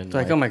appalled. And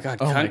Like, oh my God,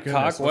 cunt, goodness,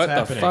 cock, what's what the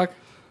happening? fuck?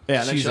 Yeah,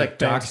 and then She's she a like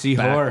bends doxy whore.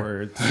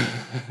 backwards,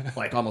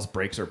 like almost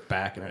breaks her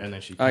back, and then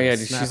she Oh, yeah,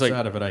 snaps she's like-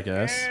 out of it, I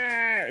guess.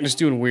 Just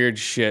doing weird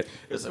shit.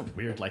 It was a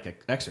weird,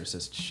 like,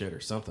 exorcist shit or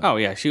something. Oh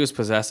yeah, she was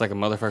possessed like a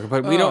motherfucker.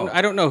 But we Oh. don't.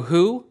 I don't know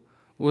who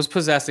was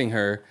possessing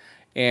her,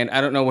 and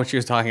I don't know what she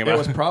was talking about. It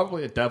was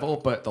probably a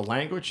devil, but the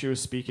language she was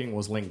speaking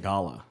was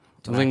Lingala.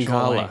 It's an actual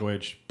Lingala.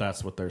 language.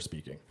 That's what they're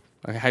speaking.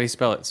 Okay, how do you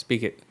spell it?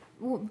 Speak it.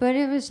 But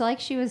it was like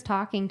she was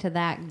talking to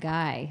that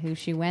guy who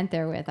she went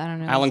there with. I don't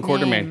know Alan his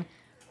Quartermain. name,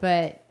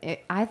 but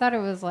I thought it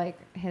was like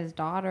his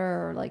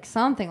daughter or like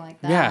something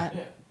like that.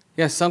 Yeah.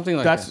 Yeah, something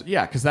like That's that.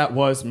 yeah, because that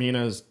was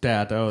Mina's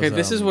dad. That was, Okay,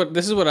 this is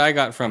what I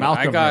got from it.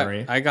 Malcolm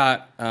Murray. I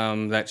got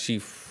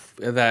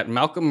that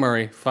Malcolm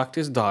Murray fucked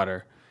his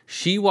daughter.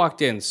 She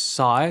walked in,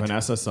 saw it.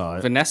 Vanessa saw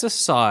it. Vanessa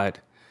saw it,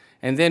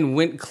 and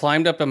then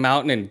climbed up a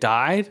mountain and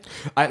died.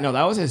 No,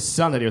 that was his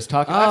son that he was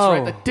talking. That's Oh.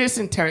 right, the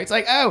dysentery. It's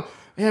like, oh,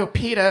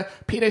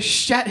 Peter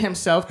shot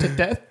himself to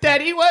death.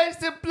 Daddy, why is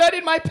there blood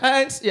in my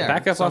pants? Yeah,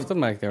 Back up off the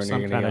mic there when you're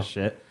some gonna kind yell. of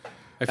shit.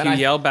 If And you I-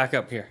 yell, back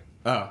up here.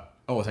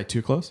 Oh, was I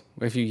too close?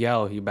 If you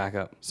yell, you back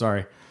up.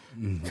 Sorry.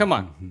 Come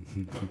on,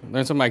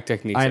 learn some mic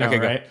techniques. I know, okay,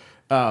 go.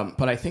 right?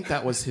 But I think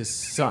that was his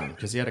son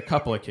because he had a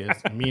couple of kids,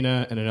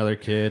 Mina and another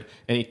kid,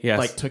 and he Yes.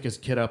 like took his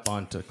kid up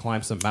on to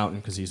climb some mountain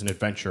because he's an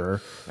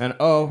adventurer. And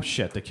oh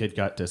shit, the kid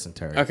got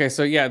dysentery. Okay,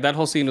 so yeah, that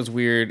whole scene was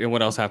weird. And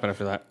what else happened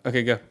after that?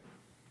 Okay, go.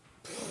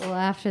 Well,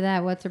 after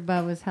that, what's her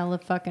butt was hella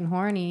fucking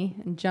horny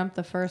and jumped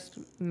the first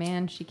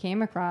man she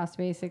came across,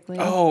 basically.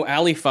 Oh,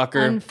 alley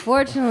fucker.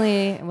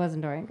 Unfortunately, it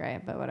wasn't Dorian Gray,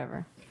 but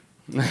whatever.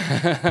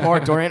 Poor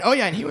Dorian. Oh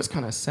yeah, and he was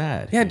kind of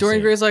sad. Yeah, you Dorian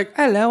see. Gray's like,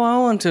 hello, I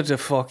wanted to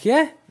fuck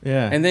ya.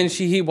 Yeah. And then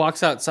he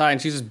walks outside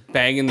and she's just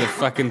banging the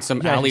fucking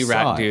some Yeah, alley he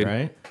rat saw it, dude.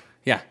 right?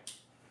 Yeah.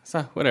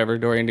 So whatever.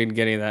 Dorian didn't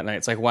get any that night.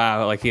 It's like,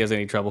 wow, like he has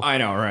any trouble. I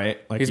know, right?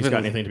 Like He's he's been-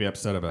 got anything to be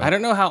upset about. I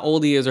don't know how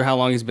old he is or how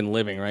long he's been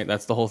living, right?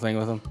 That's the whole thing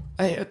with him.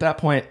 At that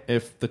point,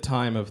 if the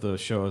time of the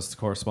show is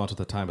corresponds with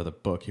the time of the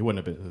book, he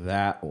wouldn't have been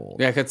that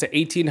old. Yeah, because it's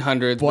the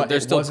 1800s, but they're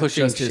it still wasn't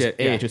pushing just his shit.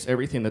 age. Yeah. It's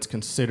everything that's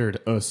considered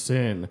a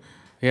sin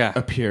Yeah.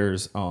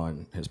 appears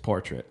on his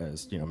portrait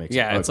as makes.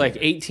 Yeah, it it's like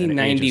ugly, and it ages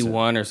it.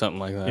 1891 or something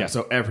like that. Yeah,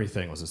 so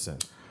everything was a sin.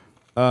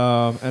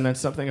 And then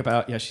something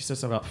about she says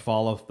something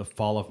about the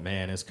fall of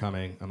man is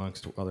coming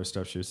amongst other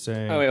stuff she was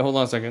saying. Oh, wait, hold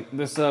on a second.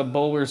 This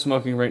bowl we're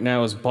smoking right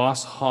now is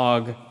Boss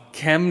Hog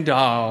Chem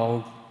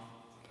Dog.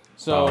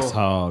 So, Boss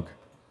hog.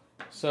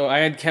 So I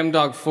had Chem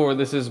Dog 4.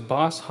 This is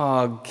Boss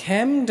Hog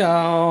Chem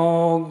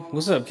Dog.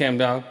 What's up, Chem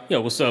Dog?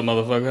 Yo, what's up,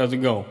 motherfucker? How's it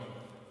going?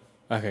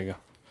 Okay, go.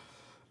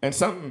 And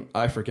something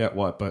I forget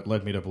what, but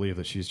led me to believe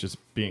that she's just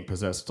being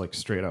possessed like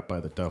straight up by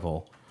the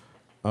devil,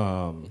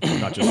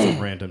 not just some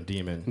random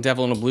demon.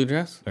 Devil in a blue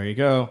dress? There you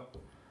go.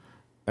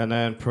 And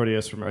then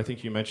Proteus. I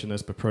think you mentioned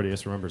this, but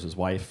Proteus remembers his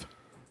wife.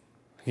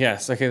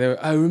 Yes. Okay.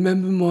 I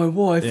remember my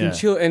wife Yeah. and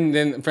children. And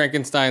then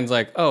Frankenstein's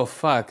like, oh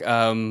fuck,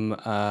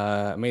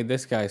 made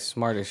this guy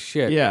smart as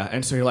shit. Yeah,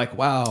 and so you're like,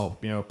 wow,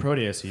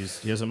 Proteus.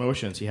 He has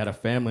emotions. He had a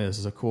family. This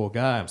is a cool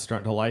guy. I'm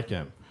starting to like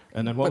him.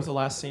 And then what was the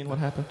last scene? What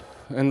happened?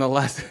 And the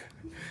last,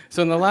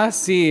 So in the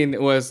last scene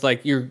was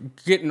like you're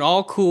getting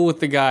all cool with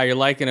the guy, you're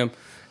liking him.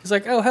 He's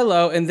like, oh,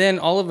 hello. And then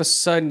all of a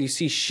sudden you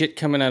see shit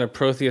coming out of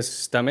Proteus'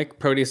 stomach,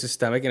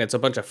 and it's a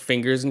bunch of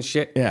fingers and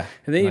shit. Yeah.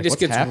 And then he Like, just what's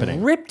gets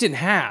happening? ripped in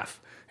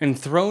half and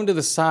thrown to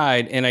the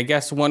side. And I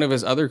guess one of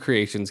his other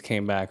creations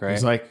came back, right?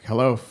 He's like,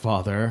 hello,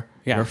 father.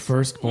 Yeah. Your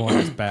firstborn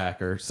is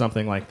back, or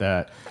something like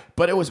that.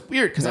 But it was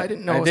weird because I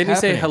didn't know what was didn't he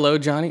say happening. hello,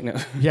 Johnny? No.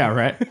 Yeah,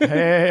 right?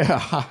 Hey.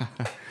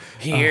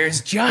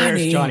 Here's Johnny.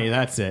 There's Johnny,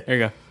 that's it. There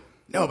you go.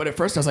 No, but at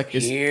first I was like,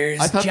 Here's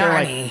I thought they were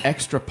Johnny. like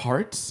extra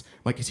parts.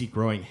 Like, is he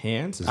growing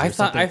hands? Is there I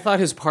something- thought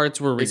his parts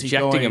were is he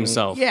rejecting going-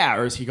 himself. Yeah,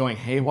 or is he going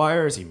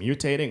haywire? Is he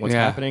mutating? What's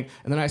Yeah. happening?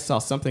 And then I saw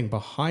something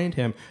behind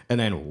him, and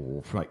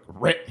then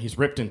he's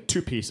ripped in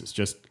two pieces,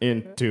 just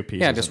in two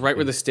pieces. Yeah, just right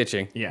where the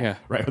stitching. Yeah,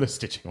 right where the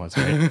stitching was.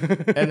 Right?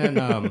 And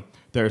then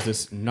there's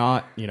this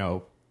not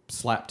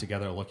slapped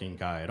together looking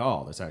guy at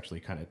all. That's actually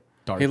kind of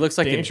dark. He looks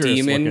like a dangerous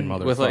looking demon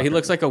with like, he motherfucker.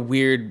 looks like a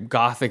weird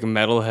gothic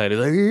metalhead. He's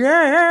like,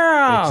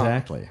 yeah,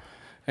 exactly.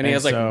 And he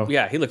has so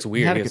he looks weird.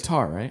 He had a He has-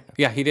 guitar, right?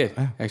 Yeah, he did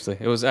actually.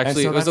 It was And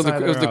actually so it was that's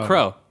the either,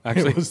 crow.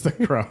 Actually, It was the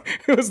crow.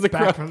 it was the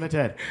Back crow. from the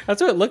dead.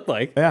 That's what it looked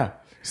like. Yeah.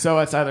 So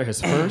it's either his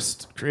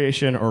first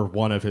creation or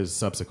one of his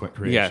subsequent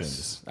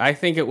creations. Yes, I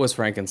think it was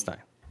Frankenstein.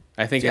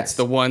 I think Yes. it's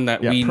the one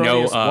that Yeah, we know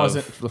Proteus of.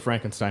 wasn't the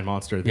Frankenstein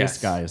monster. This Yes.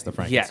 guy is the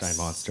Frankenstein Yes.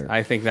 monster.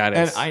 I think that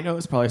And is. I know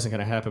this probably isn't going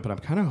to happen, but I'm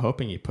kind of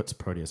hoping he puts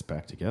Proteus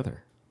back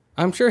together.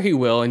 I'm sure he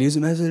will, and use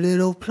him as a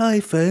little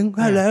plaything.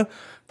 Hello,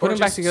 put Or him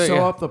back just together. Sew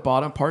yeah. up the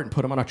bottom part and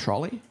put him on a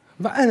trolley.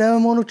 But hello,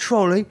 I'm on a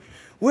trolley.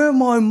 Where are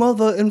my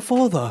mother and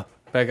father?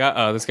 Like,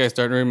 this guy's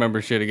starting to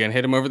remember shit again.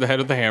 Hit him over the head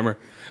with the hammer.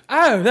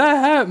 Oh,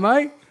 that hurt,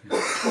 mate.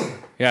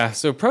 Yeah,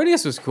 so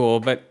Proteus was cool,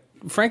 but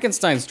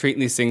Frankenstein's treating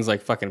these things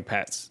like fucking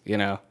pets,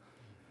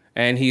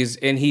 And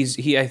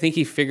I think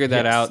he figured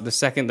that Yes. out the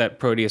second that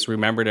Proteus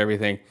remembered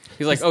everything.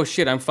 He's like, oh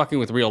shit, I'm fucking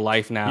with real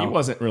life now. He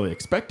wasn't really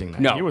expecting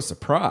that. No. He was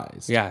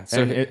surprised. Yeah,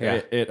 so and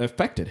yeah. it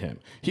affected him.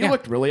 He Yeah.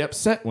 looked really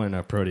upset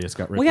when Proteus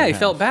got ripped Well, yeah, in he half.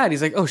 felt bad.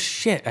 He's like, oh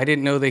shit, I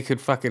didn't know they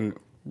could fucking,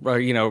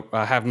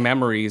 have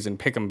memories and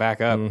pick them back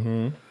up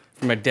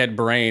from a dead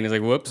brain. He's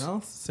like, whoops. Well,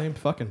 it's the same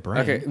fucking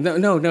brain. Okay,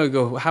 no.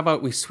 Go. How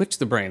about we switch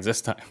the brains this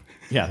time?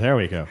 Yeah, there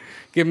we go.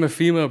 Give him a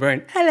female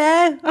brain.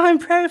 Hello, I'm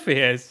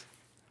Proteus.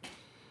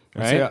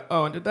 And Right?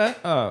 so, and did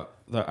that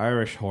the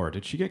Irish whore?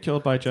 Did she get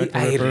killed by Jack the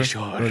Ripper, Irish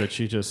whore. or did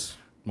she just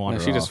wander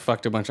No, she just off?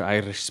 fucked a bunch of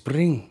Irish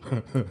Spring.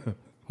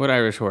 What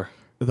Irish whore?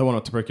 The one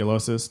with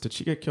tuberculosis. Did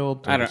she get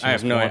killed? or I did don't. she I have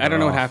just no. I wander don't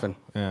know what off? happened.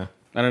 Yeah,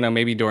 I don't know.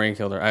 Maybe Dorian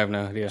killed her. I have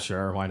no idea.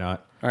 sure. Why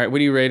not? All right. What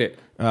do you rate it?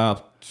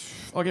 I'll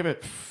give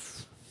it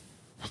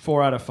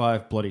 4 out of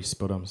 5 bloody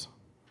sputums.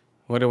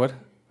 What?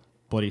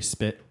 Bloody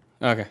spit.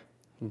 Okay.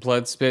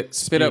 Blood spit.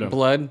 Spit up Sputum.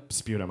 blood.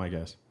 Sputum, I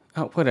guess.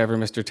 Oh, whatever,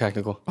 Mr.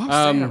 Technical. Oh,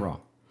 I'm saying it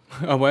wrong.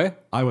 Oh,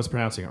 what? I was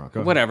pronouncing it wrong. Go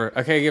ahead. Whatever.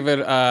 Okay, give it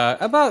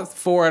about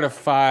 4 out of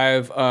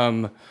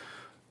 5.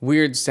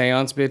 Weird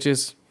seance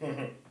bitches.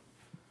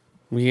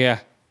 Yeah.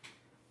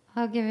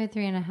 I'll give it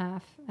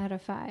 3.5 out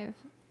of 5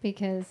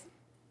 because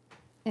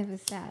it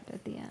was sad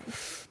at the end.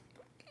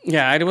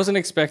 Yeah, I wasn't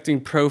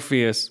expecting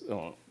Proteus.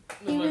 Oh.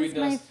 He was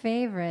my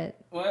favorite.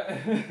 What?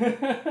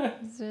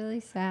 It's really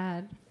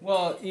sad.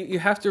 Well, you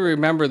have to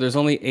remember there's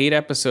only 8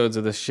 episodes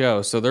of the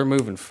show, so they're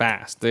moving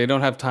fast. They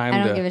don't have time I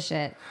to. don't give a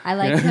shit. I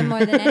liked him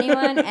more than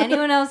anyone.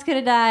 Anyone else could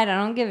have died.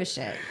 I don't give a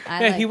shit.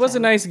 Yeah, he was a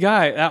nice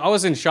guy. I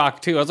was in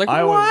shock too. I was like,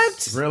 I what?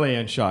 was really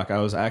in shock. I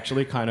was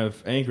actually kind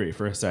of angry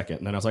for a second.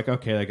 And then I was like,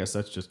 okay, I guess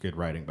that's just good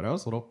writing. But I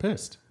was a little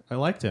pissed. I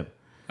liked him.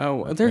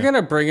 Oh, they're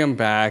gonna bring him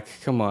back.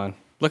 Come on,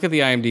 look at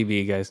the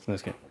IMDb, guys. No,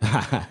 just kidding.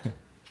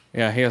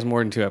 Yeah, he has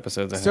more than 2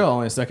 episodes. I think. Still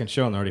only a second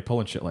show and they're already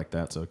pulling shit like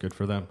that. So good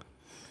for them.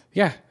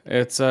 Yeah,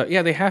 it's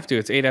they have to.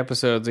 It's 8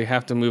 episodes. They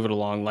have to move it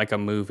along like a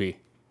movie.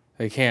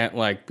 They can't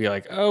be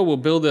like, oh, we'll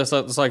build this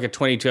up. It's like a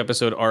 22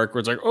 episode arc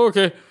where it's like, oh,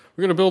 okay,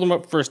 we're gonna build them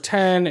up first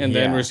 10, and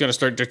then Yeah. we're just gonna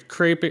start just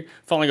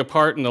falling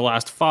apart in the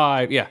last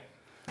 5. Yeah,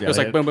 it was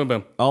like boom, boom,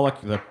 boom. All like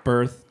the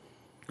birth,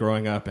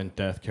 growing up, and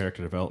death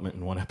character development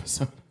in one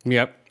episode.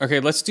 Yep.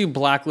 Okay, let's do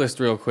Blacklist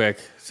real quick.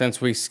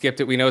 Since we skipped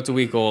it, we know it's a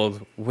week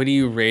old. What do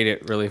you rate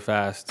it really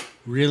fast?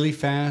 Really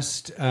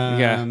fast.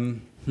 Yeah.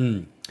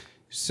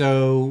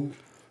 So,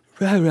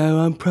 Hello,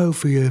 I'm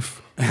Proteus.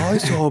 I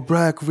saw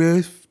Black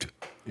Rift.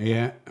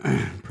 yeah,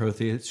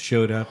 Proteus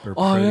showed up. Or I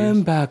Proteus.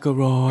 am back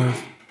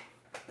alive.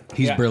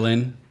 He's Yeah.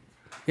 Berlin.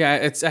 Yeah,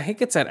 I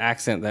think it's that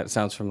accent that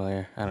sounds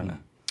familiar. I don't know.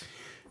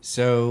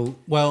 So,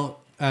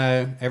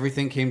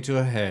 everything came to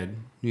a head.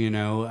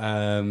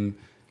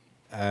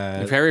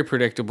 Very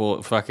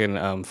predictable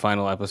fucking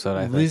final episode,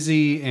 I think.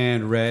 Lizzie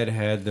and Red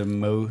had the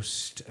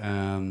most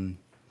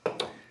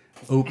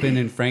open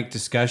and frank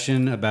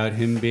discussion about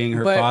him being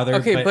her But- father,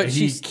 okay, but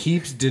he she's-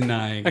 keeps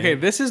denying Okay,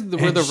 it. this is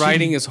where And the she-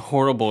 writing is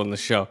horrible in the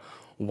show.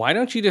 Why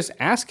don't you just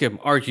ask him,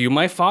 are you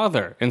my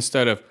father?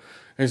 Instead of,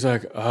 he's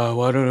like,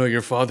 oh, I don't know,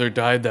 your father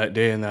died that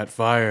day in that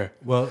fire.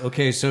 Well,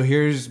 okay, so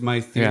here's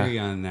my theory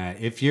on that.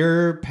 If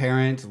your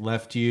parent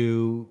left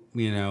you,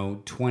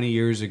 20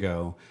 years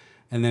ago,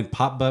 and then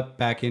popped up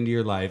back into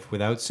your life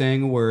without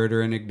saying a word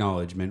or an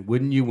acknowledgement,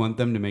 wouldn't you want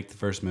them to make the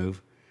first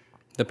move?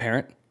 The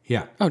parent?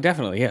 Yeah. Oh,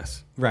 definitely,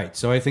 yes. Right.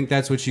 So I think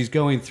that's what she's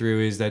going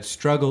through is that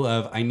struggle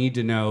of I need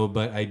to know,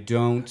 but I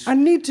don't. I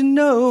need to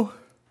know.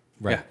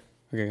 Right.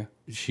 Yeah. Okay.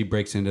 She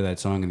breaks into that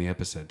song in the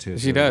episode too.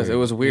 She does. It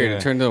was weird. Yeah.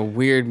 It turned into a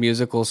weird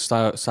musical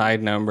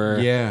side number.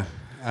 Yeah.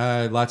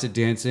 Lots of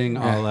dancing.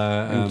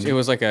 Yeah. It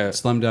was like a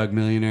Slumdog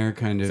Millionaire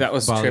kind of. that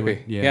was Bollywood.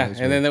 trippy. Yeah. Yeah, it was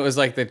and then weird. there was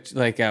like the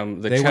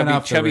They went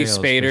off the chubby rails,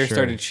 for Spader sure.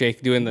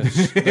 started doing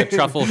the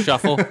truffle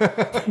shuffle.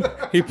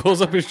 He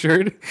pulls up his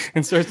shirt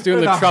and starts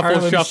doing the truffle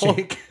Harlem shuffle.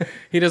 Shake.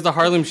 He does the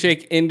Harlem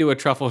Shake into a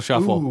truffle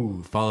shuffle.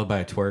 Ooh, followed by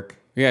a twerk.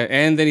 Yeah,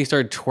 and then he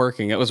started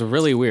twerking. It was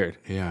really weird.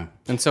 Yeah.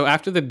 And so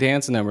after the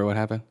dance number, what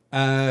happened?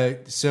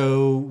 There's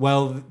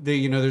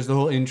the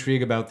whole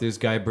intrigue about this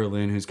guy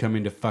Berlin who's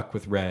coming to fuck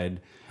with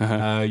Red.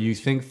 You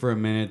think for a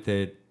minute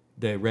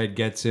that Red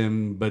gets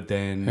him, but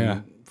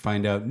then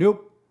find out,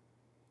 nope.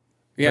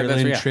 Yeah,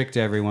 Berlin that's tricked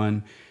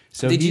everyone.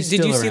 So Did you see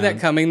that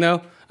coming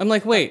though? I'm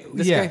like, wait,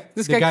 this guy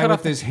the cut guy with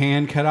off his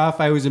hand cut off.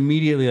 I was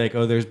immediately like,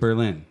 oh, there's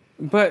Berlin.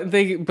 But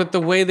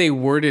the way they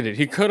worded it,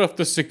 he cut off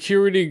the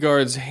security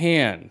guard's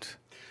hand.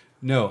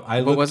 No,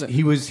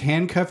 he was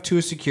handcuffed to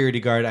a security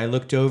guard. I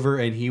looked over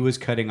and he was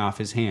cutting off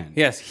his hand.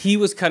 Yes, he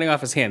was cutting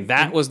off his hand.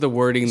 That was the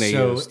wording they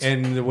used.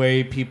 And the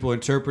way people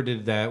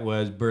interpreted that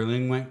was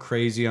Berlin went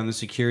crazy on the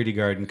security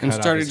guard and cut off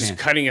started his just hand.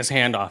 cutting his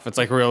hand off. It's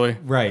like, really?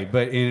 Right,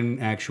 but in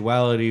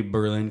actuality,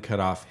 Berlin cut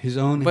off his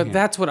own But hand.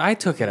 that's what I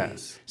took it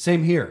as.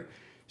 Same here.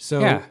 So,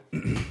 Yeah.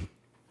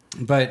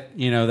 but,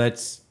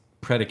 that's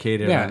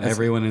predicated on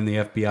everyone in the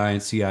FBI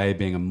and CIA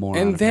being a moron.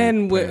 And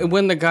then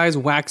when the guy's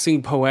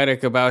waxing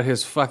poetic about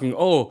his fucking,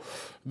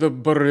 the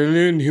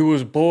Berlin, he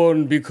was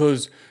born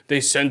because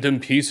they sent him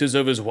pieces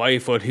of his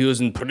wife while he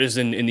was in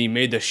prison and he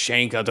made a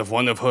shank out of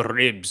one of her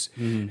ribs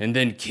and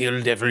then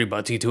killed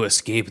everybody to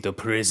escape the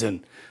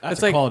prison. That's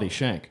It's a like, quality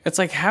shank. it's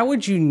like, how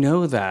would you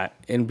know that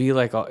and be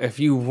like, if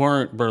you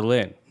weren't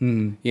Berlin?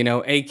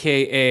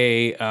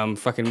 AKA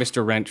fucking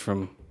Mr. Wrench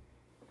from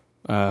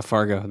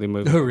Fargo, the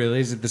movie. Oh, really?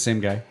 Is it the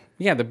same guy?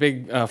 Yeah, the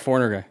big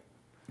foreigner guy.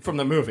 From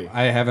the movie.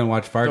 I haven't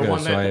watched Fargo, one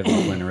so that- I have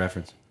no point of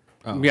reference.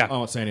 Yeah. I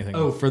won't say anything.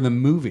 Oh, for the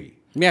movie.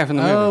 Yeah, from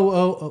the movie.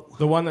 Oh.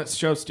 The one that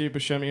shows Steve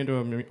Buscemi into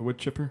a wood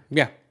chipper?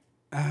 Yeah.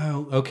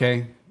 Oh,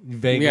 okay.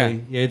 Vaguely. Yeah.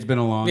 Yeah, it's been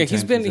a long Yeah, time.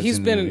 he's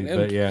been,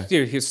 but yeah.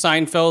 dude, he's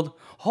Seinfeld.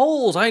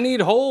 Holes, I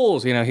need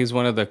holes. He's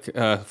one of the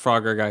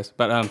Frogger guys.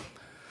 But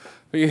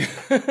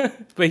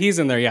but he's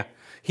in there. Yeah,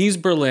 he's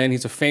Berlin.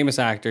 He's a famous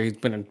actor. He's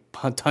been in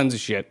tons of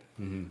shit.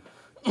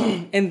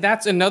 And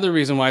that's another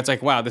reason why it's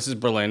like, wow, this is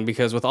Berlin,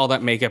 because with all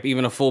that makeup,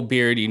 even a full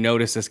beard, you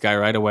notice this guy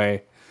right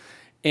away,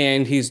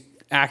 and he's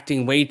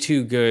acting way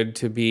too good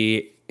to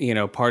be,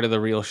 part of the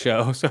real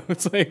show. So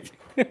it's like,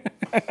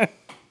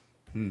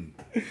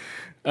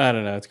 I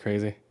don't know, it's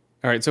crazy.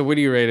 All right, so what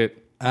do you rate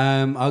it?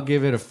 I'll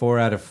give it a 4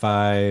 out of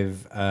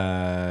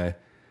 5.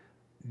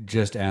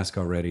 Just ask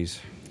already's.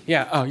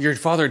 Yeah. Oh, your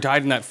father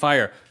died in that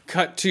fire.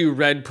 Cut to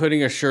Red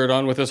putting a shirt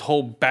on with his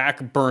whole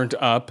back burnt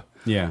up.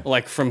 Yeah.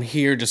 Like from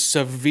here, just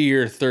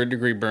severe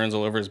 3rd-degree burns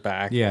all over his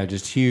back. Yeah,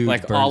 just huge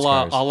Like burn a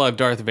scars. la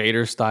Darth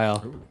Vader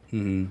style.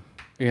 Mm-hmm.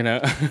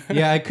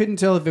 Yeah, I couldn't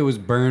tell if it was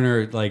burn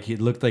or like it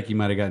looked like he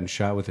might have gotten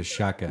shot with a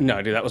shotgun.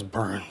 No, dude, that was You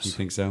burns.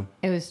 think so?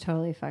 It was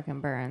totally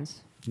fucking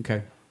burns.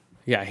 Okay.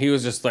 Yeah, he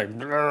was just like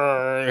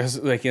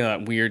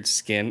that weird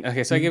skin.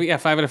 Okay, so I give it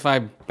 5 out of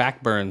 5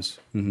 back burns.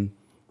 Mm-hmm.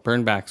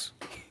 Burn backs.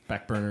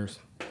 Back burners.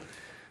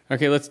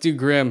 Okay, let's do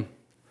Grim.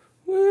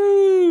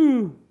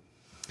 Woo!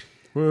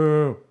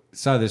 Woo.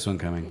 Saw this one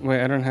coming.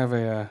 Wait, I don't have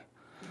a.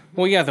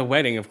 Well, yeah, the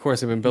wedding. Of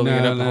course, I've been building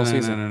it up the whole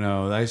season.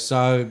 No. I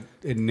saw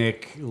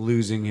Nick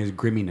losing his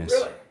grimminess.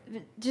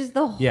 Just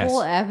the Yes.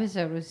 whole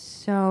episode was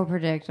so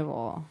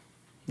predictable.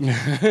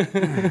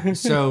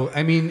 So,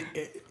 I mean,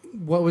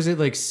 what was it,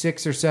 like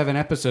 6 or 7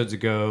 episodes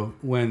ago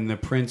when the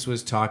prince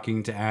was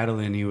talking to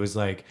Adeline, he was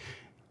like,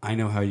 I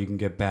know how you can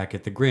get back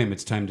at the Grimm.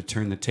 It's time to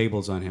turn the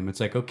tables on him. It's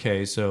like,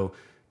 okay, so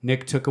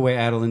Nick took away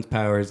Adeline's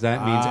powers.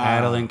 That means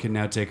Adeline can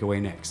now take away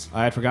Nick's.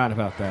 I had forgotten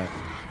about that.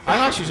 I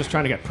thought she was just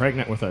trying to get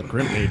pregnant with a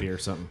Grim baby or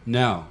something.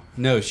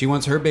 No, she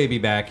wants her baby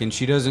back, and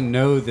she doesn't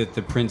know that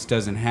the prince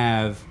doesn't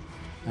have...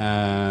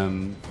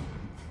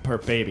 Per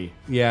baby.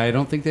 Yeah, I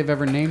don't think they've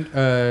ever named...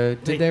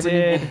 did they ever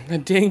name... The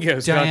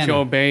dingo's got Diana.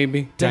 your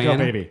baby. Dingo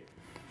Diana? baby.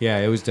 Yeah,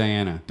 it was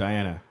Diana.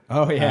 Diana.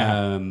 Oh,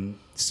 yeah.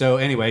 So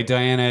anyway,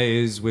 Diana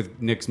is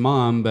with Nick's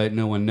mom, but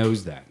no one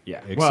knows that. Yeah.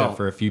 Except Well-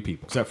 for a few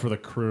people. Except for the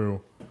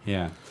crew.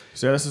 Yeah.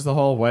 So this is the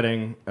whole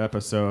wedding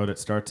episode. It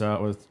starts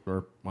out with,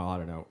 I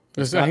don't know.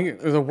 I think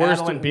the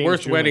Adeline being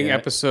worst wedding Juliet.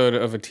 episode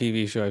of a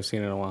TV show I've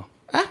seen in a while.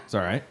 It's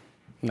all right.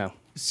 No.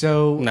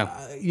 So, No.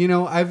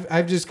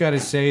 I've just got to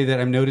say that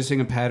I'm noticing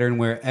a pattern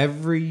where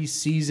every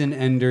season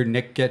ender,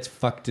 Nick gets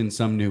fucked in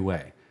some new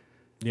way.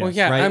 Well,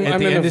 yeah. Right? I'm At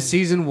the in end a- of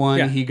season 1,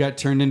 yeah. he got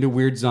turned into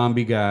weird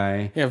zombie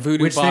guy. Yeah,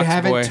 voodoo which they box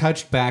haven't boy.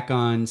 touched back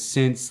on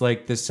since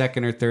like the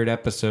 2nd or 3rd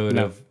episode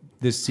No. of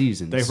this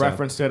season. They've So-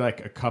 referenced it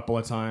like a couple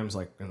of times,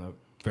 like in the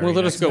very Well,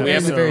 let us next go. We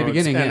have the very episodes,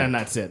 beginning, and yeah. then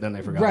that's it. Then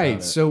they forgot Right. about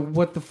it. So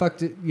what the fuck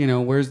did,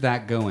 where's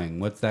that going?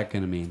 What's that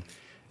going to mean?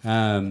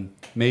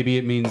 Maybe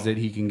it means that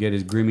he can get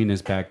his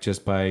grimminess back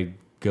just by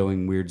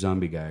going weird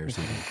zombie guy or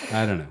something.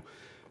 I don't know.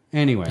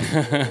 Anyway,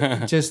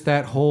 just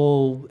that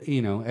whole,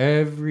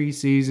 every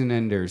season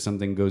ender,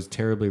 something goes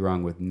terribly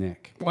wrong with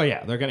Nick. Well,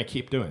 yeah, they're going to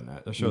keep doing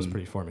that. The show's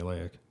pretty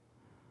formulaic.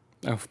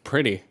 Oh,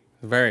 pretty.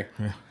 Very.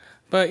 Yeah.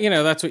 But,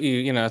 that's what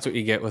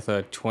you get with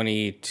a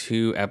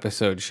 22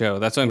 episode show.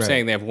 That's what I'm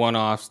saying. They have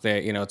one-offs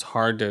that, it's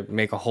hard to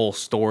make a whole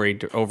story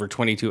over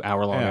 22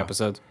 hour-long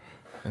episodes.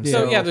 And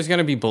so, there's going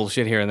to be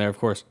bullshit here and there, of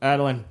course.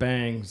 Adeline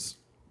bangs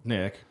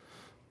Nick.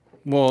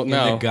 Well,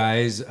 no. In the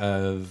guise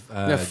of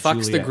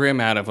fucks Juliet. the Grim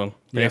out of him,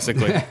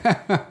 basically.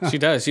 She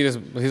does. He's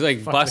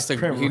like busts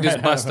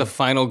the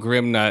final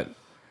Grim nut.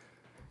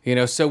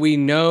 So we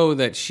know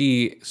that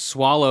she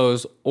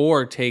swallows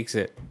or takes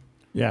it.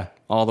 Yeah.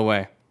 All the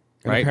way.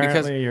 Right?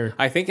 Because you're...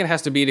 I think it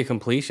has to be to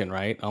completion,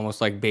 right?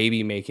 Almost like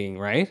baby making,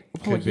 right?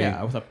 Well,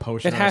 yeah, with a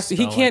potion. It has to.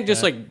 He can't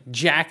just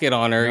jack it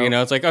on her.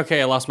 Nope. It's like,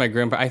 okay, I lost my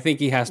Grim. I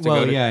think he has to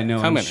go to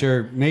I'm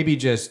sure. Maybe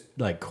just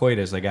like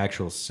coitus, like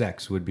actual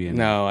sex would be enough.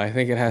 No, I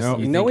think it has to.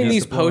 Knowing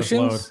these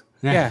potions,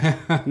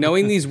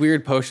 knowing these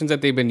weird potions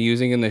that they've been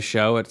using in the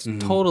show, it's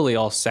totally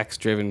all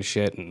sex-driven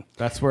shit. And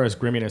that's where his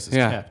grimminess is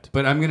kept.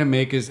 But I'm going to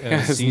make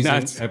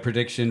a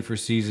prediction for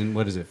season,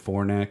 what is it,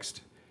 4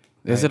 next?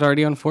 Is it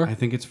already on 4? I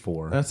think it's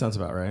 4. That sounds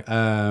about right.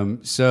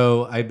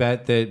 So I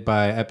bet that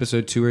by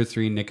episode 2 or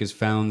 3, Nick has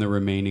found the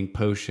remaining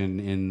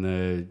potion in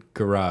the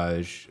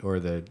garage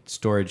or the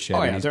storage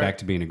shed, and he's back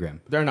to being a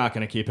Grim. They're not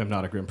going to keep him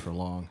not a Grim for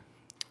long.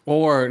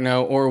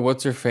 Or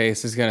what's her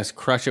face is going to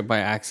crush it by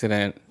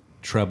accident.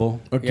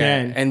 Trouble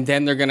again, and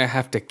then they're going to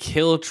have to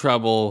kill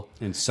Trouble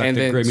and suck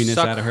the grimminess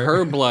out of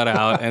her blood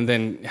out, and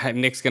then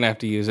Nick's going to have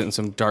to use it in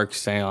some dark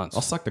seance.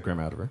 I'll suck the Grim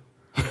out of her.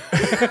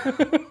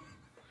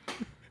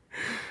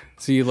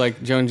 So you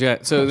like Joan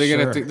Jett? So they're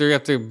gonna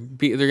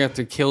have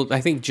to kill.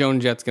 I think Joan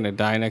Jett's gonna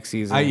die next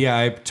season.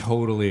 I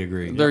totally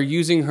agree. They're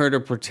using her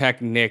to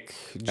protect Nick.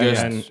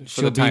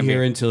 She'll be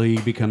here until he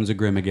becomes a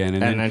Grim again,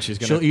 and then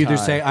she'll either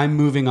say I'm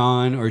moving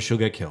on or she'll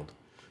get killed.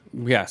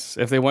 Yes,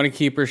 if they want to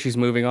keep her, she's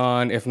moving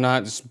on. If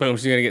not, just boom,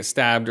 she's gonna get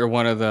stabbed or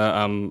one of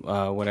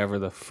the whatever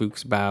the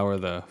Fuchs bow or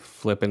the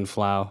flippin'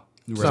 flow.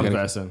 One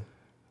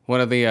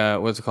of the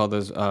what's it called?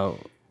 Those.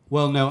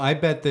 Well, no, I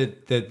bet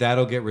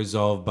that'll get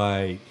resolved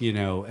by,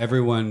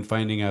 everyone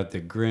finding out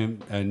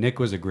that Nick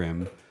was a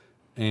Grim,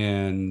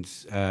 and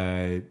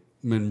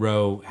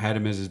Monroe had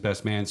him as his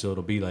best man, so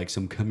it'll be like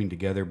some coming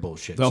together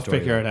bullshit. They'll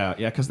figure it out,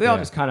 because they all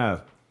just kind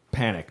of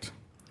panicked.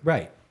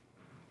 Right.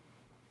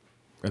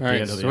 All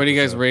right, so what do you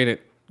guys rate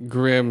it?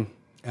 Grim.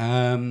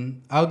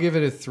 I'll give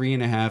it a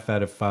 3.5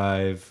 out of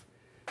 5.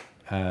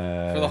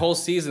 For the whole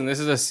season. This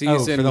is a season.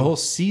 Oh, for the whole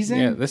season?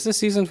 Yeah, this is a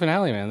season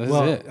finale, man. This is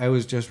it. I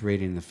was just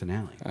rating the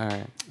finale. All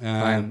right.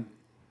 Fine.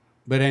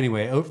 But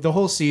anyway, the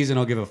whole season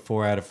I'll give a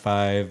 4 out of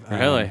 5.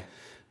 Really?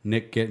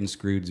 Nick getting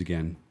screwed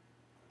again.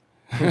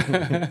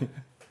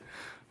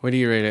 What do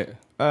you rate it?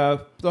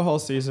 The whole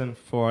season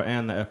 4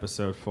 and the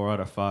episode 4 out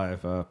of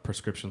 5.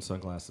 Prescription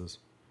sunglasses.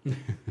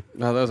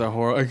 No, those are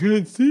horrible. I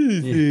couldn't see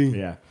anything.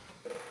 Yeah.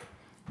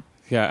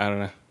 Yeah, I don't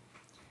know.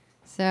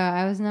 So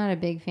I was not a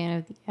big fan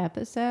of the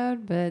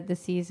episode, but the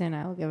season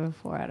I will give a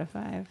 4 out of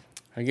 5.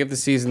 I give the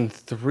season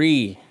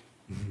 3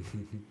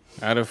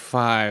 out of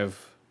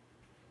 5.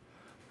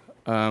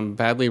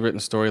 Badly written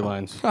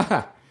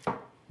storylines.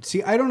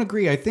 See, I don't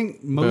agree. I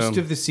think most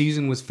of the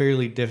season was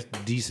fairly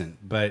decent,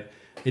 but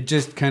it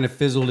just kind of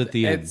fizzled at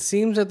the end. It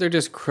seems that they're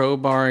just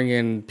crowbarring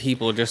in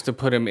people just to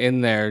put them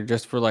in there,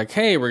 just for like,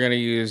 hey, we're going to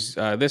use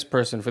this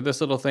person for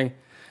this little thing.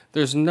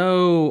 There's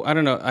no, I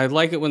don't know. I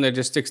like it when it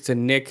just sticks to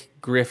Nick,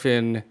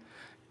 Griffin,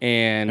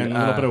 and a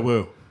little bit of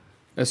Woo.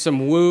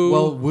 Some Woo.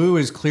 Well, Woo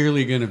is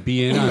clearly going to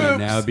be in on it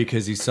now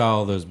because he saw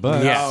all those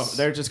bugs. Yes. No,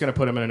 they're just going to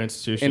put him in an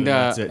institution and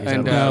that's it.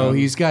 No,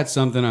 he's got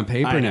something on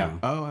paper now.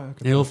 Oh,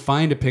 okay. He'll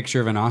find a picture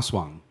of an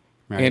Oswang.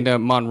 Right?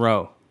 And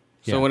Monroe.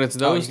 So when it's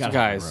those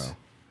guys.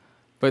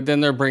 But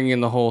then they're bringing in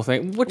the whole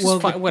thing, which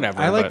is fine,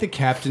 whatever. I like the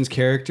captain's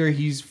character.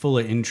 He's full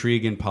of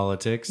intrigue and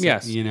politics.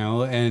 Yes.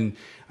 And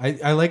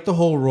I like the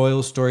whole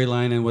royal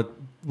storyline and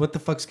what the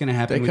fuck's going to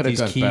happen with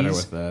these keys. They could have done better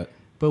with that.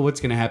 But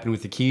what's going to happen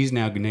with the keys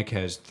now? Nick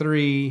has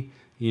 3,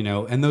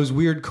 and those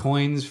weird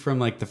coins from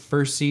like the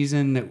first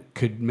season that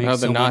could make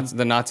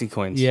the Nazi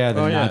coins. Yeah,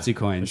 Nazi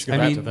coins. I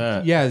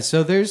mean,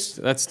 so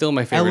that's still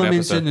my favorite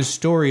elements episode. in the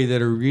story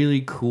that are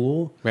really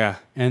cool. Yeah.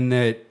 And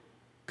that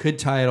could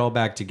tie it all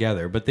back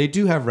together, but they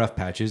do have rough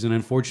patches, and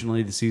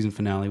unfortunately, the season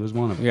finale was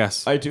one of them.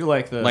 Yes, I do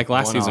like the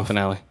last season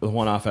finale, the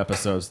one-off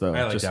episodes though.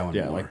 I like that one.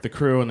 Yeah, more. like the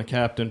crew and the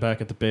captain back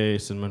at the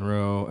base and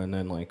Monroe, and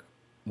then like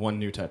one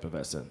new type of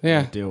vessel.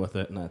 Yeah, deal with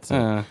it, and that's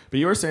it. But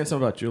you were saying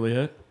something about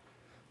Juliet.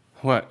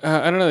 What?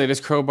 I don't know. They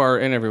just crowbar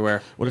in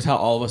everywhere. What is how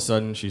all of a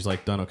sudden she's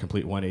like done a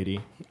complete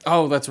 180?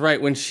 Oh, that's right.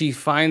 When she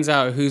finds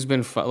out who's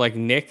been like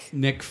Nick.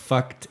 Nick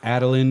fucked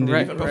Adeline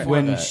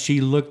when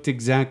she looked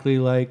exactly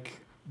like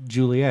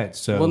Juliet.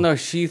 So well, no,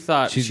 she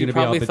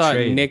probably thought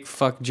Nick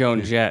fucked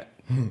Joan Jett.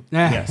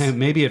 Yes.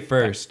 Maybe at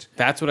first.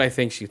 That's what I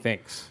think she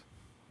thinks.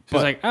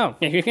 She's like, oh.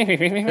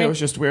 It was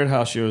just weird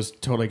how she was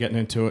totally getting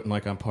into it and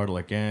like, I'm part of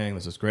a gang.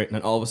 This is great. And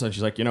then all of a sudden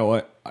she's like, you know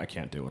what? I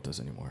can't deal with this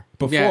anymore.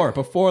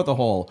 Before the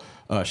whole,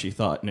 she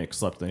thought Nick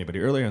slept with anybody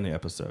earlier in the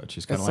episode.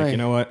 She's kind of like, you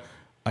know what?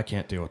 I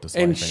can't deal with this.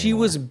 And life she anymore.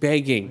 was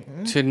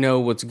begging to know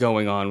what's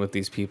going on with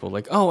these people.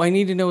 Like, oh, I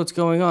need to know what's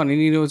going on. I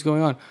need to know what's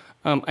going on.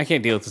 I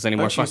can't deal with this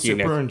anymore. And she's Fuck you,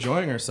 Nick. super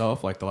enjoying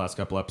herself. Like the last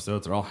couple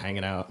episodes, they're all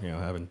hanging out,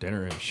 having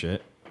dinner and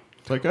shit.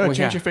 It's like, oh,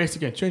 change your face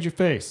again. Change your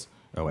face.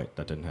 Oh wait,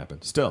 that didn't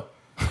happen. Still.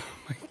 Oh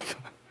my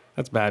God.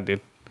 That's bad,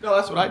 dude. No,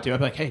 that's what I do. I'd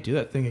be like, hey, do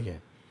that thing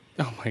again.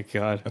 Oh my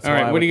God. That's all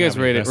why right, I what do you would guys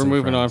have rate it? We're invested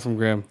moving on friends. from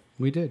Grimm.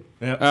 We did.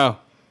 Yep. Oh.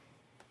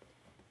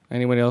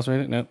 Anybody else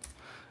rate it? No.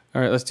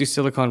 All right, let's do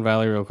Silicon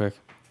Valley real quick.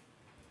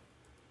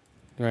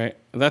 Right.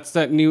 That's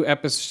that new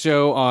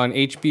episode on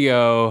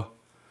HBO.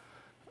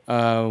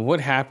 What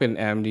happened,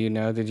 Em? Do you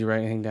know? Did you write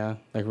anything down?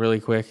 Like really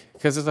quick?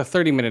 Because it's a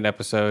 30-minute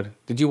episode.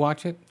 Did you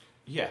watch it?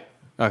 Yeah.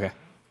 Okay.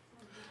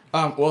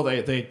 Well,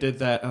 they did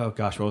that. Oh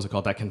gosh, what was it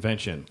called? That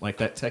convention, like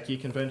that techie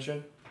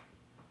convention.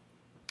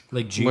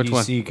 Like Which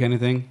one? GDC kind of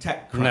thing?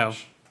 Tech Crunch. No.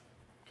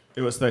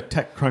 It was the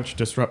Tech Crunch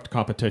Disrupt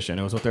competition.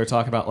 It was what they were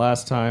talking about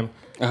last time.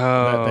 Oh.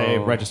 That they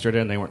registered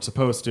in. They weren't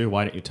supposed to.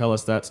 Why didn't you tell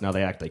us that? So now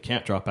they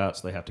can't drop out,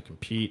 so they have to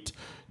compete.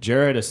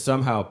 Jared is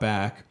somehow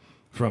back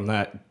from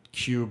that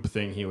cube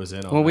thing he was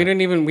in. Well, we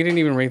didn't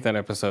even rate that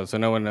episode, so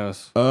no one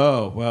knows.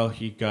 Oh, well,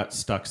 he got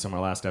stuck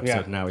somewhere last episode,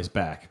 Yeah. and now he's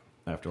back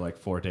after like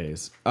 4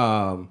 days.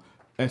 And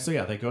so,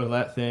 yeah, they go to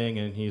that thing,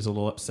 and he's a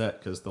little upset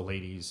because the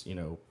lady's,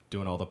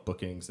 doing all the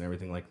bookings and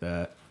everything like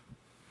that.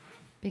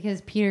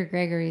 Because Peter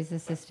Gregory's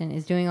assistant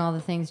is doing all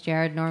the things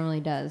Jared normally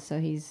does, so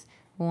he's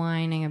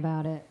whining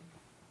about it.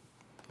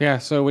 Yeah,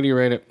 so what do you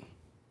rate it?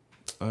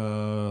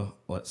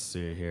 Let's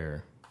see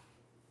here.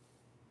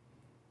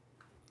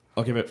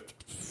 I'll give it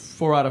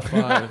 4 out of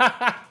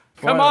 5.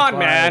 Come on,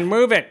 man,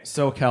 move it.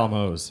 SoCal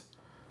Mo's.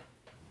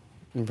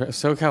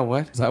 SoCal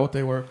what? Is that what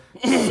they were?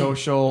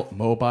 Social,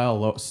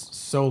 mobile,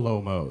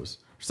 solo Mo's.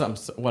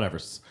 Something, whatever.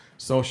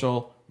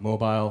 Social,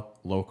 mobile,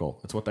 local.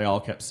 That's what they all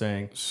kept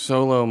saying.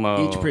 Solo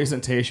Mo. Each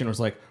presentation was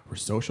like, we're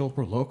social,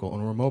 we're local,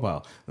 and we're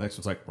mobile. The next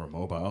one's like, we're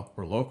mobile,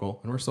 we're local,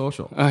 and we're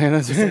social. Oh, yeah,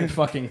 that's the same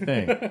fucking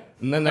thing.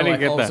 And then they're I didn't like,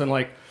 get all of a that. sudden,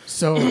 like,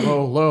 so,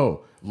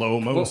 low,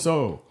 mo,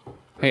 so.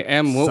 Hey,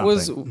 Em, what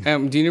was...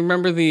 Something. do you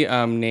remember the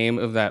name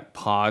of that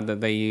pod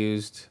that they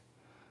used?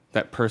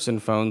 That person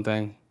phone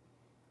thing?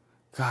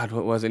 God,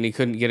 what was it? And he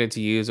couldn't get it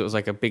to use. It was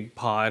like a big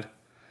pod.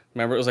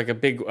 Remember, it was like a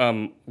big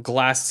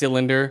glass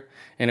cylinder,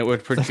 and it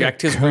would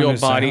project his real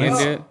body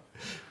into it.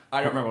 I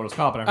don't remember what it was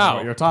called, but I remember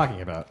what you're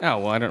talking about. Oh,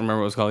 well, I don't remember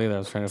what it was called either. I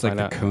was trying to It's like find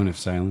the out. cone of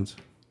silence.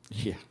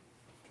 Yeah.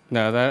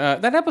 No,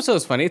 that episode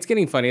is funny. It's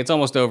getting funny. It's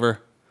almost over.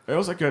 It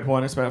was a good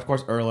one. It's, of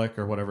course, Ehrlich,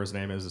 or whatever his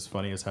name is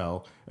funny as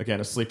hell. Again,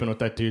 is sleeping with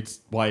that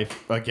dude's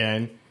wife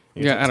again.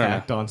 He's Yeah, I don't know.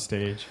 attacked on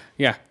stage.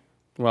 Yeah.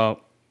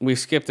 Well, we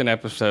skipped an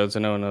episode, so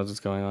no one knows what's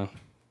going on.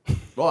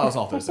 Well, that was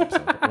all this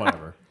episode, but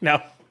whatever. No.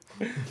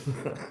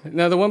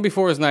 No, the one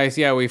before was nice.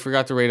 Yeah, we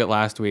forgot to rate it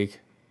last week.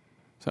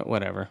 So,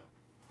 whatever.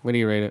 What do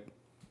you rate it?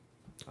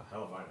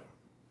 Hell if I know.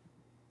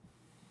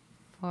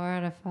 4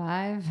 out of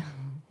 5.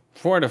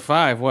 4 out of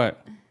 5.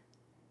 What?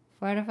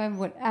 4 out of 5,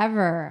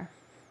 whatever.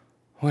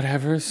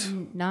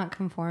 Whatevers. Not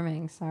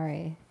conforming,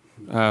 sorry.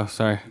 Oh,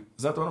 sorry.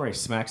 Is that the one where he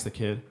smacks the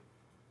kid?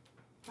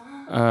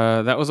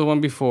 That was the one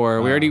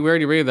before. We already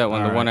rated that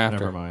one. All the one right, after.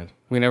 never mind.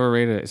 We never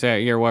rated it. So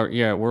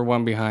yeah, we're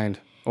one behind,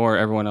 or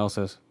everyone else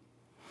is.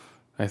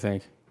 I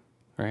think,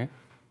 right?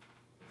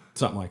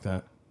 Something like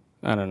that.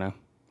 I don't know.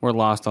 We're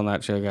lost on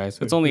that show, guys.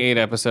 It's only 8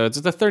 episodes.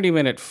 It's a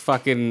 30-minute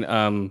fucking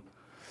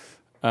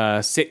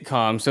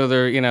sitcom, so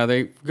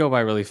they go by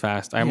really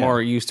fast. I'm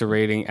more used to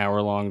rating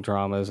hour-long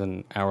dramas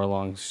and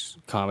hour-long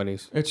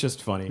comedies. It's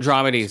just funny.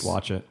 Dramedies. Just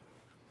watch it.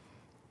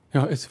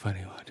 No, it's a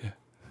funny one. Yeah.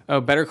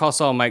 Oh, Better Call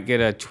Saul might get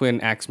a twin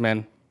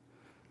Axemen.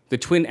 The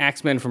twin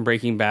Axemen from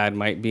Breaking Bad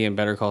might be in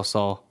Better Call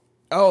Saul.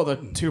 Oh, the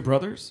 2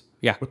 brothers?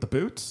 Yeah. With the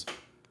boots?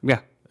 Yeah.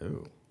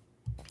 Ooh.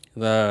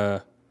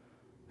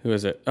 Who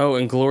is it? Oh,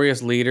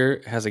 Inglorious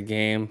Leader has a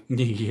game.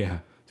 Yeah.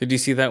 Did you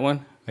see that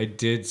one? I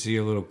did see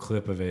a little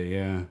clip of it,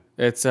 yeah.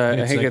 It's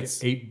And I think like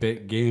it's an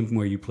 8-bit game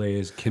where you play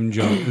as Kim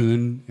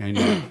Jong-un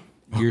and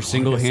you're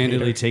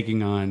single-handedly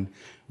taking on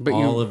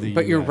all of the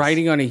But you're US.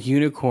 riding on a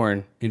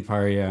unicorn. In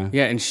fire, yeah.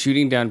 Yeah, and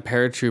shooting down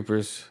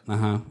paratroopers.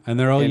 Uh-huh. And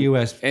they're all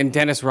U.S. And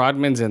Dennis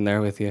Rodman's in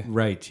there with you.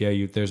 Right,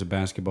 yeah. There's a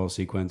basketball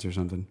sequence or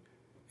something.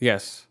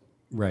 Yes.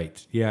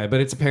 Right, yeah. But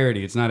it's a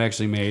parody. It's not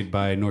actually made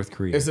by North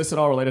Korea. Is this at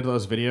all related to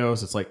those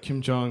videos? It's like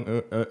Kim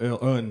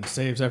Jong-un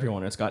saves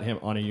everyone. It's got him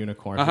on a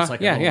unicorn. It's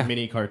like a little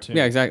mini cartoon.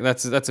 Yeah, exactly.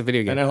 That's a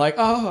video game. And they're like,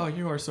 oh,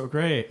 you are so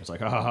great. It's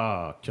like,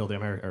 ha, kill the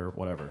American, or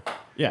whatever.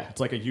 Yeah, it's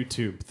like a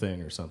YouTube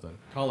thing or something.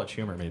 College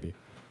humor, maybe.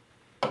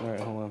 All right,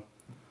 hold on.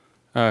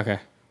 Oh, okay. All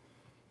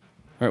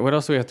right, what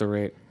else do we have to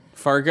rate?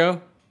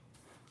 Fargo?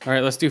 All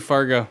right, let's do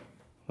Fargo.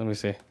 Let me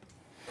see.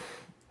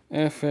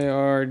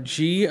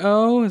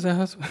 Fargo? Is that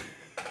how it's...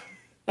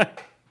 All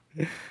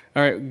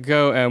right,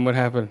 go, Em. What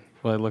happened?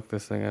 Well, I looked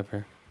this thing up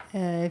here.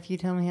 If you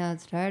tell me how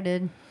it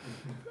started.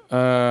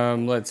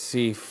 Let's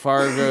see.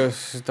 Fargo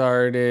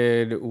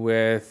started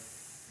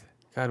with.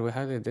 God,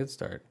 how did it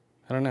start?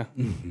 I don't know.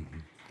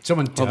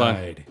 Someone Hold on.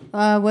 died.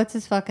 What's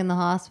his fuck in the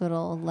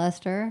hospital?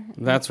 Lester?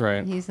 That's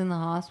right. He's in the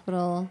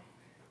hospital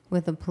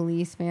with a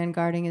policeman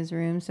guarding his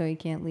room so he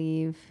can't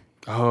leave.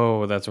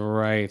 Oh, that's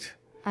right.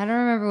 I don't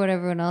remember what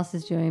everyone else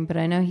is doing, but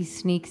I know he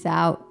sneaks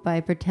out by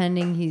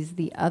pretending he's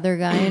the other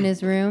guy in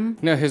his room.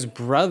 No, his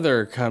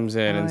brother comes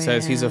in and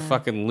says he's a yeah.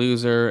 fucking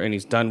loser and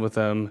he's done with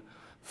him.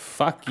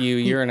 Fuck you,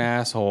 you're an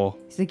asshole.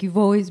 He's like, you've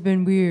always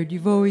been weird.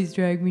 You've always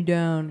dragged me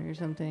down or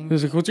something.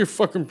 He's like, what's your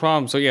fucking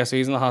problem? So yeah, so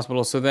he's in the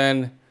hospital. So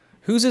then,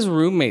 who's his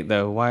roommate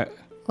though? Why?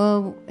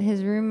 Well,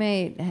 his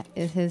roommate,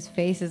 his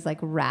face is like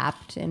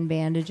wrapped in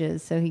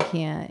bandages, so he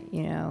can't,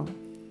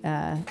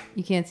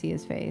 you can't see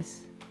his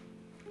face.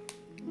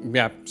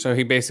 Yeah, so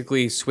he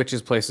basically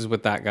switches places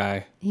with that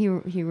guy. He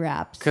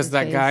wraps. Because his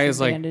that face guy in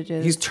is like,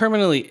 bandages. he's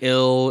terminally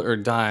ill or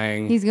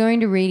dying. He's going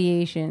to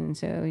radiation,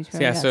 so he's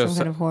probably got so- some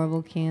kind of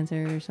horrible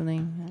cancer or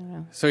something. I don't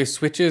know. So he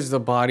switches the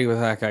body with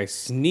that guy,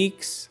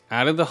 sneaks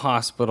out of the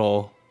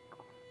hospital.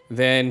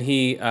 Then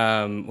he,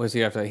 what's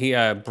he after that?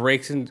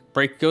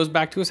 He goes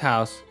back to his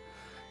house,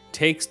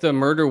 takes the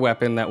murder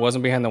weapon that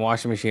wasn't behind the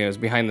washing machine. It was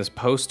behind this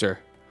poster.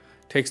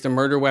 Takes the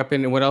murder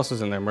weapon, and what else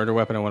is in there? Murder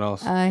weapon and what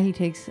else? He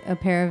takes a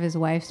pair of his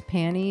wife's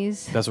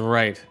panties. That's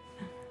right.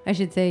 I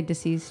should say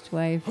deceased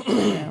wife,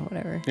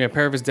 whatever. Yeah, a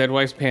pair of his dead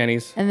wife's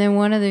panties. And then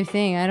one other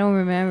thing, I don't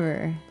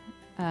remember.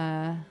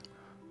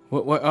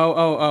 What?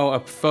 Oh, a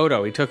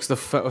photo. He took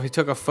he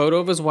took a photo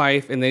of his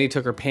wife, and then he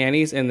took her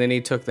panties, and then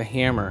he took the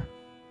hammer.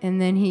 And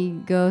then he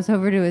goes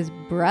over to his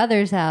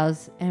brother's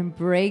house and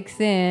breaks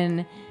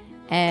in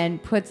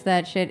and puts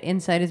that shit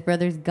inside his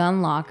brother's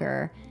gun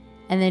locker.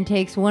 And then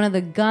takes one of the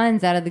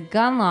guns out of the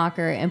gun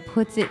locker and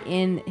puts it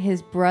in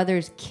his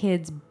brother's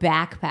kid's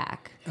backpack.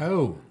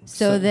 Oh.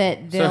 So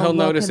that they'll he'll look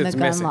notice in the it's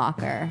gun missing.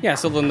 locker. Yeah,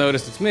 so they'll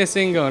notice it's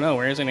missing, going, oh,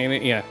 where is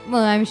it? Yeah.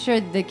 Well, I'm sure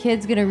the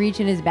kid's going to reach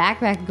in his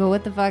backpack and go,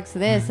 what the fuck's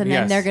this? And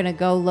then Yes. they're going to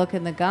go look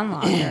in the gun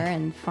locker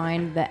and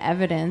find the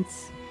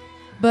evidence.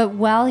 But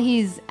while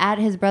he's at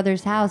his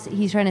brother's house,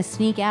 he's trying to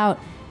sneak out.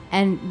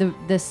 And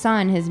the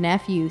son, his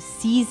nephew,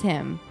 sees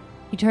him.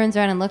 He turns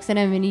around and looks at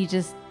him and he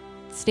just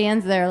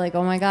stands there like,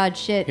 oh my God,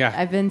 shit, Yeah.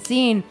 I've been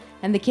seen.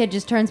 And the kid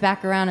just turns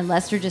back around and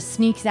Lester just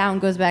sneaks out and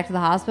goes back to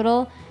the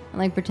hospital and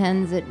like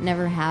pretends it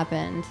never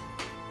happened.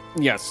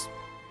 Yes.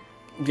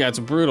 Yeah, it's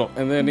brutal.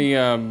 And then he,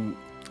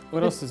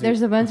 what else is he?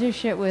 There's a bunch of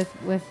shit with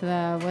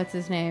what's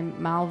his name,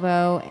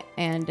 Malvo,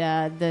 and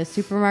the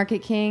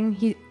supermarket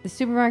king. The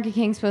supermarket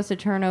king's supposed to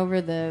turn over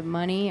the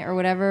money or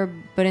whatever,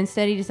 but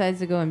instead he decides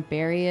to go and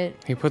bury it.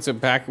 He puts it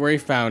back where he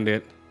found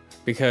it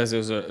because it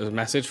was a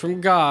message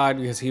from God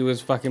because he was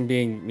fucking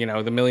being, the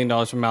 $1 million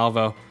from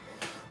Malvo.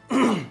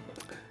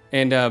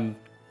 And, and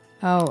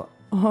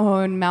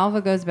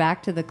Malvo goes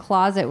back to the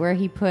closet where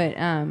he put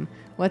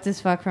what's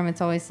his fuck from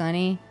It's Always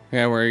Sunny.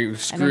 yeah, where he know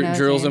his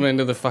drills him name.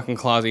 into the fucking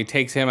closet. He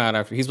takes him out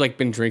after he's like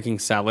been drinking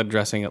salad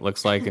dressing, it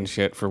looks like, and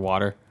shit for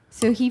water.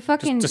 So he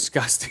fucking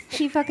Disgusting.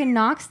 he fucking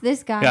knocks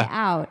this guy Yeah.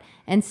 out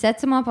and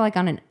sets him up like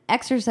on an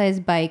exercise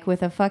bike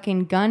with a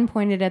fucking gun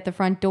pointed at the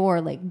front door,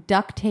 like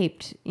duct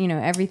taped,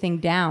 everything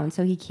down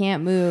so he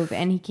can't move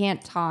and he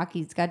can't talk.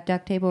 He's got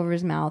duct tape over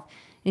his mouth.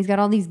 And he's got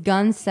all these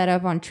guns set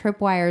up on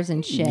tripwires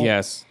and shit.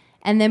 Yes.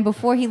 And then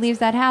before he leaves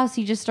that house,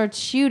 he just starts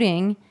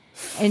shooting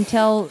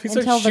until starts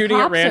the shooting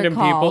at cops random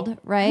are called,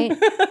 people. right?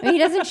 I mean, he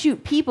doesn't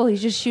shoot people;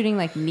 he's just shooting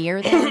like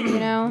near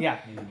them, Yeah.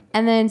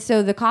 And then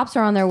so the cops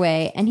are on their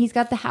way, and he's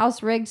got the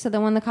house rigged so that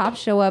when the cops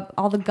show up,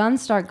 all the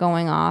guns start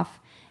going off,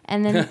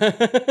 and then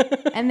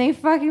and they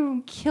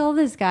fucking kill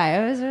this guy.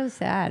 It was really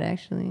sad,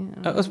 actually.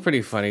 That was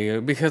pretty funny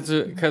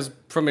because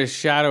from his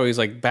shadow he's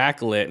like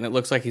backlit and it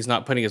looks like he's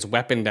not putting his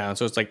weapon down.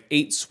 So it's like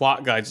 8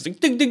 SWAT guys just like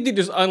ding ding ding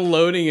just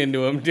unloading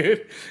into him,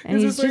 dude. And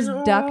he's just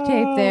duct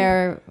taped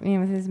there,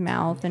 with his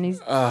mouth, and he's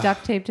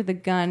duct taped to the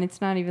gun.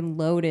 It's not even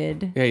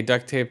loaded. Yeah, he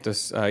duct taped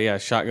a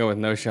shotgun with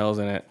no shells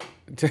in it.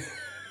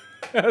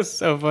 That was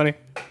so funny.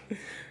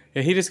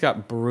 Yeah, he just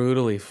got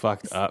brutally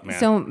fucked up, man.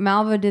 So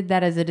Malvo did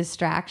that as a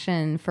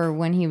distraction for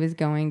when he was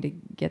going to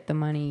get the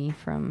money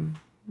from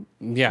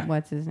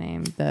what's his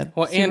name, the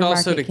and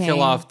also to supermarket kill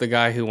king. off the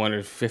guy who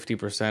wanted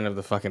 50% of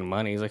the fucking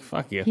money. He's like,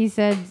 fuck you. He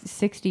said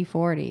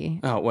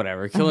 60-40. Oh,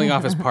 whatever. Killing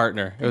off his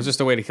partner. It was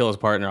just a way to kill his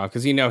partner off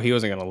because he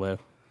wasn't going to live.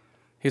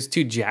 He was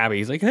too jabby.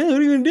 He's like, hey, what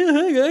are you going to do?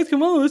 Hey, guys,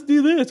 come on, let's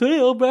do this. Hey,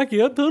 I'll back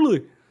you up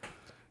totally.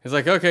 He's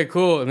like, okay,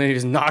 cool. And then he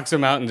just knocks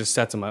him out and just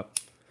sets him up.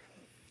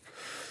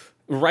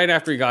 Right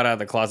after he got out of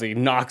the closet, he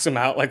knocks him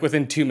out like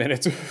within 2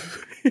 minutes.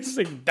 He's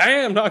like,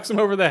 damn, knocks him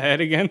over the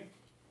head again.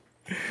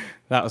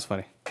 That was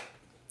funny.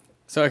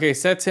 So, okay,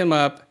 sets him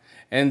up.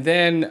 And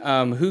then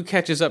who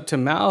catches up to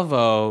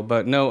Malvo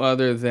but no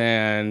other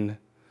than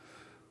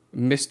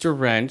Mr.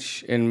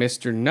 Wrench and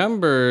Mr.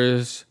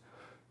 Numbers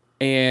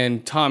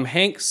and Tom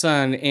Hanks'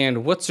 son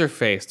and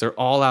what's-her-face. They're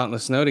all out in the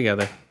snow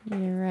together.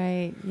 You're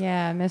right.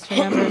 Yeah, Mr.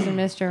 Numbers and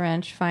Mr.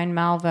 Wrench find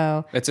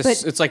Malvo. It's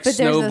like but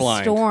snow there's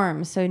blind. a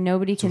storm, so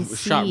nobody can see.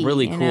 shot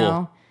really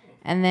cool.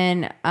 And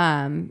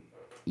then,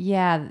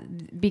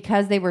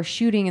 because they were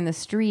shooting in the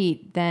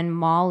street, then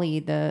Molly,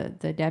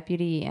 the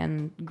deputy,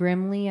 and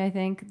Grimley, I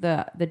think,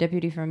 the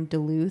deputy from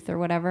Duluth or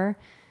whatever,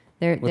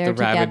 they're With the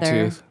together. rabbit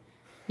tooth.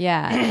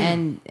 Yeah,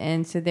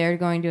 and so they're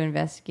going to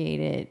investigate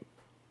it.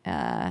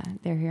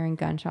 They're hearing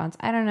gunshots.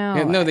 I don't know.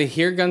 Yeah, no, they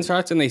hear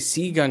gunshots and they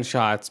see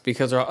gunshots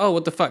because they're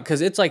what the fuck?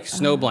 Because it's like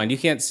snowblind. You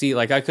can't see,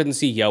 like, I couldn't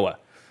see Yoa.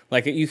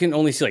 Like, you can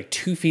only see like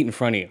 2 feet in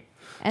front of you.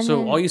 And so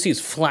then- all you see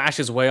is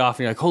flashes way off,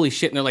 and you're like, holy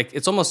shit. And they're like,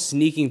 it's almost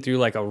sneaking through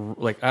like a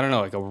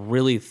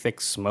really thick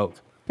smoke.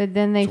 But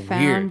then they It's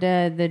found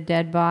the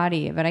dead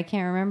body. But I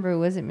can't remember.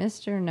 Was it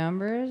Mr.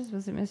 Numbers?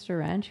 Was it Mr.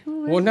 Wrench?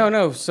 Who was Well, it?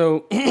 no.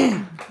 So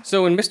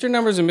in Mr.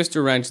 Numbers and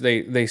Mr. Wrench,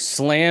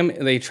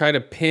 they try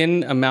to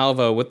pin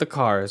Amalvo with the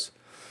cars.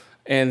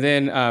 And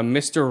then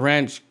Mr.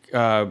 Wrench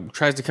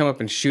tries to come up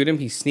and shoot him.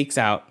 He sneaks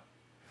out.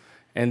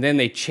 And then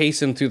they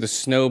chase him through the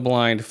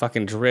snowblind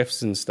fucking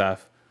drifts and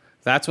stuff.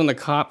 That's when the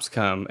cops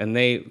come and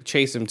they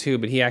chase him too,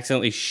 but he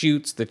accidentally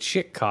shoots the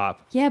chick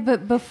cop. Yeah,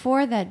 but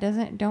before that,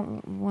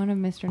 don't one of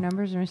Mr.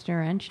 Numbers or Mr.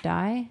 Wrench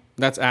die?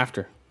 That's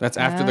after. That's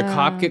after the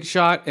cop gets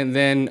shot, and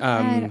then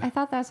I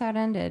thought that's how it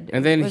ended.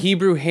 and then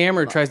Hebrew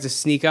Hammer tries to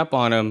sneak up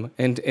on him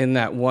in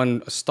that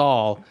one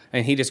stall,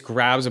 and he just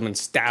grabs him and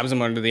stabs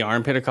him under the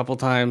armpit a couple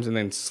times, and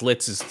then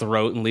slits his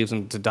throat and leaves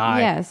him to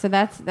die. Yeah, so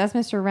that's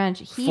Mr.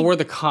 Wrench. For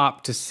the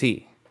cop to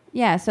see.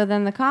 Yeah, so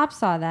then the cops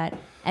saw that,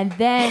 and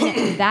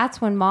then that's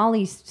when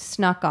Molly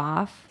snuck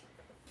off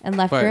and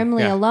left Right,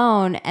 Grimley yeah.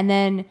 alone, and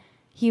then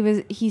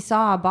he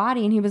saw a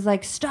body and he was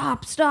like,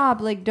 stop,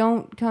 like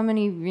don't come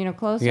any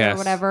closer Yes. or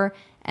whatever.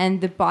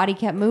 And the body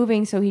kept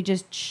moving, so he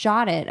just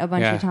shot it a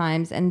bunch Yeah. of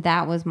times, and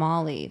that was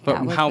Molly. But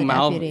That was how the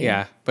deputy.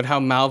 how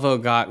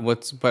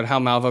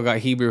Malvo got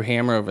Hebrew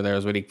Hammer over there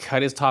is when he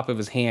cut his top of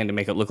his hand to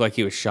make it look like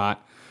he was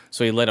shot.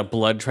 So he led a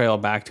blood trail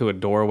back to a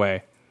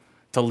doorway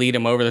to lead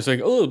him over there. So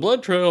like, oh,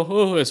 blood trail.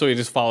 Oh, and so he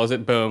just follows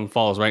it, boom,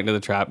 falls right into the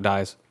trap,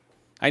 dies.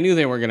 I knew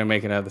they weren't gonna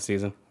make it out of the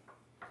season.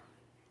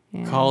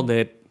 Yeah. Called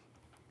it.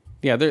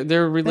 Yeah,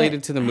 they're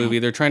related to the movie.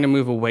 They're trying to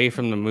move away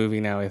from the movie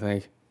now, I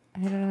think. I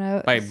don't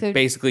know. By So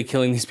basically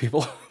killing these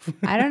people.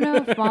 I don't know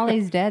if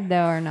Molly's dead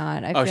though or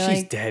not. I Oh, feel she's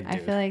like, dead, I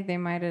dude. feel like they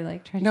might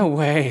have tried No to.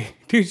 way.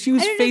 Dude, she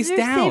was I don't face know,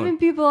 they're down. saving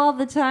people all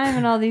the time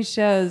in all these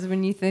shows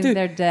when you think Dude,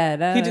 they're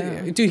dead. I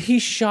don't know. He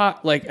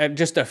shot like at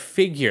just a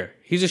figure.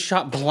 He just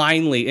shot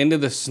blindly into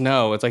the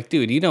snow. It's like,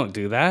 dude, you don't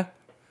do that.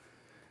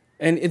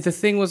 And the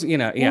thing was,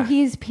 yeah. Well,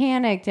 he's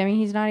panicked. I mean,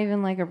 he's not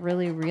even like a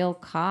really real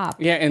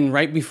cop. Yeah, and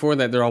right before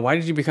that, they're all, why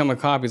did you become a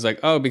cop? He's like,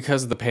 oh,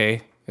 because of the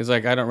pay. He's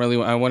like, I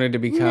wanted to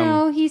become.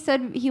 No, he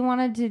said he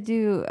wanted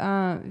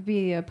to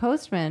be a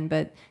postman,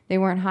 but they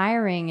weren't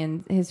hiring,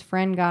 and his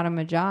friend got him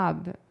a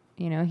job.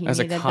 He as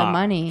a needed cop. the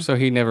money. So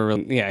he never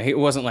really, he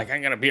wasn't like,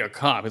 I'm going to be a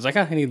cop. He's like,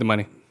 I need the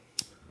money.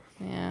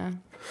 Yeah.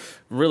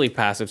 Really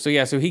passive.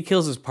 So so he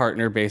kills his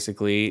partner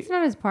basically. It's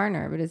not his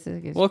partner, but it's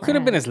his Well, it could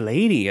have been friend. his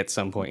lady at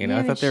some point, I Yeah,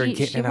 thought but they were she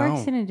getting it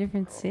works on. in a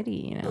different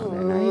city, They're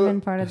not even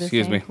part of the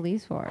Excuse same me.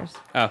 police force.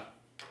 Oh,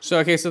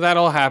 so that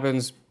all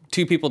happens.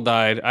 2 people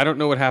died. I don't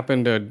know what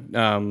happened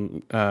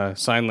to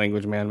sign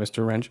language man,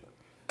 Mr. Wrench.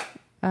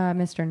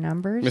 Mr.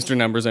 Numbers? Mr.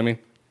 Numbers, I mean.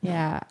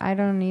 Yeah, I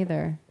don't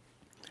either.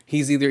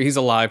 He's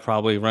alive,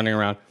 probably running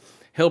around.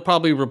 He'll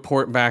probably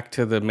report back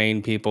to the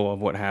main people of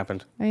what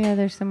happened. Oh yeah,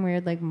 there's some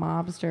weird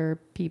mobster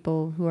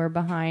people who are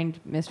behind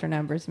Mr.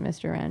 Numbers and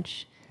Mr.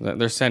 Wrench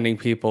They're sending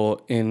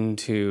people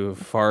into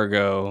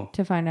Fargo.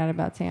 to find out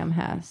about Sam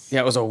Hess. Yeah,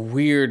 it was a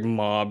weird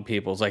mob.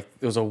 People's it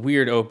was a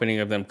weird opening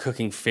of them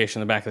cooking fish in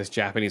the back of this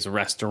Japanese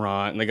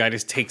restaurant, and the guy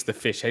just takes the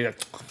fish head,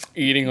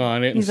 eating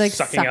on it, He's, and like,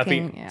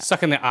 sucking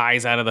sucking the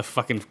eyes out of the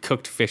fucking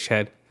cooked fish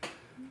head.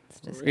 It's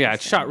disgusting. Yeah,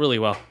 it's shot really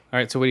well. All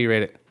right, so what do you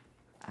rate it?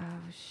 Oh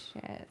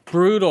shit.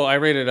 Brutal. I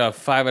rated a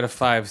 5 out of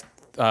 5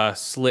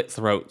 slit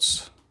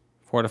throats.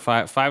 4 out of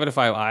 5. 5 out of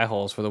 5 eye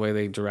holes for the way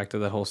they directed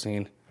that whole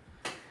scene.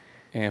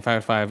 And 5 out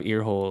of 5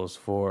 ear holes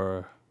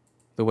for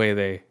the way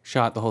they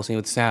shot the whole scene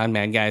with sound,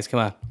 man. Guys,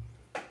 come on.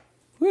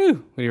 Woo!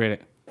 What do you rate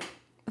it?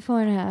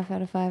 4.5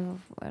 out of 5 of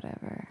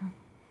whatever.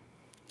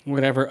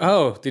 Whatever.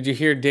 Oh, did you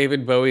hear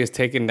David Bowie has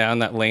taken down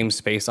that lame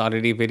Space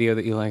Oddity video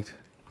that you liked?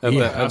 Of the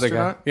guy?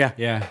 astronaut? Yeah.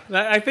 Yeah.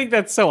 I think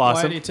that's so Why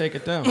awesome. did he take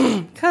it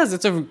down? Because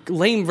it's a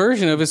lame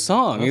version of his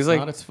song. He's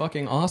like, it's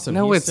fucking awesome.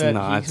 No, He it's said-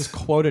 not. He just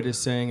quoted as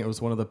saying it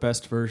was one of the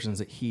best versions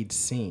that he'd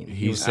seen.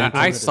 He was sent I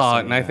quoted as saw it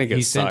saying and I that. think He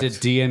it sent sucked. a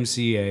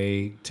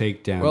DMCA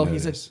takedown. Well,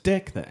 he's a notice.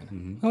 dick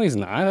then. No, he's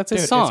not. That's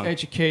his Dude, song. it's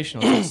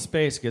educational. It's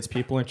space. It gets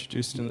people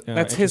introduced in.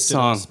 That's his interested in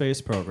song. the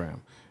space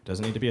program.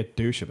 Doesn't need to be a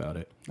douche about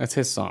it. That's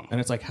his song. And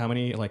it's like how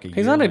many like a year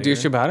He's not a later?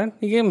 douche about it.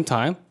 He gave him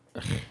time.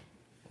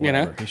 You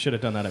know? Whatever. He should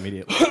have done that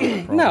immediately. No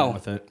problem No.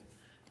 with it.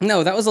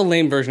 No, that was a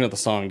lame version of the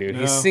song, dude.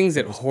 He sings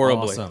it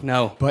horribly. Awesome.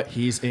 No. But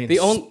he's in The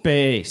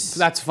space.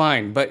 That's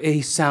fine, but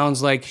he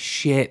sounds like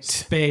shit.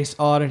 Space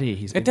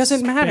oddity. It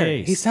doesn't matter.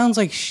 He sounds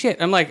like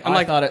shit. I'm like,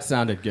 I thought it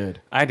sounded good.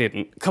 I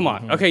didn't. Come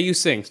on. Okay, you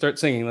sing. Start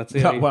singing. Let's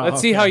see.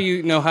 Let's see okay. how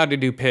you know how to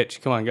do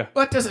pitch. Come on, go.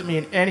 What does it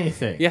mean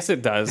anything? Yes,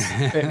 it does.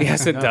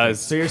 Yes, it does.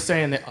 So you're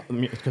saying that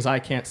because I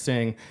can't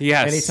sing,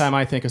 Yes. anytime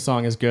I think a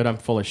song is good, I'm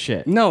full of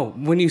shit. No,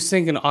 when you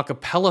sing an a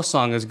cappella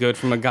song is good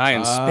from a guy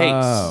in space.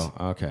 Oh,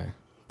 okay.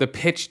 The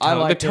pitch I tone,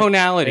 the liked it.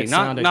 tonality, It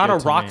not sounded a good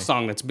to rock me.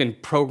 song that's been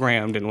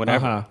programmed and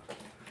whatever. Uh-huh.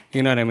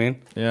 You know what I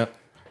mean? Yep.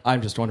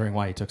 I'm just wondering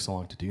why he took so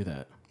long to do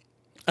that.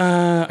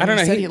 I don't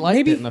know. He said he liked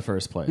maybe it in the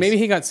first place. maybe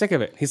he got sick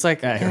of it. He's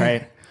like, Yeah,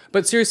 right.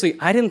 But seriously,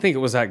 I didn't think it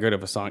was that good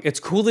of a song. It's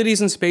cool that he's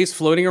in space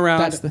floating around.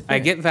 That's the thing. I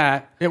get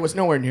that. It was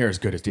nowhere near as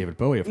good as David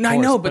Bowie, of No, I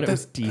course. know, but it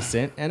was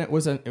decent, and it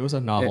was a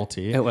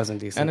novelty. It wasn't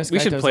decent. And this We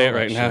guy should does play all it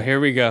right that now. shit.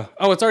 Here we go.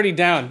 Oh, it's already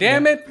down.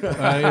 Damn it.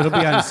 It'll be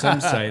on some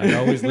site. It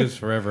always lives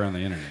forever on the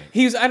internet.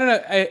 I don't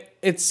know.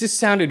 It's just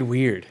sounded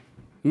weird.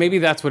 Maybe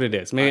that's what it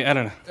is. Maybe I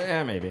don't know.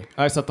 Yeah, maybe.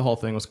 I just thought the whole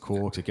thing was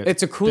cool to get.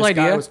 It's a cool this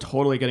idea. Guy was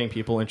totally getting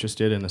people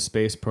interested in the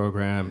space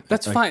program.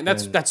 That's fine.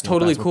 That's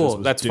totally cool.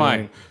 That's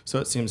fine. So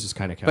it seems just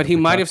kind of. But he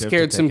might have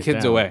scared some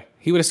kids away.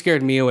 He would have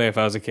scared me away if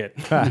I was a kid.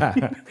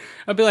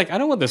 I'd be like, I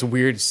don't want this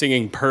weird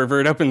singing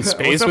pervert up in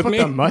space What's up with with me.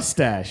 the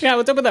mustache? Yeah,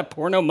 what's up with that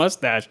porno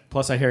mustache?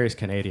 Plus, I hear he's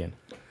Canadian.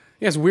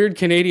 Yes, weird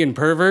Canadian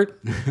pervert.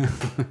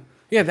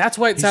 Yeah, that's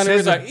why it sounded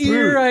says like, a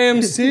here I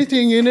am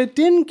sitting in a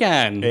tin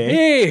can.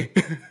 Hey.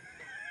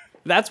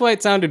 That's why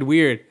it sounded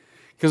weird.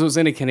 Because it was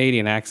in a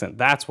Canadian accent.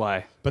 That's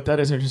why. But that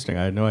is interesting.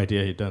 I had no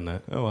idea he'd done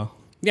that. Oh well.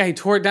 Yeah, he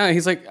tore it down.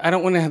 He's like, I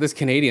don't want to have this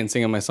Canadian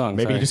singing my song.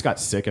 Maybe Sorry. he just got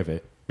sick of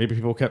it. Maybe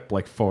people kept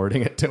like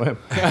forwarding it to him.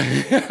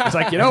 It's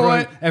like, you know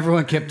what?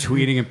 Everyone kept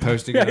tweeting and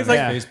posting it on He's his like,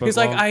 Facebook he's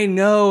like, wall. I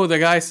know the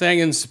guy sang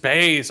in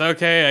space.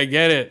 Okay, I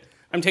get it.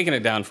 I'm taking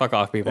it down. Fuck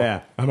off, people.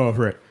 Yeah, I'm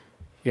over it.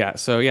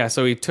 So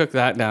he took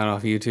that down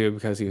off YouTube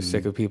because he was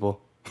sick of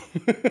people.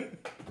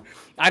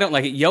 I don't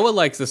like it. Yoa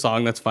likes the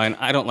song. That's fine.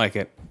 I don't like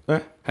it.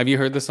 Have you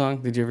heard the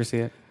song? Did you ever see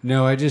it?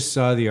 No, I just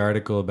saw the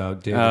article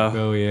about David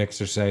Bowie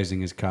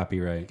exercising his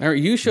copyright. Or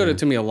you showed it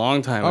to me a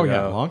long time ago. Oh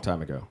yeah, a long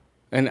time ago.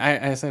 And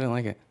I said I didn't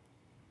like it.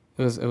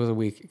 It was a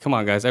week. Come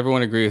on, guys.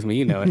 Everyone agree with me.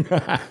 You know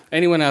it.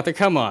 Anyone out there?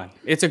 Come on.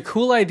 It's a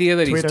cool idea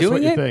that Tweet he's us doing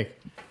what you it. think.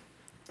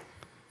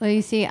 Well,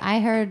 you see, I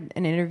heard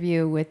an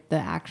interview with the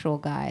actual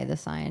guy, the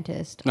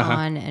scientist,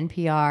 on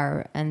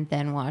NPR, and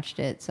then watched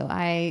it. So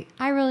I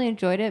really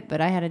enjoyed it, but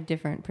I had a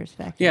different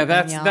perspective. Yeah,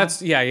 than y'all.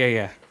 that's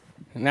yeah.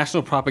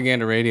 National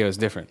propaganda radio is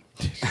different.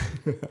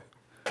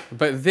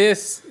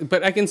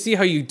 But I can see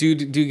how you do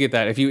get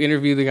that. If you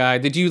interview the guy,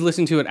 did you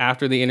listen to it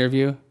after the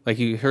interview? Like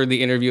you heard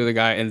the interview of the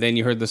guy and then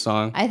you heard the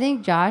song? I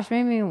think Josh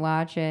made me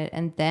watch it,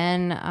 and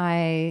then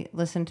I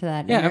listened to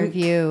that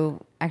interview.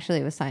 Actually,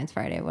 it was Science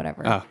Friday,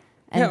 whatever. Oh.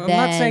 And Yeah, I'm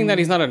not saying that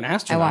he's not an I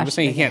astronaut. I'm watched just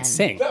saying it he can't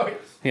sing.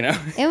 You know?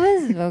 It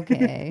was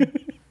okay.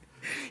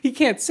 He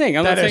can't sing.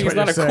 I'm That not is saying he's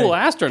what not a you're cool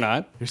saying.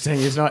 astronaut. You're saying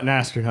he's not an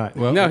astronaut.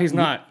 Well, No, he's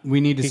not. We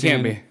need to He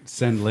can't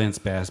send Lance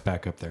Bass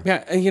back up there.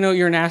 Yeah, and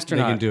you're an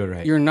astronaut. can do it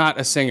right. You're not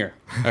a singer.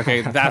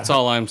 Okay, that's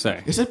all I'm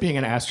saying. Isn't being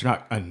an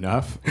astronaut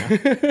enough?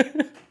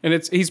 And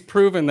he's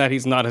proven that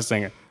he's not a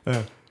singer.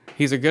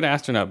 He's a good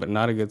astronaut, but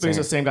not a good But he's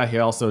singer. the same guy.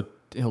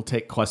 He'll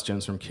take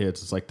questions from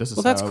kids. It's like this is.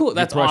 Well, that's how cool. you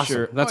That's brush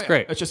awesome. That's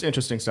great. It's just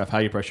interesting stuff. How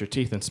you brush your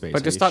teeth in space.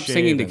 But how just you stop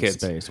singing to shave in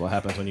kids. Space. What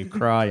happens when you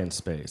cry in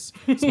space?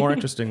 It's more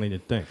interesting than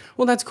you'd think.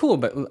 Well, that's cool,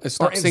 but Or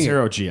stop in singing.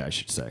 zero G, I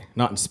should say.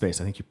 Not in space.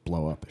 I think you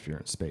blow up if you're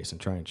in space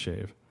and try and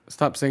shave.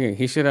 Stop singing.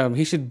 He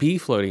should be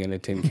floating in a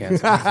tin can.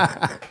 No,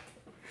 I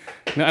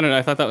don't know.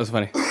 I thought that was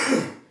funny.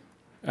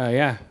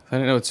 Yeah, I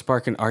don't know. It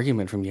sparked an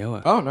argument from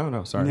Yoa. Oh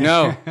no, sorry.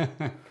 No.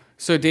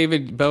 So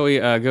David Bowie,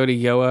 go to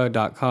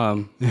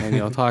yoa.com and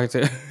you'll talk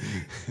to,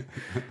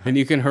 and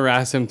you can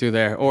harass him through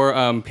there, or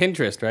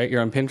Pinterest, right?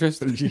 You're on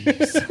Pinterest.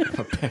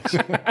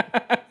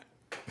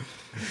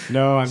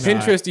 No, I'm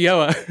Pinterest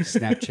Yoa.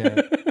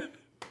 Snapchat.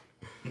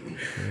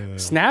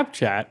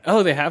 Snapchat.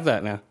 Oh, they have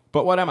that now.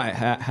 But what am I?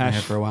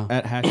 for a while.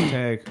 At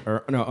hashtag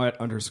or no at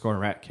 _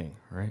 Rat King,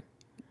 right?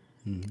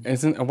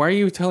 Why are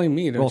you telling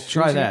me? Well,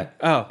 try that.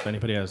 Oh, If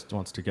anybody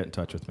wants to get in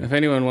touch with me. if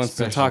anyone wants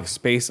to talk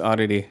space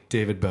oddity,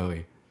 David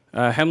Bowie.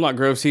 Hemlock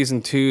Grove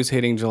season 2 is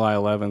hitting July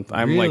 11th.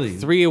 I'm Really? like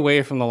 3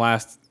 away from the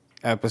last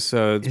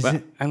episodes, Is but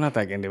it? I'm not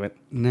that into it.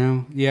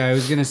 No. Yeah, I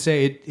was going to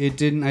say it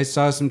didn't. I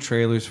saw some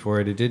trailers for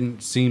it. It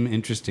didn't seem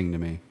interesting to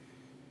me.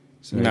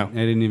 So No. I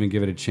didn't even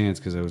give it a chance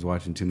because I was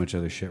watching too much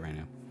other shit right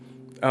now.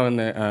 Oh, and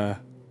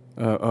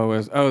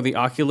the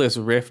Oculus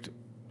Rift.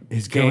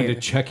 He's going Game.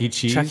 to Chuck E.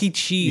 Cheese. Chuck E.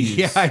 Cheese.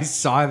 Yeah, I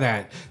saw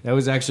that. That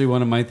was actually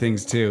one of my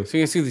things too. So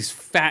you can see these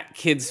fat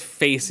kids'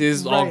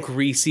 faces all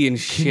greasy and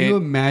Can you shit.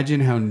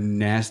 imagine how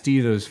nasty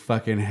those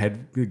fucking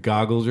head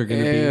goggles are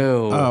going to be? Ew.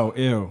 Oh,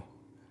 ew.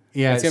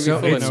 Yeah, It's gonna be so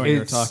full of it's, know what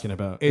you're it's- talking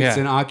about. It's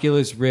Yeah. an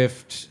Oculus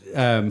Rift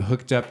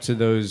hooked up to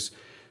those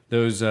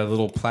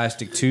little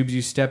plastic tubes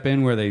you step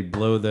in where they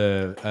blow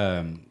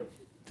the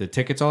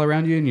tickets all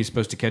around you, and you're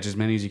supposed to catch as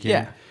many as you can.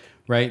 Yeah.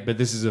 Right, but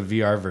this is a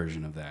VR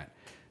version of that,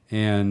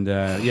 And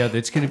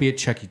it's going to be at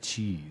Chuck E.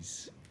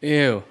 Cheese.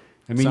 Ew.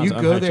 I mean, Sounds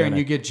you go there and unhygienic.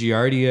 you get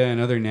Giardia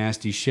and other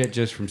nasty shit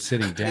just from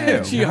sitting down.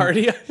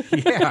 Giardia.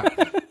 Yeah.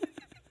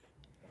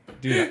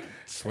 Dude, I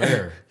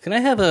swear. Can I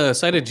have a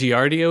side of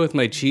Giardia with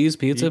my cheese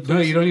pizza, please? No,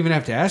 you don't even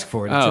have to ask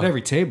for it. It's Oh. at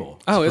every table.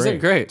 Oh, is it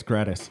great? It's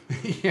gratis.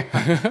 Yeah.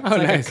 It's like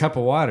nice. a cup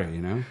of water,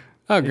 you know?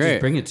 Oh, They great.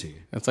 just bring it to you.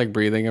 That's like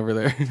breathing over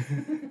there.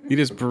 You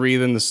just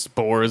breathe in the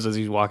spores as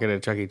you walk into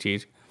Chuck E.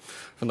 Cheese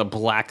from the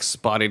black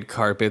spotted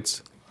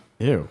carpets.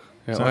 Ew.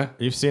 Yeah, So, what?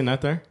 you've seen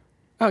that there?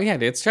 Oh, yeah,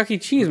 dude, it's Chuck E.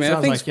 Cheese, man. That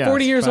Sounds thing's like, yeah,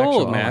 40 it's years factual.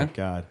 old, Oh man. my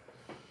God.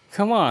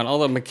 Come on. All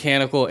the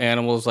mechanical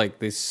animals, like,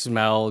 they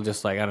smell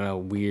just like, I don't know,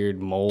 weird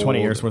mold.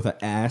 20 years worth of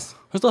ass.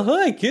 It's like,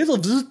 hi, kids.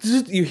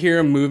 You hear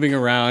them moving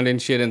around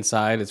and shit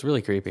inside. It's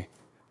really creepy.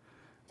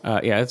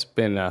 Yeah, it's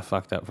been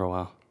fucked up for a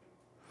while.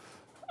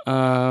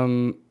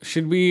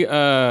 Should we,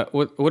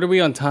 what are we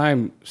on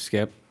time,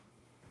 Skip?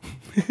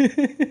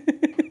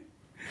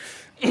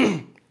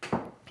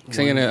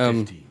 Singing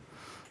 150.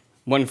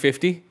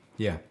 150?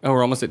 Yeah. Oh,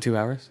 we're almost at 2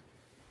 hours?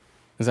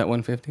 Is that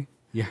 150?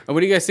 Yeah. Oh, what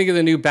do you guys think of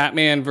the new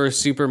Batman vs.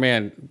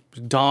 Superman,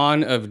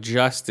 Dawn of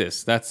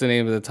Justice? That's the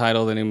name of the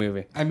title of the new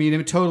movie. I mean,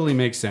 it totally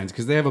makes sense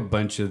because they have a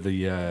bunch of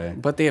the.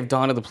 But they have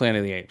Dawn of the Planet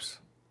of the Apes.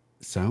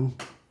 So?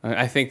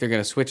 I think they're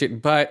going to switch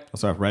it, but...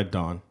 Also have Red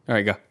Dawn. All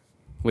right, go.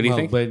 What do you Well,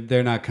 think? but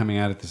they're not coming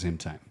out at the same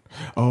time.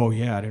 Oh,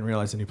 yeah. I didn't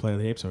realize the new Planet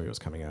of the Apes movie was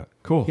coming out.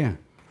 Cool. Yeah.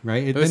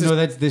 Right? This No, is-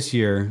 that's this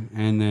year.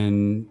 And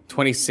then,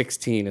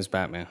 2016 is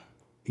Batman.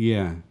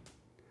 yeah.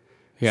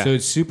 Yeah. So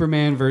it's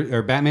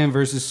or Batman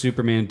versus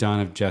Superman: Dawn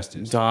of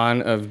Justice,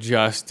 Dawn of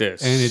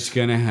Justice. and it's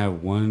gonna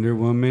have Wonder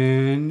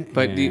Woman.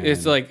 But and-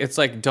 it's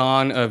like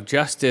Dawn of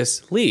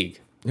Justice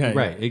League. Yeah,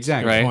 right,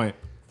 exactly. Right. Point.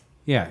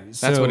 Yeah,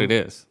 That's what it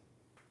is.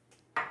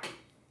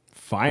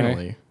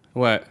 Finally.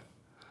 What?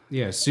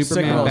 Yeah, Sick of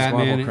Superman, all this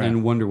Batman, Marvel crap.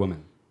 and Wonder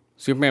Woman,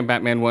 Superman,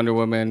 Batman, Wonder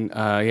Woman.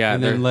 Yeah.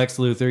 and they're- then Lex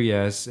Luthor,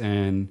 yes,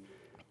 and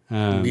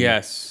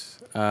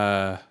yes.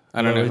 I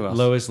don't know who else.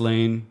 Lois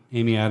Lane.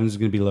 Amy Adams is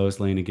gonna be Lois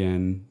Lane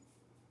again.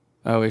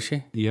 Oh, is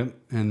she? Yep,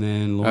 and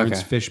then Lawrence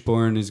Okay.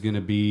 Fishburne is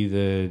gonna be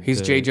the.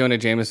 He's J. Jonah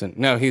Jameson.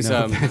 No, he's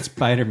No, that's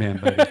Spider-Man,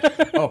 buddy.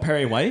 Oh,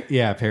 Perry White?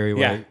 Yeah, Perry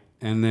White. Yeah.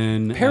 And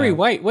then Perry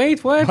White.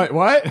 Wait, what? Wait,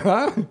 what?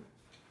 Huh?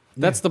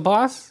 That's the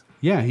boss?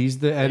 Yeah, he's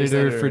the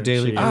editor for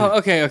Daily. editor-in-chief. Oh,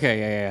 okay,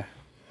 yeah.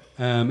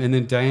 And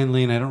then Diane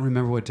Lane. I don't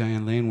remember what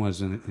Diane Lane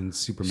was in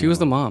Superman. She was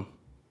the mom.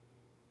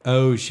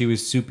 Oh, she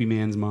was Soupy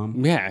Man's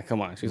mom. Yeah,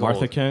 come on. She's Martha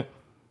old. Kent?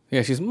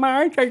 Yeah, she's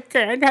Martha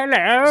Kent.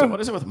 Hello. So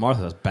what is it with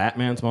Martha? That's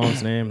Batman's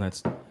mom's name?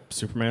 That's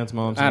Superman's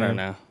mom's name? I don't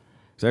know.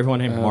 Is everyone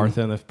named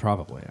Martha in the...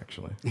 Probably,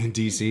 actually. In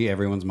DC,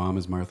 everyone's mom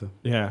is Martha.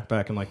 Yeah,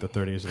 back in like the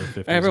 30s or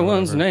the 50s. or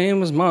Everyone's whatever. name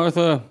was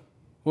Martha.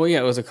 Well, yeah,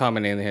 it was a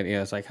common name they had.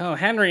 Yeah, it's like, oh,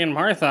 Henry and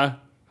Martha.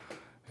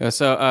 Yeah,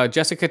 so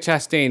Jessica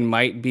Chastain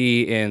might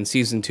be in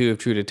season 2 of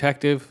True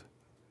Detective,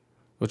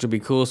 which would be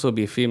cool. So it'll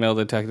be a female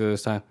detective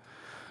this time.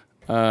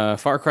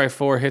 Far Cry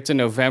 4 hits in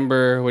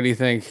November. What do you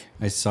think?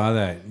 I saw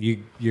that.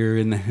 You're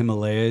in the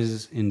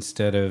Himalayas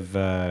instead of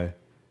the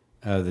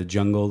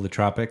jungle, the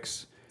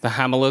tropics. The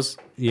Hamalas.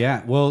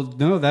 Yeah. Well,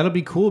 no, that'll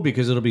be cool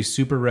because it'll be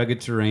super rugged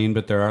terrain,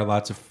 but there are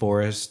lots of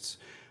forests.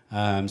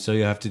 So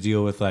you'll have to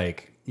deal with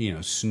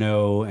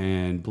snow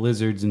and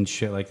blizzards and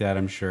shit like that,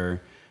 I'm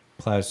sure.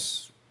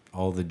 Plus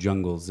all the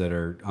jungles that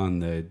are on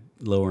the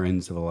lower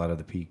ends of a lot of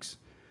the peaks.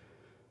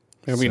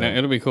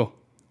 It'll be cool.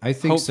 I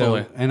think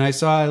Hopefully. so. And I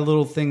saw a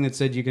little thing that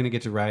said you're going to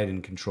get to ride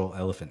and control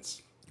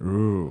elephants.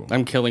 Ooh.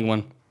 I'm killing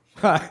one.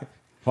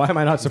 Why am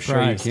I not Sure you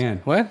surprised? can.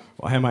 What?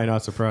 Why am I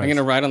not surprised? I'm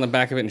gonna ride on the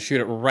back of it and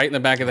shoot it right in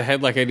the back of the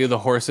head, like I do the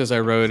horses I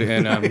rode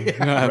in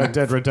Red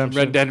Dead Redemption.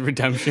 Red Dead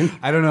Redemption.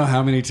 I don't know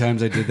how many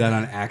times I did that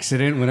on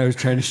accident when I was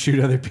trying to shoot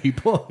other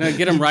people. No,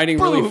 get him riding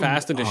really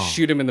fast and just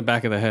shoot him in the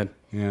back of the head.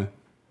 Yeah.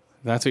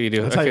 That's what you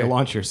do. That's how you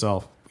launch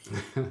yourself.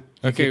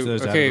 Okay, Gets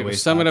those out of the way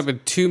sum it spots. up in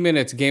 2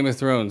 minutes. Game of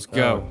Thrones,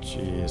 go. Oh,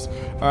 jeez.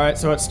 All right,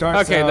 so it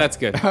starts. Okay, out- that's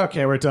good.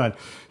 Okay, we're done.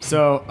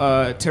 So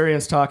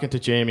Tyrion's talking to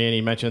Jaime, and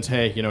he mentions,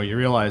 "Hey, you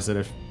realize that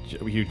if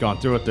you'd gone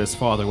through with this,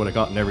 father would have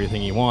gotten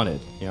everything he wanted.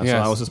 So Yes.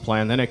 that was his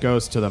plan. Then it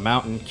goes to the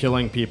mountain,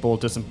 killing people,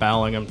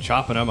 disemboweling them,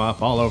 chopping them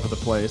up all over the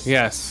place.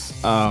 Yes.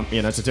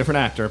 It's a different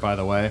actor, by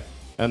the way.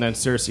 And then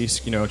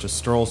Cersei, just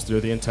strolls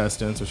through the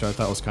intestines, which I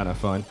thought was kind of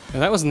fun.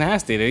 Yeah, that was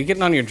nasty. Dude. You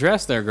getting on your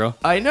dress there, girl?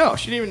 I know.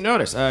 She didn't even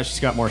notice. She's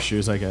got more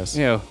shoes, I guess.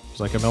 Yeah. She's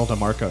like Imelda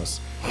Marcos.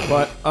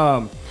 But,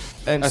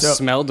 and I so...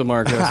 smelled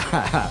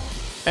DeMarcus.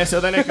 And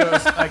so then it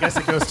goes, I guess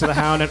it goes to the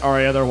Hound and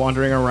Arya. They're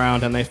wandering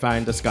around and they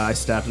find this guy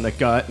stabbed in the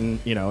gut. And,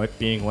 it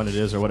being what it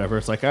is or whatever,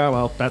 it's like, oh,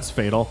 well, that's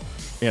fatal.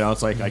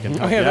 It's like, I can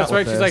help Oh, yeah, you that's out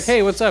right. with She's this. like,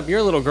 hey, what's up? You're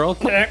a little girl.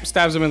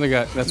 Stabs him in the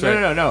gut. That's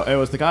right. No. It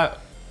was the guy.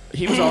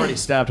 He was already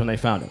stabbed when they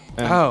found him.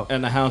 And, Oh.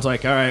 And the Hound's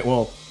like, all right,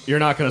 well, you're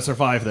not going to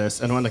survive this.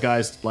 And when the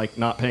guy's, like,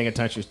 not paying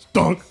attention, he's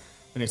dunk.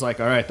 And he's like,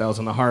 all right, that was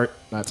in the heart.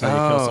 That's how you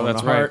kill Oh, someone in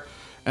that's the heart. right.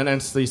 And then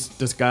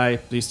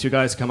these two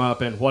guys come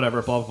up and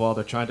whatever, blah, blah, blah.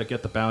 They're trying to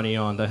get the bounty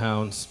on the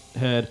Hound's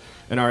head.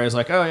 And Arya's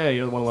like, oh, yeah,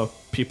 you're one of the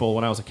people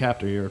when I was a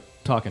captor. You're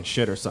talking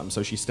shit or something.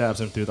 So she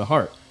stabs him through the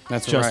heart.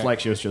 That's just right. like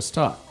she was just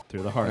taught,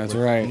 through the heart. That's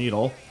with right. a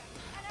needle.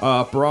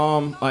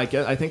 Braum,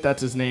 I think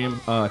that's his name.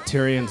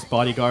 Tyrion's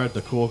bodyguard,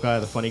 the cool guy,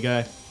 the funny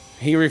guy.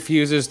 He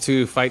refuses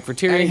to fight for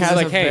Tyrion. And he has He's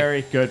like, a hey.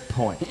 very good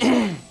point.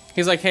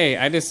 He's like, hey,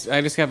 I just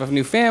have a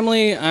new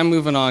family. I'm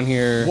moving on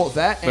here. Well,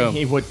 that Boom. and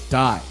he would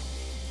die.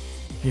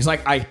 He's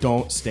like, I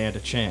don't stand a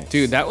chance.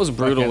 Dude, that was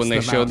brutal when they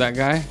against the showed that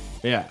guy.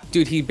 Yeah.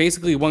 Dude, he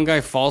basically, one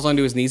guy falls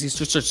onto his knees. He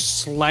just starts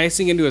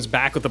slicing into his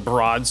back with a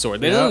broadsword.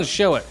 They don't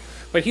show it,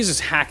 but he's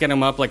just hacking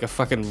him up like a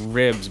fucking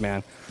ribs,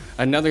 man.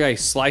 Another guy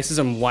slices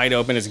him wide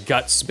open. His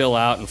guts spill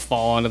out and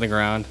fall onto the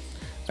ground.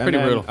 It's pretty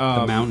brutal.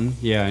 The mountain.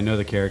 Yeah, I know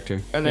the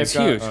character. And they've It's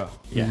got, huge.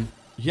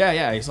 Yeah.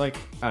 Yeah. He's like,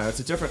 I don't know, it's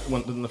a different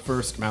one than the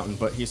first mountain,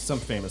 but he's some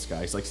famous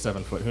guy. He's like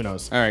 7 foot. Who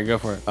knows? All right, go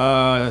for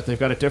it. They've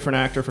got a different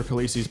actor for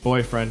Khaleesi's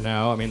boyfriend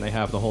now. I mean, they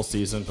have the whole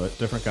season, but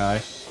different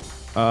guy.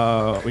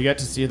 We get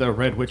to see the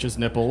Red Witch's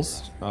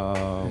nipples.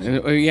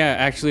 Yeah,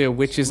 actually a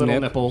witch's Little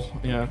nip. nipple,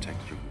 yeah.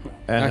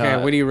 And,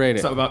 Okay, what do you rate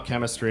it? Something about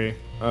chemistry.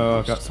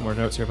 I've got some more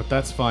notes here, but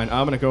that's fine.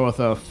 I'm going to go with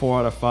a 4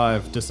 out of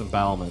 5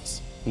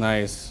 disembowelments.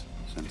 Nice.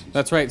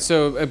 That's right.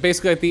 So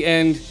basically at the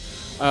end,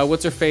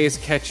 what's her face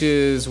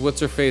catches what's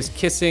her face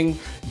kissing.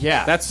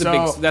 Yeah. That's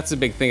the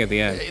big thing at the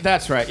end.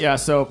 That's right, yeah.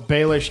 So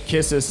Baelish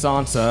kisses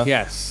Sansa.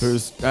 Yes.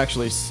 Who's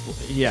actually,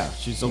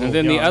 she's a little And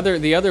then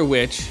young. the other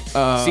witch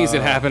sees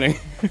it happening.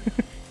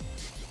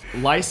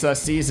 Lysa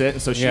sees it,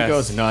 and so she Yes.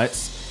 goes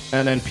nuts.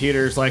 And then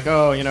Peter's like,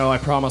 oh, I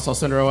promise I'll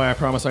send her away. I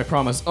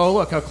promise. Oh,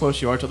 look how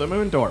close you are to the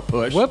moon door.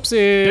 Push. Whoopsies.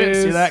 Didn't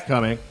see that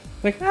coming.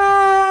 Like,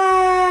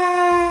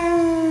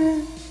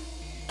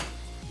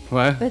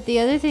 what? But the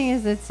other thing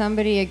is that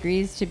somebody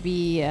agrees to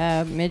be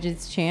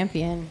Midget's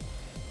champion.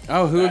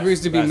 Oh, who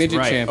agrees to be That's midget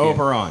right. champion?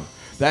 Oberon.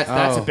 That's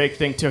a Oh. big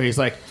thing, too. He's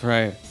like,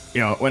 Right.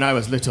 when I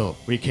was little,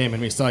 we came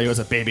and we saw you as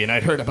a baby, and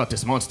I'd heard about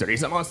this monster.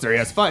 He's a monster. He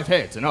has 5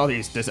 heads, and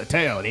there's a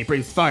tail, and he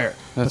breathes fire.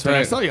 That's but then I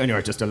right. saw you, and you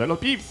were just a little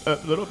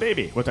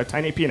baby with a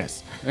tiny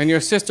penis. And your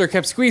sister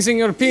kept squeezing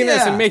your penis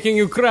Yeah. and making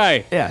you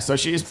cry. Yeah, so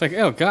she's It's like,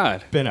 oh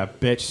god. been a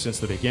bitch since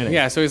the beginning.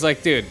 Yeah. So he's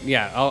like, dude,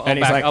 yeah, I'll And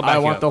he's back, like, I'll back I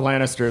you want up. the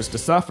Lannisters to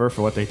suffer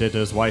for what they did to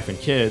his wife and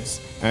kids.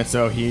 And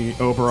so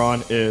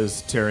Oberon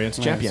is Tyrion's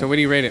champion. So what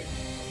do you rate it?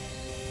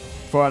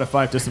 4 out of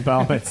 5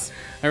 disembowelments.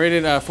 I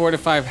rated 4 to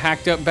 5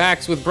 hacked up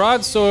backs with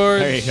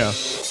broadswords. There you go.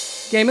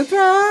 Game of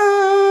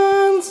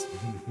Thrones.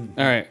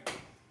 All right.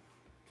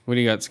 What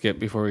do you got, Skip?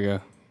 Before we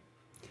go,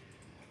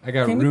 I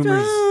got Game of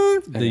rumors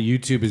Thrones. that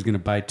YouTube is going to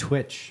buy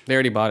Twitch. they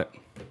already bought it.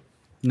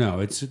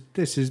 No,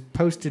 this is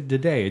posted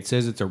today. It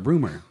says it's a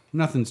rumor.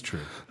 Nothing's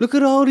true. Look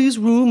at all these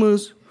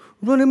rumors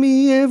running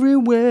me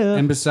everywhere.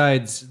 And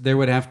besides, there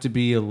would have to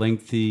be a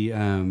lengthy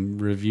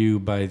review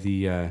by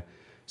the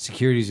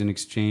Securities and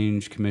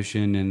Exchange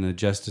Commission and the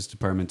Justice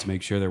Department to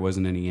make sure there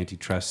wasn't any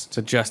antitrust.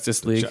 The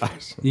Justice League.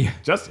 Yeah,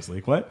 Justice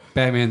League, what?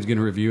 Batman's going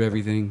to review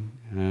everything.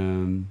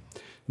 No,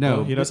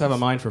 Well, he does have a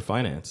mind for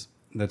finance.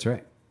 That's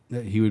right.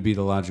 He would be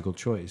the logical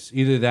choice.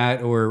 Either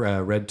that or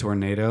Red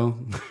Tornado.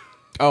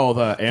 Oh,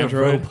 the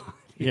android? robot.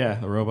 Yeah,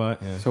 the robot.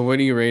 Yeah. So what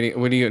are you rating?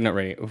 What do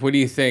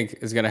you think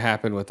is going to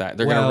happen with that?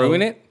 They're going Well, to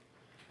ruin it?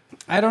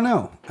 I don't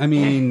know. I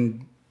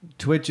mean,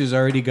 Twitch has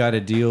already got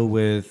a deal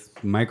with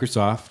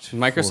Microsoft.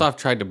 Microsoft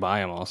tried to buy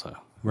them also.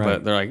 Right.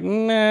 But they're like,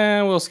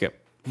 nah, we'll skip.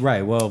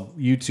 Right. Well,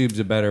 YouTube's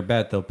a better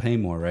bet. They'll pay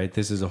more, right?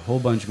 This is a whole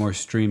bunch more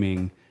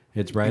streaming.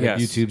 It's right up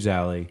Yes. YouTube's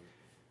alley.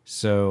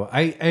 So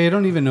I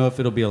don't even know if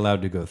it'll be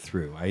allowed to go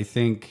through. I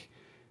think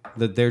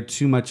that they're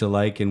too much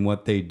alike in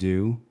what they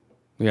do.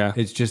 Yeah.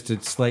 It's just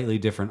a slightly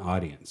different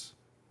audience,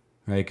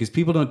 right? Because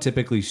people don't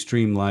typically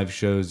stream live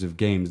shows of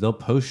games. They'll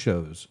post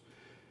shows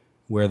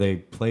where they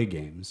play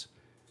games.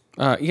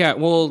 Yeah,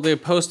 well, they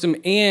post them,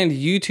 and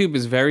YouTube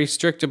is very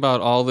strict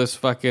about all this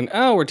fucking,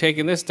 we're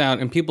taking this down,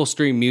 and people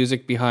stream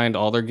music behind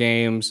all their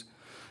games.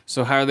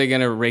 So how are they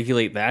going to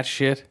regulate that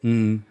shit?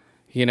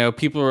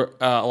 People are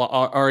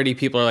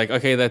already like,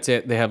 okay, that's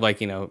it. They have like,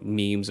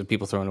 memes of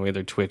people throwing away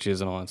their Twitches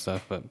and all that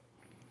stuff. But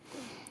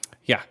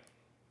yeah.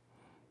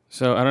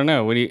 So I don't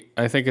know.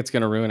 I think it's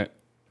going to ruin it.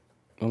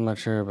 I'm not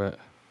sure, but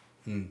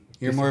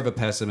You're more of a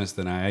pessimist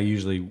than I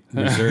usually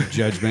reserve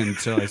judgment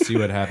until I see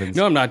what happens.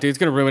 no, I'm not, dude. It's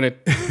going to ruin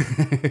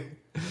it.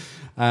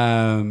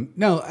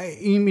 No, I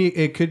mean,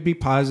 it could be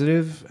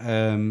positive.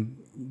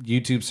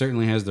 YouTube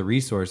certainly has the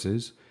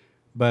resources,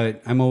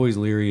 but I'm always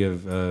leery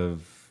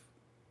of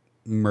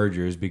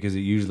mergers because it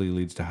usually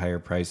leads to higher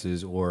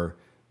prices or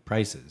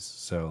prices.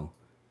 So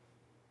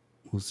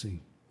we'll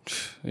see.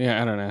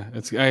 Yeah, I don't know.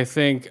 I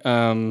think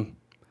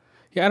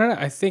I don't know.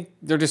 I think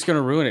they're just going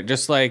to ruin it.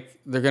 Just like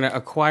they're going to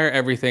acquire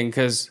everything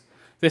because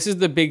this is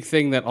the big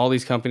thing that all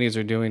these companies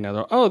are doing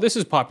now. They're, this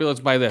is popular.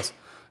 Let's buy this.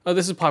 Oh,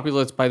 this is popular.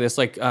 Let's buy this.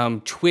 Like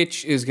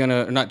Twitch is going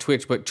to, not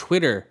Twitch, but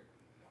Twitter.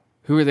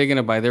 Who are they going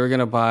to buy? They were going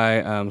to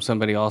buy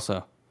somebody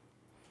also.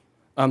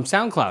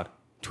 SoundCloud.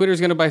 Twitter's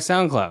going to buy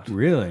SoundCloud.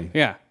 Really?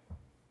 Yeah.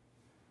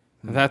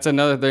 That's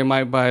another. They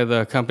might buy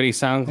the company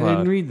SoundCloud. I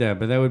didn't read that,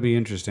 but that would be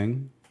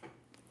interesting.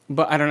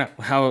 But I don't know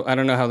how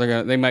they're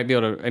gonna. They might be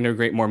able to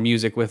integrate more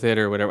music with it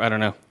or whatever. I don't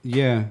know.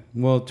 Yeah.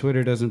 Well,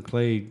 Twitter doesn't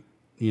play,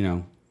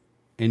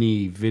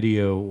 any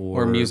video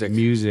or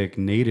music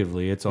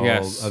natively. It's all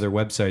Yes. other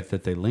websites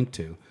that they link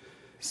to.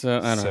 So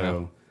I don't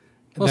know.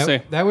 We'll see.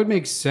 That would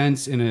make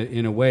sense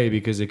in a way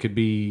because it could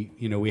be,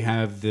 we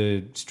have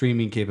the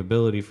streaming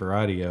capability for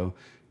audio.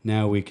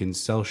 Now we can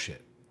sell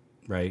shit,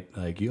 right?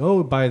 Like,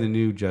 buy the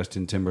new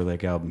Justin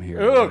Timberlake album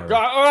here. Oh,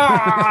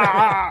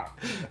 God.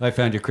 I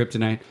found your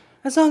kryptonite.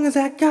 As long as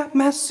I got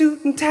my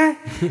suit and tie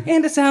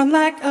and I sound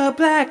like a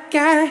black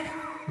guy.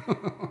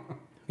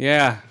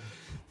 Yeah.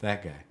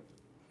 That guy.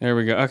 There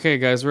we go. Okay,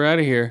 guys, we're out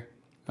of here.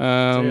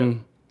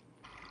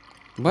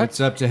 What's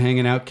up to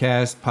Hanging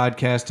Outcast,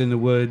 Podcast in the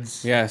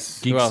Woods?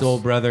 Yes. Geek Soul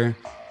Brother,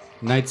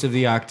 Knights of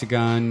the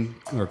Octagon,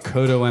 or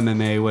Kodo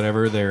MMA,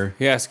 whatever their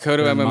Kodo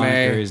their MMA.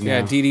 moniker is now.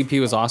 Yeah,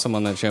 DDP was awesome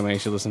on that show, man. You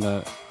should listen to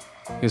that.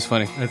 He was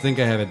funny. I think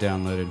I have it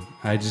downloaded.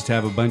 I just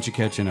have a bunch of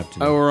catching up to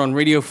do. Oh, we're on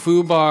Radio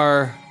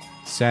Fubar.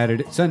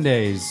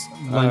 Sundays,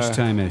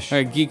 lunchtime-ish. All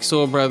right, Geek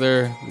Soul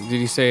Brother. Did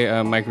you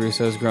say Mike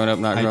Russo's grown up,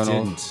 not grown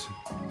old?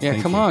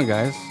 Yeah, come on,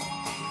 guys.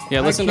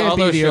 Yeah, listen to all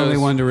those shows. I can't be the only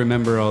one to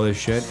remember all this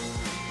shit.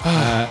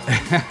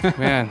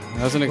 Man,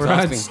 that was an exhausting. We're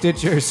on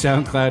Stitcher,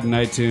 SoundCloud, and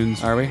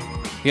iTunes. Are we?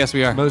 Yes,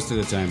 we are. Most of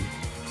the time.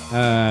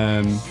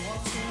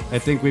 I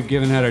think we've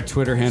given out our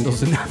Twitter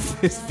handles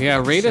enough.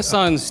 Rate us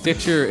on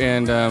Stitcher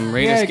and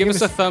give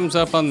us a thumbs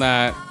up on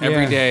that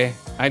every day.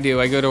 I do.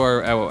 I go to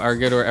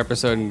our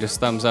episode and just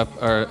thumbs up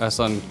us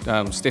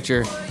on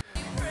Stitcher.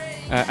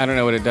 I don't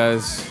know what it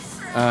does.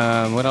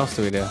 What else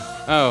do we do?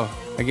 Oh,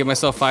 I give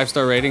myself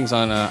 5-star ratings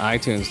on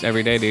iTunes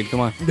every day, dude. Come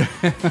on, we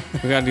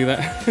gotta do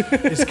that.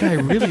 This guy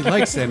really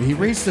likes them. He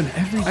rates them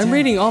every day. I'm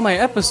rating all my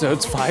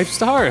episodes 5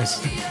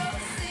 stars.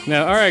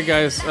 Now, all right,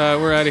 guys,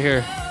 we're out of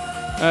here.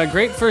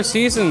 Great first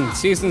season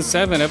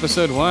 7,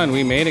 episode 1.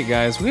 We made it,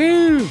 guys.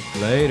 Woo!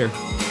 Later.